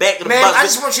fucking back of the bus. Man, I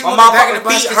just want you to move the back of the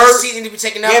bus because your seat need to be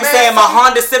taken out. You know what I'm saying? My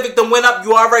Honda Civic done went up.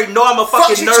 You already know I'm a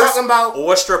fucking nurse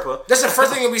or a stripper. That's the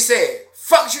first thing that we said.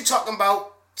 Fuck you talking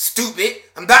about, stupid.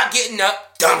 I'm not getting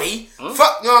up, dummy.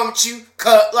 Fuck wrong with you,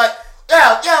 cut. Like,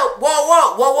 yo,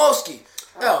 whoa,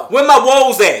 yo. Where my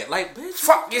woes at? Like, bitch.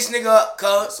 Fuck this nigga up,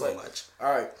 cuz. So much.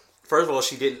 Alright. First of all,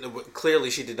 she did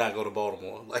not go to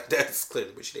Baltimore. Like, that's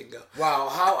clearly where she didn't go. Wow,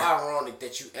 how ironic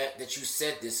that you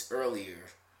said this earlier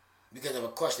because of a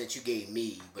question that you gave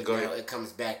me, but now it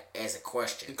comes back as a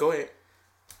question. Go ahead.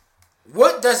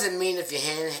 What does it mean if your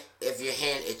hand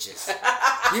itches?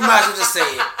 You might as well just say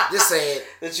it. Just say it.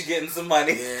 That you're getting some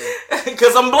money. Yeah.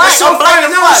 Because I'm black. I'm black.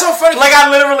 No, it's so funny. Like I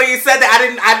literally said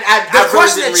that. The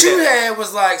question that you had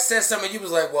was like said something. You was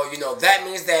like, well, that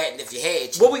means that. And if your head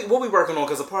itches. What we working on?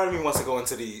 Because a part of me wants to go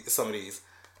into some of these.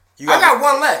 I got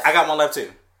one left. I got one left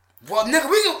too. Well, nigga,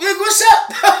 what's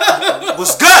up?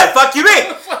 What's good? Fuck you,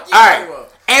 me. Fuck you, all right.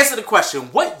 Answer the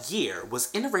question. What year was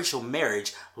interracial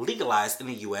marriage legalized in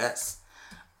the U.S.?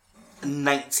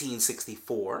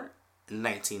 1964,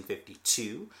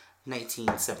 1952,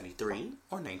 1973,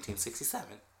 or 1967?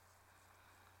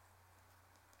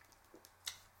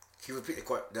 Can you repeat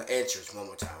the answers one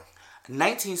more time?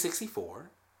 1964,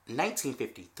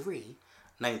 1953,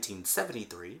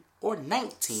 1973, or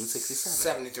 1967?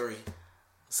 73.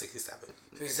 67.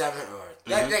 67?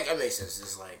 That makes sense.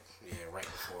 It's like, right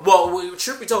before. Well,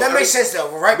 truth be told, that makes sense though.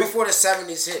 Right before the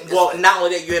 70s hit. Well, not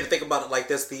only that, you had to think about it like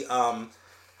this.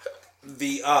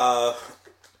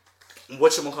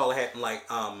 Whatchamacallit happened like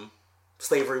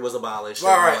slavery was abolished.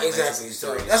 Right, exactly.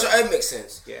 So that makes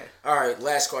sense. Yeah. All right,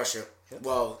 last question. Yep.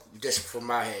 Well, this from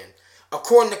my hand.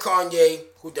 According to Kanye,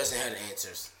 who doesn't have the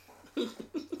answers?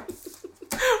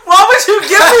 Why would you give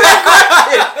me that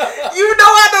question? You know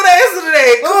I know the answer to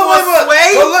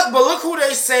that. But look who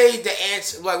they say the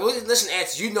answer. Like, listen,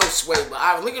 answers. You know Sway,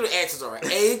 but look at the answers. All right,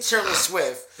 A. Taylor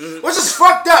Swift, which is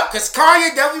fucked up because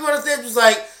Kanye definitely one of the things was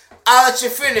like, "I'll let you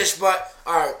finish," but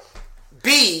all right.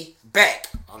 B. Beck.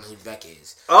 I don't know who Beck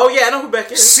is. Oh yeah, I know who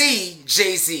Beck is. C.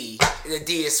 Jay-Z. And the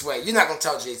D is Sway. You're not gonna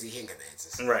tell Jay-Z he ain't got the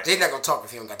answers. Right. They're not gonna talk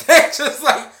if he don't got the answers.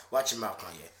 Like, watch your mouth,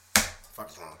 Kanye. What the fuck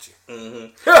is wrong with you?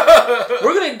 Mm-hmm.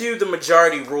 We're gonna do the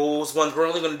majority rules ones. We're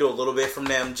only gonna do a little bit from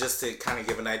them just to kind of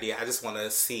give an idea. I just want to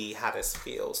see how this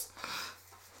feels.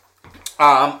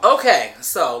 Okay,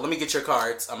 so let me get your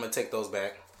cards. I'm gonna take those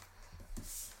back.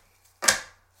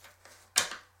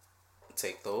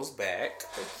 Take those back.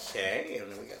 Okay,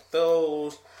 and then we got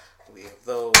those. We have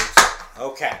those.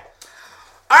 Okay.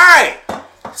 All right.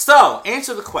 So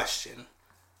answer the question.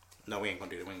 No, we ain't gonna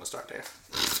do that. We ain't gonna start there.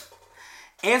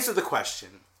 Answer the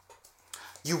question.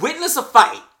 You witness a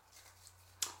fight.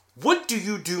 What do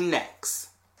you do next?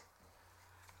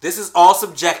 This is all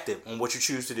subjective on what you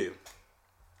choose to do.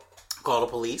 Call the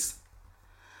police.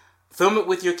 Film it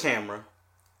with your camera.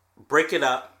 Break it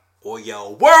up. Or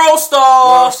yell, World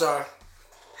Star! World Star.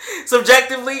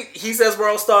 Subjectively, he says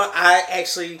World Star. I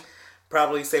actually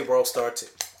probably say World Star too.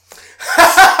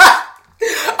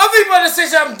 I think about to say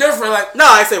something different. Like, no,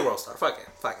 I say World Star. Fuck it.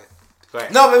 Go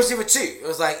ahead. No, maybe see with two. It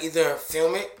was like either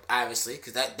film it, obviously,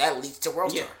 because that leads to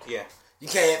World Star. Yeah. You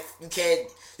can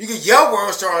yell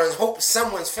World Star and hope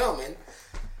someone's filming.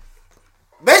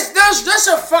 That's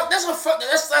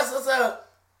a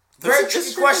very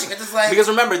tricky question because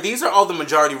remember these are all the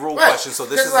majority rule questions. So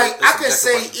this is like I could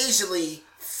say easily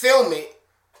film it,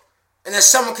 and then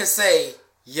someone could say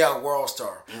World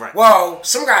Star. Right. Well,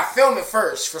 some guy film it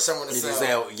first for someone to say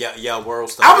World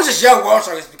Star. I would just yell World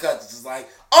Star just because it's like,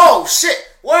 oh shit,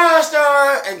 World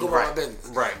Star, and go about my business.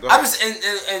 Right. Go ahead.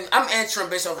 And I'm answering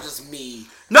based off of just me.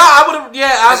 No, I would have.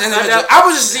 Yeah, I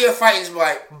was just seeing fighting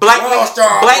like World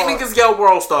Star. Black niggas yell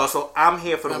World Star, so I'm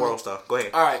here for the World Star. Go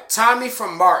ahead. All right, Tommy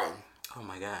from Martin. Oh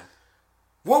my god.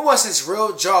 What was his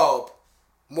real job?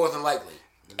 More than likely,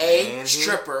 A.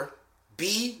 Stripper,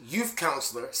 B. Youth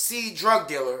counselor, C. Drug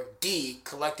dealer, D.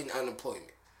 Collecting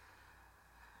unemployment.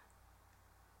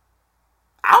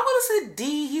 I would have said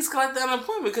D. He's collecting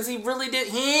unemployment because he really did.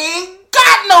 He ain't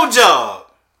got no job.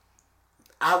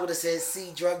 I would have said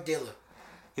C. Drug dealer.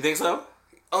 You think so?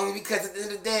 Only because at the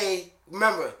end of the day,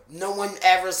 remember, no one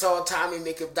ever saw Tommy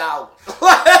make $1.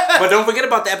 But don't forget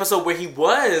about the episode where he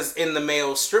was in the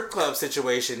male strip club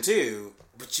situation too.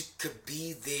 But you could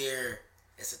be there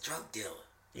as a drug dealer.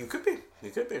 You could be.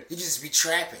 You just be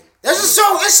trapping. This is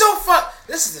so fun.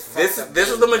 This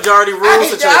is the majority rules.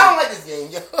 I don't like this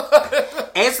game, yo.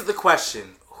 Answer the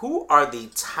question. Who are the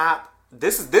top?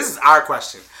 This is our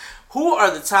question. Who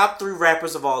are the top 3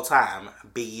 rappers of all time?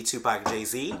 Biggie, Tupac,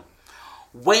 Jay-Z,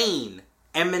 Wayne,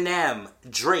 Eminem,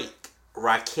 Drake,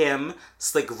 Rakim,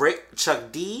 Slick Rick,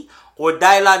 Chuck D, or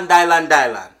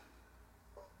Dylan.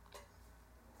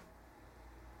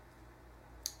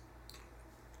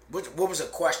 What was the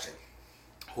question?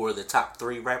 Who are the top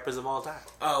 3 rappers of all time?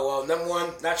 Oh, well, number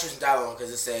one, not choosing Dylan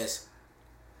because it says...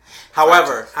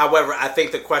 However, I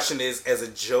think the question is as a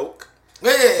joke.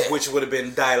 Yeah. Which would have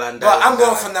been Dylan. But I'm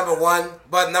going for number one.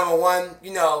 But number one,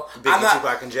 Biggie, I'm not,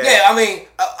 Tupac, and Jay. Yeah, I mean,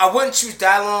 I wouldn't choose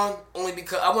Dylan only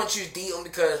because I wouldn't choose D only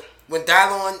because when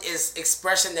Dylan is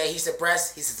expression that he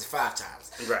suppressed, he says it 5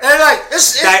 times. Right. And like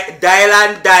it's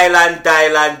Dylan.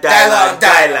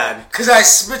 Because I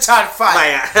spit on 5. Like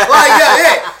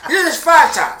yeah. He did this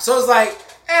 5 times. So it's like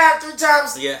 3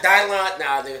 times. Yeah. Dylan.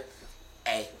 Nah, dude.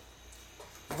 Hey.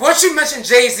 Once you mention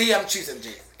Jay-Z, I'm choosing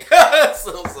Jay-Z.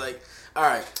 So it's like.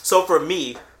 Alright. So for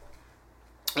me,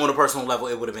 on a personal level,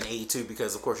 it would have been 82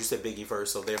 because, of course, you said Biggie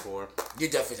first, so therefore... You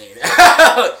definitely did.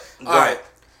 Alright.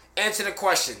 Answer the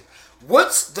question.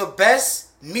 What's the best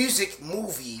music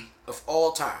movie of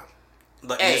all time?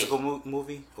 Like musical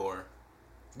movie? Or...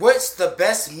 What's the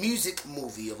best music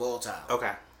movie of all time?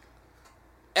 Okay.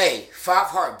 A. 5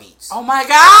 Heartbeats. Oh my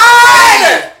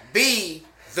God! A. B.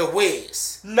 The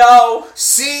Wiz. No.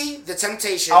 C. The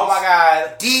Temptations. Oh my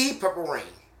God. D. Purple Rain.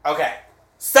 Okay,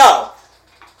 so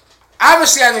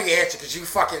obviously I know your answer because you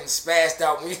fucking spazzed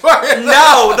out when you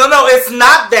No, it's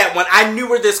not that one. I knew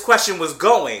where this question was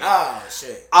going. Oh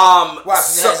shit. Why?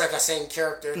 Because it has like a same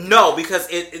character. No, because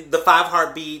it the 5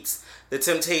 Heartbeats, the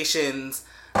Temptations,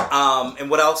 and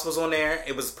what else was on there?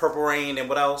 It was Purple Rain and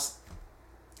what else?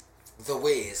 The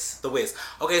Wiz. The Wiz.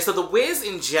 Okay, so The Wiz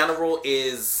in general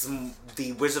is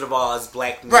the Wizard of Oz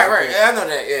black music. Right. Yeah, I know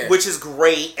that, yeah. Which is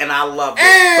great, and I love it.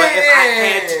 But if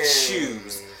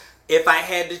I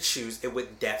had to choose, it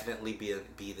would definitely be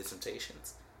The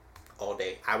Temptations. All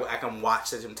day. I can watch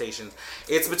The Temptations.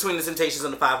 It's between The Temptations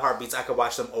and the Five Heartbeats. I could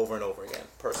watch them over and over again,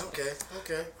 personally.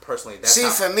 Okay. Personally,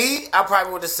 for me, I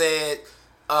probably would have said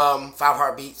Five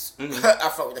Heartbeats. Mm-hmm. I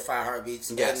fuck with the Five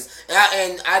Heartbeats. Yes.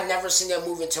 And I never seen that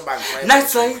movie until my grandma.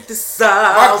 Nights like the sun.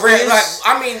 My grandma,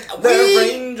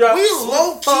 we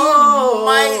low key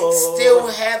might still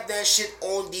have that shit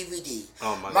on DVD.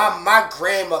 Oh my God. My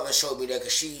grandmother showed me that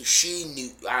because she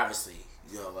knew, obviously.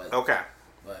 Okay.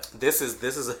 But This is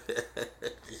it's a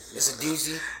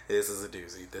doozy. This is a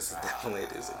doozy. This is definitely a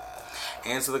doozy.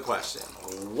 Answer the question.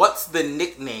 What's the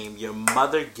nickname your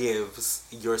mother gives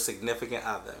your significant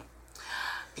other?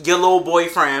 Your little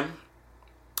boyfriend.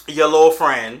 Your little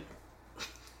friend.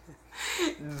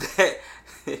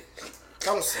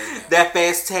 Don't say that. That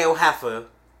fast tail heifer.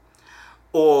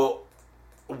 Or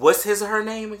what's his or her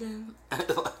name again?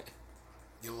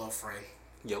 Your little friend.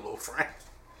 Your little friend.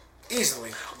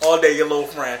 Easily. All day, your little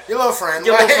friend. Your little friend.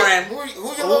 Your little friend. Who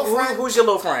your little friend? Who's your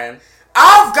little friend?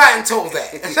 I've gotten told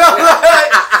that.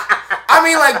 I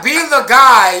mean, like, being the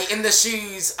guy in the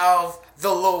shoes of the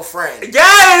little friend.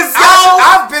 Yes, yo!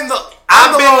 I've been the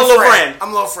little friend.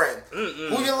 I'm little friend.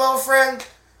 Who your little friend?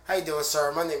 How you doing,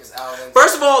 sir? My name is Alvin.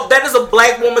 First of all, that is a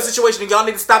black woman situation, and y'all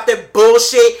need to stop that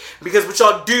bullshit, because what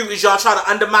y'all do is y'all try to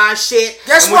undermine shit.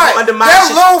 Guess what?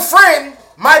 That little friend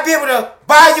might be able to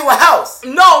buy you a house.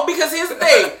 No, because here's the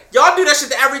thing. Y'all do that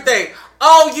shit to everything.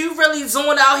 Oh, you really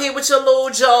zoned out here with your little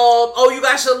job. Oh, you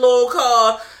got your little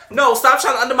car. No, stop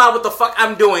trying to undermine what the fuck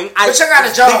I'm doing. But you got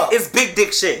a job. It's big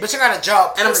dick shit. But you got a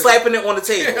job. And I'm slapping it on the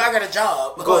table. I got a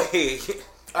job. Go ahead.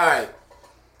 Alright.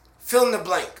 Fill in the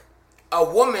blank. A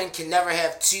woman can never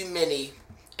have too many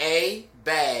A,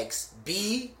 bags,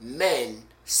 B, men,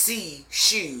 C,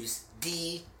 shoes,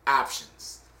 D,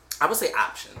 options. I would say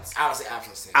options. I would say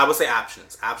options too. I would say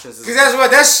options. Options is...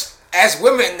 Because as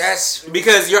women, that's...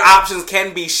 Because your options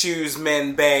can be shoes,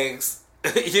 men, bags.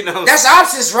 You know? That's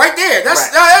options right there.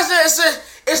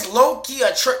 It's low-key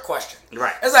a trick question.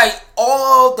 Right. It's like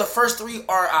all the first three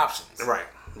are options. Right.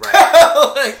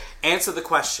 Answer the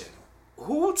question.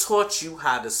 Who taught you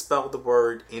how to spell the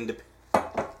word independent?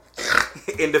 Can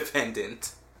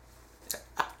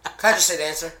I just say the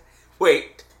answer?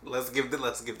 Wait. Let's give the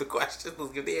questions.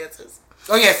 Let's give the answers.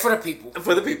 Oh yeah, for the people.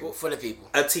 For the people. For the people.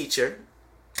 A teacher.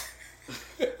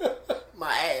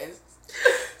 My ass.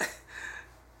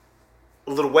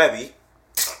 Little Webby.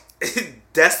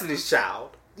 Destiny's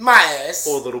Child. My ass.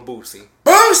 Or Little Boosie.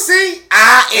 Boosie.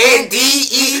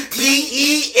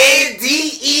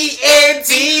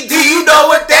 INDEPENDENT. Do you know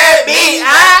what that means?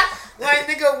 Like,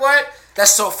 nigga, what?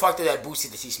 That's so fucked up that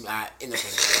Boosie to teach me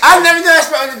independent. I never knew how to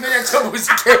spell independent until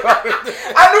Boosie came out.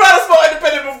 I knew how to spell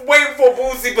independent way before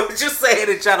Boosie, but just saying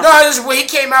it, trying to... No, this when he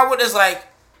came out with is like,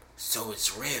 so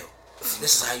it's real.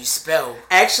 This is how you spell.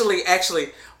 Actually,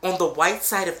 on the white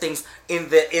side of things, in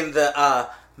the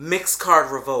mixed card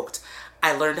revoked,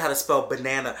 I learned how to spell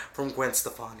banana from Gwen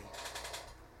Stefani.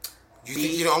 You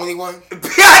think you're the only one? I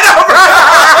know, bro.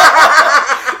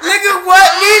 Nigga, what?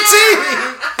 Me too.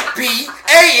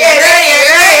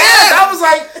 B-A-N-A-N-A-S. I was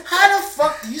like, how the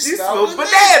fuck do you spell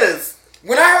bananas?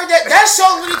 When I heard that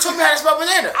song really told me how to spell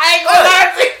banana. I ain't gonna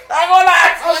lie. I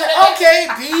was like, okay,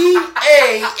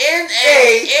 B-A-N-A-N-A-S.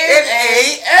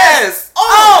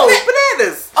 Oh,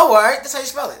 bananas. Oh, alright, that's how you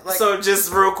spell it. Like, so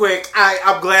just real quick,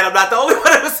 I'm glad I'm not the only one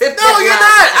that was in there. No, you're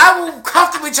not. I will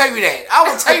comfortably tell you that. I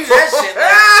will tell you that shit.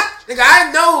 Like, nigga,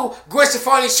 I know Gwen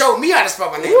Stefani showed me how to spell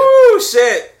banana. Woo,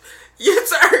 shit. Your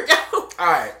turn, go.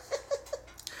 Alright.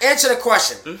 Answer the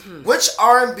question. Mm-hmm. Which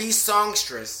R&B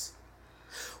songstress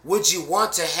would you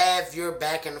want to have your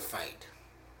back in the fight?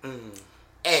 Mm.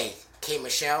 A. K.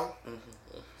 Michelle.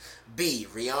 Mm-hmm. B.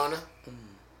 Rihanna.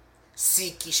 Mm.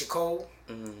 C. Keisha Cole.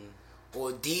 Mm.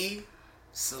 Or D.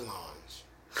 Solange.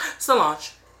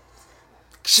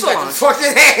 She got the fucking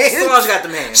hands. Solange got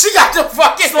them hands. She got the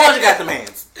fucking Solange got them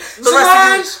hands.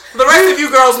 The rest of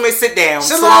you girls may sit down.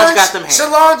 Solange got them hands.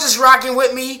 Solange is rocking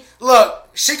with me. Look,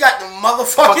 she got the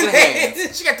motherfucking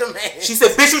hands. She got them hands. She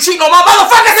said, bitch, you cheating on my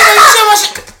motherfucking hands.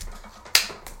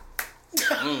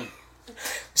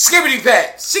 Skibbity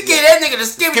pads. She gave that nigga the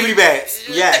skibbity pads.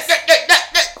 Yes.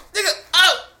 Nigga,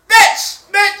 oh, bitch.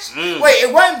 Wait,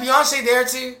 it wasn't Beyonce there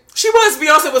too? She was.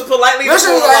 Beyonce was politely.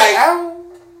 Listen, like,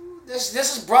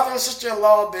 this is brother and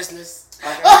sister-in-law business.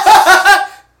 Okay.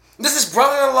 This is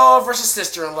brother-in-law versus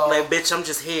sister-in-law. Like, bitch, I'm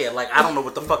just here. Like, I don't know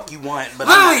what the fuck you want, but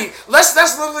literally,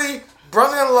 that's literally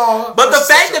brother-in-law. But the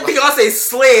fact that Beyonce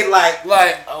slid like, oh,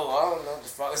 I don't know what the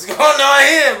fuck is going on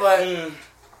here,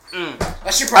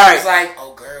 but she probably was like,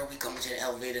 oh, girl, we coming to the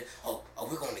elevator. Oh,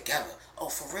 we going together. Oh,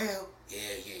 for real?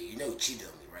 Yeah, you know you cheated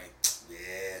on me, right?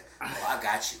 Yeah. Oh, I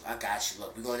got you.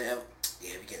 Look, we going to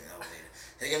yeah, we get in the elevator.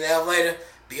 They get in the elevator.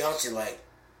 Beyonce like,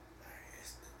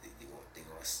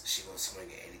 she gonna swing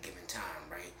at any given time,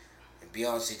 right? And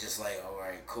Beyonce just like, all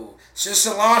right, cool. So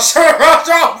Solange start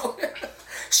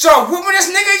whooping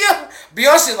this nigga, yo.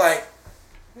 Beyonce like,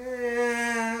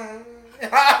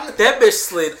 that bitch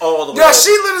slid all the way. No,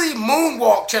 she literally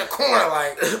moonwalked to the corner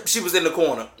like she was in the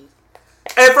corner.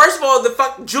 And first of all,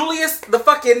 Julius, the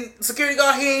fucking security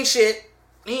guard, he ain't shit.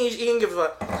 He ain't give a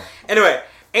fuck. Anyway,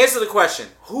 answer the question.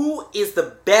 Who is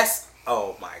the best?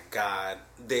 Oh my God.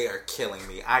 They are killing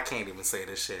me. I can't even say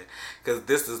this shit. Because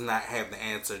this does not have the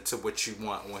answer to what you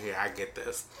want on here. I get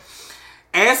this.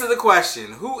 Answer the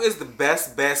question. Who is the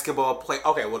best basketball player?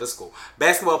 Okay, well, this is cool.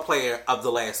 Basketball player of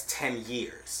the last 10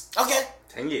 years. Okay.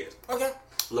 10 years. Okay.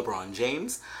 LeBron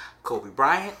James, Kobe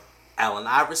Bryant, Allen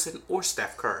Iverson, or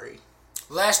Steph Curry.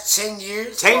 Last 10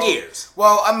 years? 10 years.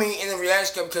 Well, I mean, in the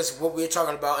reality game, because what we're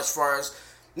talking about as far as,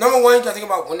 number one, you gotta think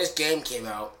about when this game came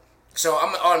out. So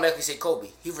I'm gonna automatically say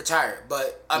Kobe. He retired,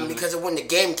 but because of when the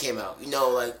game came out, you know,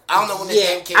 like I don't know when the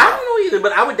game came out. I don't know either,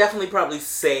 but I would definitely probably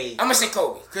say I'm gonna say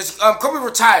Kobe because Kobe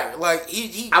retired. Like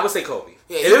he I would say Kobe.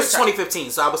 Yeah, it was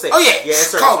 2015, so I would say. Oh yeah,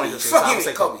 it's Kobe. 2015. So I would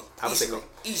say Kobe. I would say Kobe.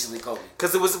 Easily Kobe.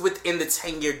 Because it was within the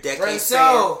 10-year decade right,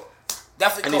 span. so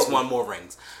definitely and Kobe. he's won more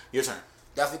rings. Your turn.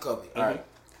 Definitely Kobe. All right.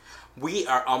 We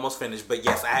are almost finished, but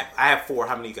yes, I have 4.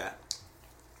 How many you got?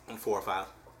 4 or 5?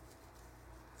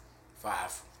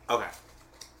 5. Okay.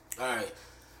 All right.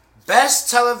 Best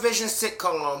television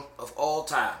sitcom of all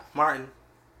time. Martin.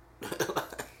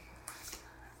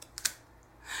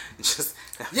 Just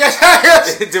yes.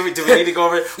 do we need to go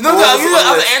over it? No, you know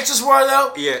what the answers were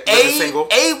though? Yeah.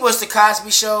 A was the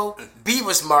Cosby Show. B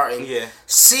was Martin. Yeah.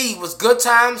 C was Good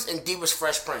Times, and D was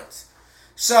Fresh Prince.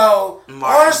 So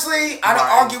honestly, I don't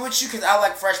argue with you because I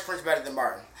like Fresh Prince better than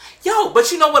Martin. Yo,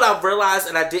 but you know what I realized,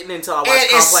 and I didn't until I watched and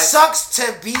Complex. It sucks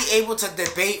to be able to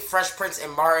debate Fresh Prince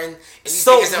and Martin. And these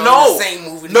so niggas are on the same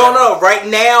movie. No. Right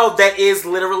now, that is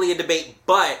literally a debate.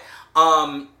 But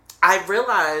I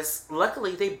realized,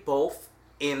 luckily, they both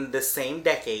in the same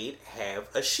decade have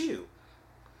a shoe.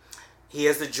 He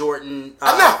has the Jordan.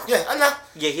 I know.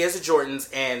 Yeah, he has the Jordans,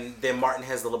 and then Martin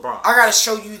has the LeBron. I gotta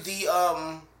show you the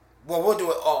Well, we'll do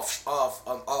it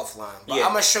offline. But Yeah.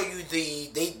 I'm gonna show you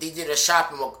they did a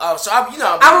shopping. So I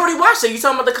already watched it. You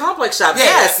talking about the Complex shop? Yeah,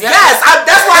 yes. yeah.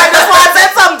 That's why I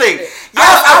said something. Yes,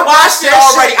 I watched it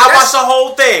already. I watched the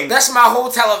whole thing. That's my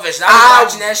whole television. I was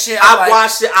watching that shit. I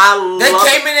watched it. They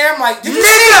came in there. I'm like, did you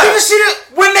see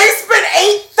it? When they spent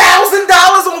 $8,000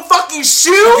 on fucking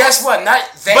shoes. But guess what? Not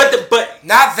they. But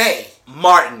not they.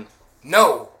 Martin.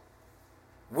 No.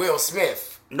 Will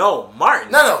Smith. No, Martin.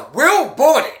 No. Will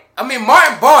bought it. I mean,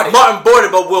 Martin bought it. Martin bought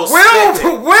it, but Will spent it.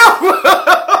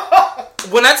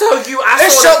 When I tell you,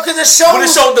 it showed when it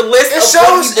showed the list. It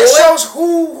shows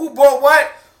who bought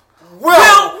what. Will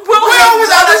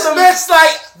was out of the bitch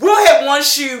like. Will had one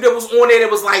shoe that was on there that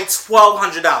was like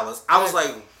 $1,200. I was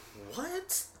like,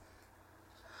 what?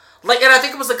 Like, and I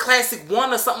think it was a classic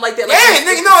one or something like that. Like,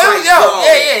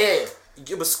 yeah.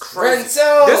 It was crazy.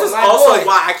 Renzo, this is also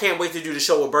why I can't wait to do the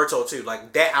show with Berto too.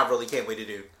 Like that, I really can't wait to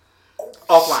do.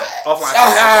 Offline.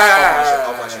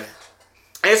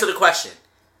 Answer the question.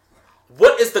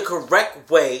 What is the correct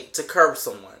way to curb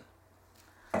someone?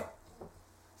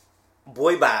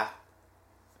 Boy, bye.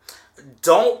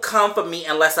 Don't come for me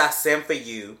unless I send for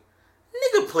you.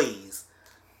 Nigga, please.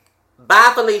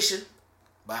 Bye, Felicia.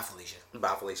 Bye, Felicia.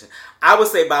 Bye, Felicia. I would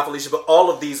say bye, Felicia, but all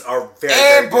of these are very,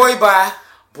 and very boy, bye.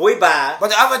 Boy, bye. But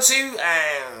the other two,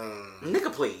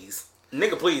 nigga, please.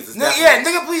 Nigga, please. Is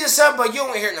nigga, please is something, but you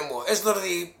don't hear it no more. It's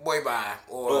literally boy, bye.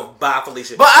 Or bye,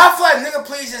 Felicia. But I feel like nigga,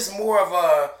 please is more of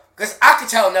a... Because I could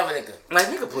tell another nigga. Like,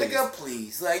 nigga, please. Nigga,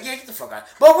 please. Like, yeah, get the fuck out.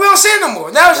 But we don't say it no more.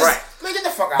 Now it's just, man, get the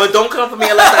fuck out. But don't come for me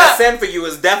unless I send for you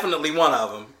is definitely one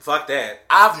of them. Fuck that.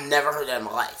 I've never heard that in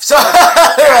my life. So,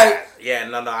 yeah,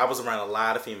 no, I was around a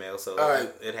lot of females, so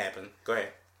it happened. Go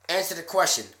ahead. Answer the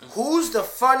question. Who's the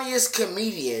funniest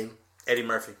comedian... Eddie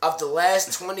Murphy. Of the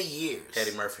last 20 years?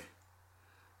 Eddie Murphy.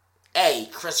 A.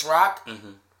 Chris Rock.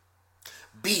 Mm-hmm.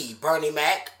 B. Bernie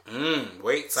Mac.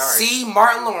 Wait, sorry. C.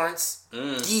 Martin Lawrence.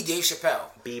 D. Dave Chappelle.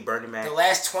 B. Bernie Mac. The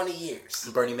last 20 years.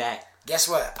 Bernie Mac. Guess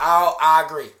what? I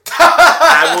agree.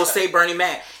 I will say Bernie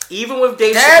Mac. Even with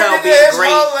Dave Chappelle being great,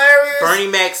 hilarious.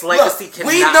 Bernie Mac's legacy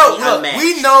cannot be unmatched.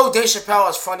 We know Dave Chappelle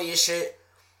is funny as shit.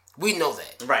 We know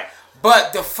that. Right.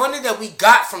 But the funny that we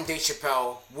got from Dave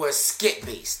Chappelle was skit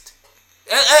based.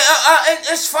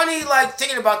 It's funny, like,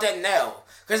 thinking about that now.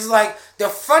 Because it's like, the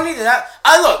funny that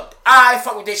I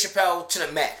fuck with Dave Chappelle to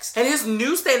the max. And his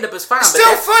new stand-up is fine. It's but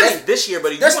still that's, funny. That's this year,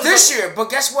 but that's this year. But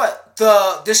guess what?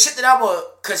 The shit that I will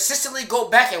consistently go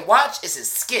back and watch is his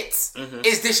skits.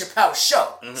 Is Dave Chappelle's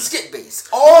show. Skit based.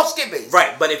 All skit based.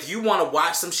 Right, but if you want to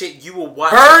watch some shit, you will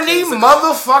watch Bernie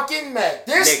motherfucking Mac.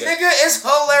 This nigga is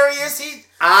hilarious.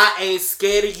 I ain't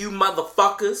scared of you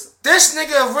motherfuckers. This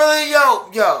nigga really,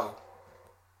 yo.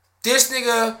 This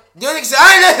nigga, the nigga said,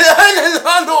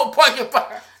 I know a pumpkin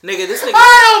pie. Nigga, this nigga.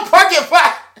 I know a pumpkin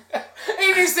pie.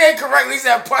 He didn't say it correctly. He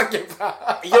said pumpkin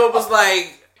pie. Yo, it was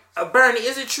like, Bernie,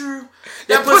 is it true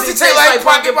that pussy taste like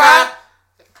pumpkin pie?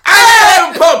 I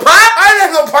ain't no pie. I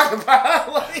ain't no pumpkin pie.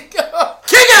 Like,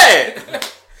 kick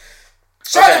it.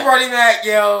 Shout out to Bernie Mac,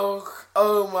 yo.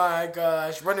 Oh my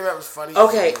gosh, Bernie Mac was funny.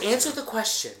 Okay, answer the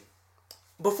question.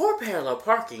 Before parallel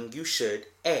parking, you should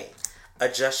A,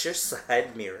 adjust your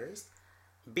side mirrors.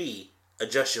 B,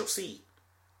 adjust your seat.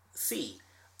 C,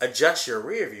 adjust your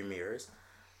rear view mirrors.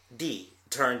 D,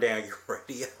 turn down your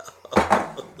radio.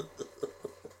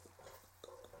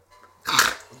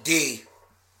 D.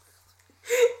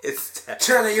 It's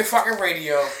turn on your fucking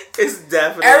radio. It's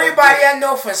definitely. Everybody I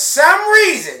know for some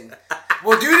reason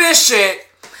will do this shit.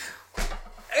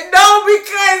 No,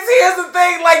 because here's the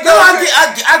thing. Like, no,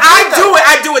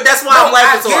 I do it. That's why I'm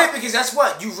laughing so hard. I get it because that's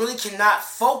what you really cannot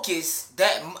focus.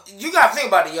 That you gotta think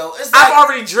about it, yo. It's I've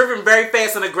already driven very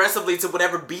fast and aggressively to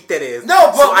whatever beat that is.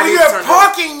 No, but so when you're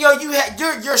parking, yo,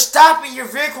 you're stopping your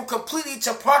vehicle completely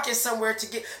to park it somewhere to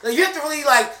get. Like, you have to really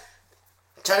like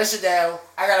turn this shit down.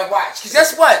 I gotta watch because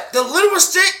that's what the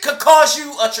littlest shit could cause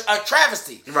you a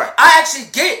travesty. Right. I actually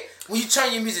get it. When you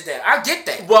turn your music down. I get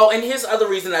that. Well, and here's the other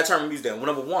reason I turn my music down. Well,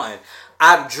 number one,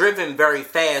 I've driven very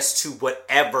fast to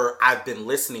whatever I've been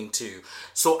listening to.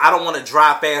 So I don't want to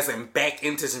drive fast and back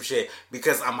into some shit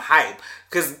because I'm hyped.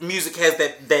 Because music has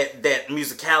that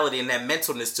musicality and that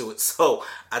mentalness to it. So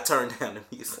I turn down the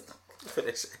music for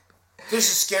that shit. This used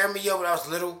to scare me, yo, when I was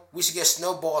little. We used to get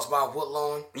snowballs by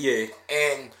Woodlawn. Yeah.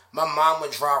 And my mom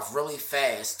would drive really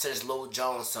fast to this Lil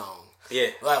Jon song.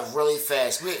 Yeah. Like, really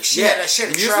fast. She had that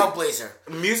shit, a Trailblazer.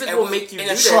 Music will make you do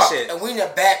that shit. And we in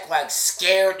the back, like,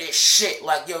 scared as shit.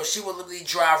 Like, yo, she would literally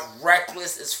drive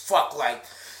reckless as fuck. Like,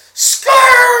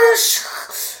 skirsh!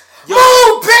 Yo,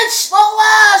 bitch! Slow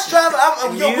ass driver.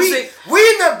 Music. We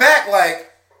in the back,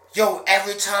 like, yo,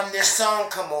 every time this song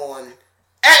come on.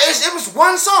 It was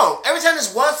one song. Every time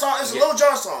this one song, it was a Lil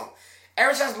Jon song.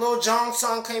 Every time this Lil Jon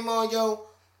song came on, yo,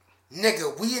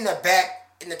 nigga, we in the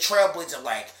back in the Trailblazer,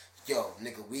 like, yo,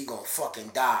 nigga, we gonna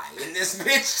fucking die in this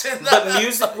bitch. But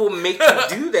music will make you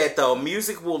do that, though.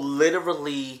 Music will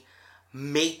literally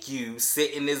make you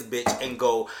sit in this bitch and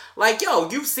go, like, yo,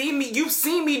 you've seen me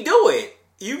do it.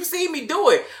 You've seen me do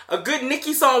it. A good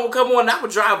Nicki song will come on and I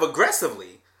would drive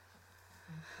aggressively.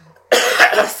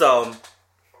 So,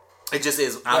 it just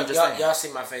is. I'm just saying. Y'all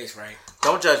see my face, right?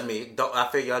 Don't judge me. I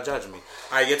feel y'all judge me.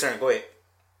 Alright, your turn. Go ahead.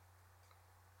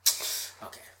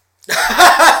 Okay.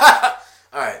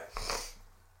 Alright.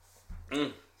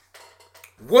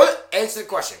 Answer the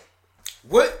question.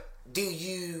 What do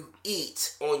you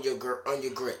eat on your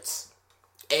grits?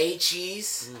 A,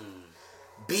 cheese.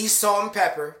 B, salt and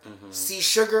pepper. C,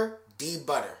 sugar. D,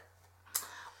 butter.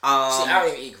 See, I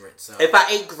don't even eat grits. So. If I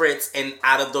ate grits, and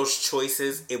out of those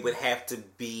choices, it would have to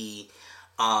be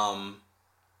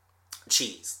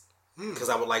cheese. Because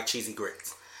I would like cheesy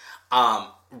grits.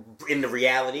 In the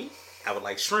reality, I would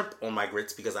like shrimp on my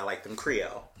grits because I like them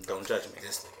Creole. Don't judge me.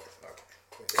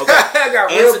 Okay. I got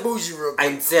real bougie real quick.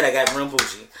 I said I got real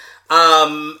bougie.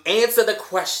 Answer the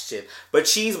question. But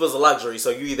cheese was a luxury, so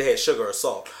you either had sugar or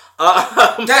salt.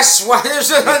 That's why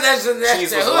cheese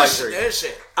was a luxury.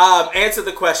 Answer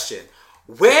the question.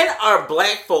 When are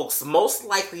black folks most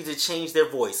likely to change their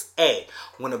voice? A,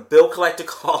 when a bill collector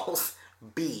calls.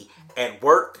 B, at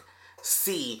work.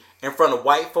 C, in front of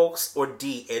white folks. Or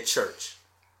D, at church.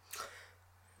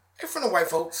 In front of white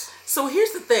folks. So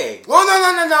here's the thing. Well,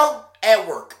 no. At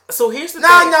work. So here's the thing.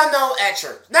 No, at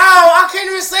church. No, I can't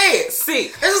even say it. See.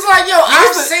 It's just like, yo,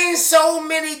 I've seen so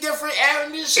many different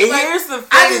avenues. Here's the thing,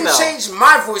 I didn't change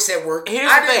my voice at work. I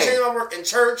didn't change my work in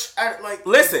church.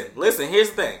 Listen, here's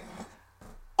the thing.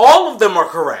 All of them are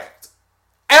correct.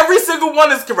 Every single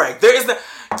one is correct. There is no...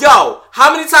 Yo,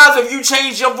 how many times have you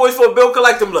changed your voice for a bill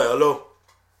collector? I'm like, hello.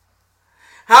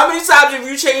 How many times have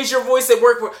you changed your voice at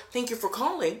work for... Thank you for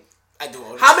calling. I do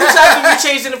all How many times have you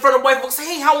changed it in front of white folks?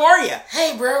 Hey, how are you?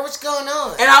 Hey, bro, what's going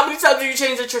on? And how many times have you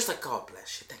changed at church? Like, God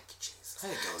bless you. Thank you, Jesus.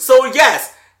 So,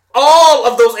 yes, All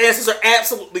of those answers are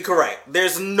absolutely correct.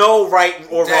 There's no right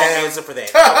or wrong answer for that.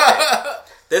 Okay.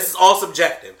 This is all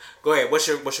subjective. Go ahead. What's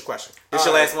your question? This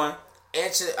your last one?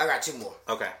 Answer. I got two more.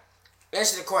 Okay.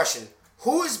 Answer the question.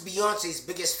 Who is Beyonce's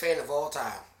biggest fan of all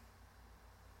time?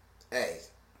 A.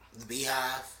 The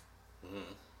Beehive.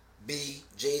 B.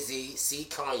 Jay-Z. C.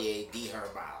 Kanye. D.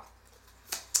 Herb.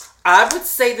 I would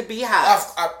say the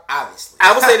Beehive. Obviously.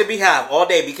 I would say the Beehive all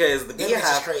day because the Beehive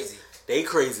is crazy. They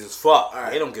crazy as fuck.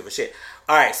 Right. They don't give a shit.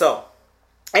 All right, so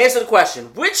answer the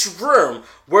question. Which room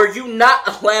were you not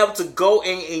allowed to go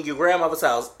in your grandmother's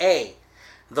house? A.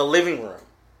 The living room.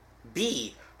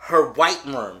 B. Her white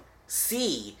room.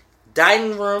 C.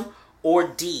 Dining room. Or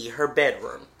D. Her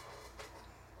bedroom.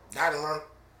 Dining room.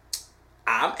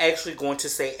 I'm actually going to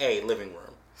say A. Living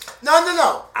room. No.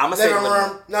 I'm going to say living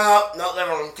room. No,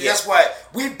 living room. Because guess what?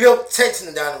 We built tents in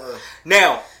the dining room.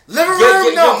 Now, living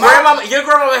room? Your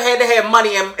grandmother had to have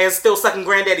money and still sucking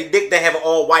granddaddy dick to have an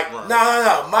all-white room.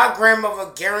 No. My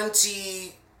grandmother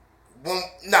guaranteed...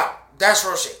 No, that's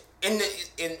real shit.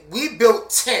 We built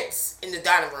tents in the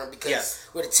dining room because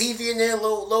with a TV in there,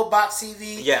 little box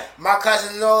TV. Yeah. My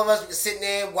cousin and all of us, we could sit in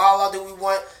there, while all do we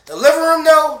want. The living room,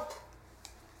 though,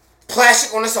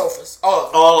 plastic on the sofas.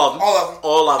 All of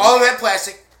them had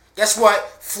plastic. Guess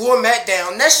what? Floor mat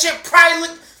down. That shit probably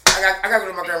look... I gotta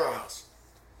go to my grandma's house.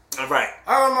 All right.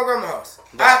 I go to my grandma's house.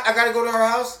 Right. I gotta go to her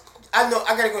house. I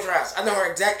gotta go to her house. I know her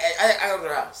exact... I go to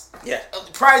her house. Yeah.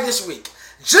 Probably this week.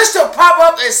 Just to pop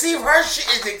up and see if her shit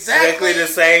is exactly the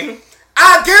same.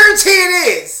 I guarantee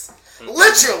it is.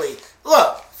 Literally.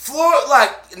 Look, floor,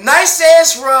 like, nice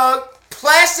ass rug,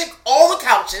 plastic, all the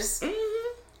couches.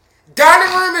 Mm-hmm.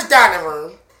 Dining room is dining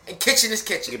room, and kitchen is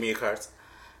kitchen. Give me your cards.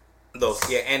 Those,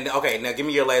 yeah, and okay, now give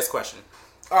me your last question.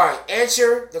 Alright,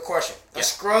 answer the question. A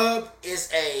scrub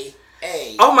is a...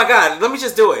 Oh my god, let me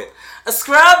just do it. A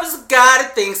scrub is a guy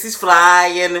that thinks he's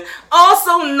flying,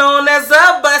 also known as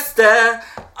a buster.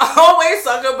 Always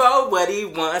talk about what he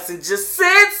wants and just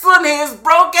sits on his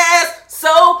broke ass.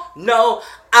 So, no,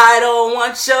 I don't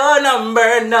want your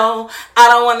number, no. I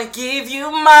don't want to give you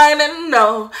mine, and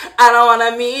no. I don't want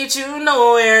to meet you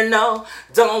nowhere, no.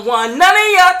 Don't want none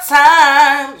of your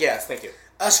time. Yes, thank you.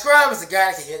 A scrub is a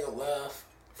guy that can get no love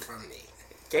from me.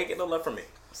 Can't get no love from me.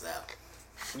 So.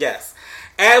 Yes.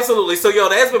 Absolutely. So,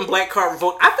 that's been Black Card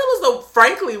Revolt. I feel as though,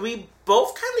 frankly, we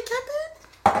both kind of kept it.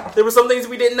 There were some things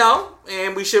we didn't know,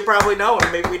 and we should probably know,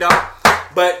 and maybe we don't.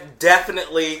 But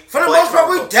definitely... For the most part,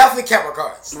 we definitely kept our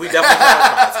cards. We definitely kept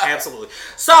our cards. Absolutely.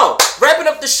 So, wrapping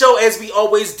up the show as we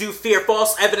always do. Fear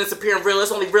false evidence appearing real.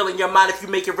 It's only real in your mind if you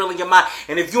make it real in your mind.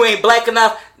 And if you ain't black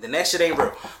enough, then that shit ain't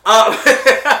real.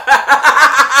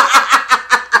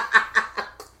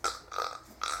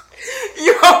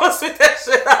 You almost spit that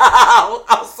shit out.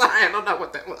 I'm sorry, I don't know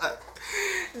what that was.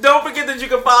 Don't forget that you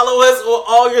can follow us on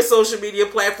all your social media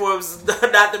platforms.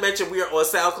 Not to mention we are on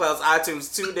SoundCloud, iTunes,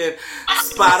 TuneIn,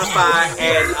 Spotify,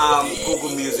 and Google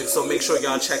Music. So make sure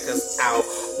y'all check us out.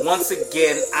 Once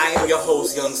again, I am your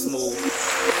host, Young Smooth.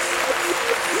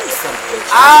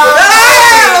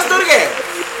 Let's do it again.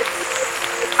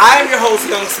 I am your host,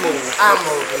 Young Smooth. I'm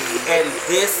Moby. And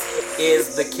this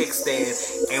is the Kickstand,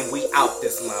 and we out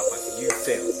this motherfucker. You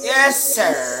feel me? Yes,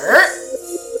 sir.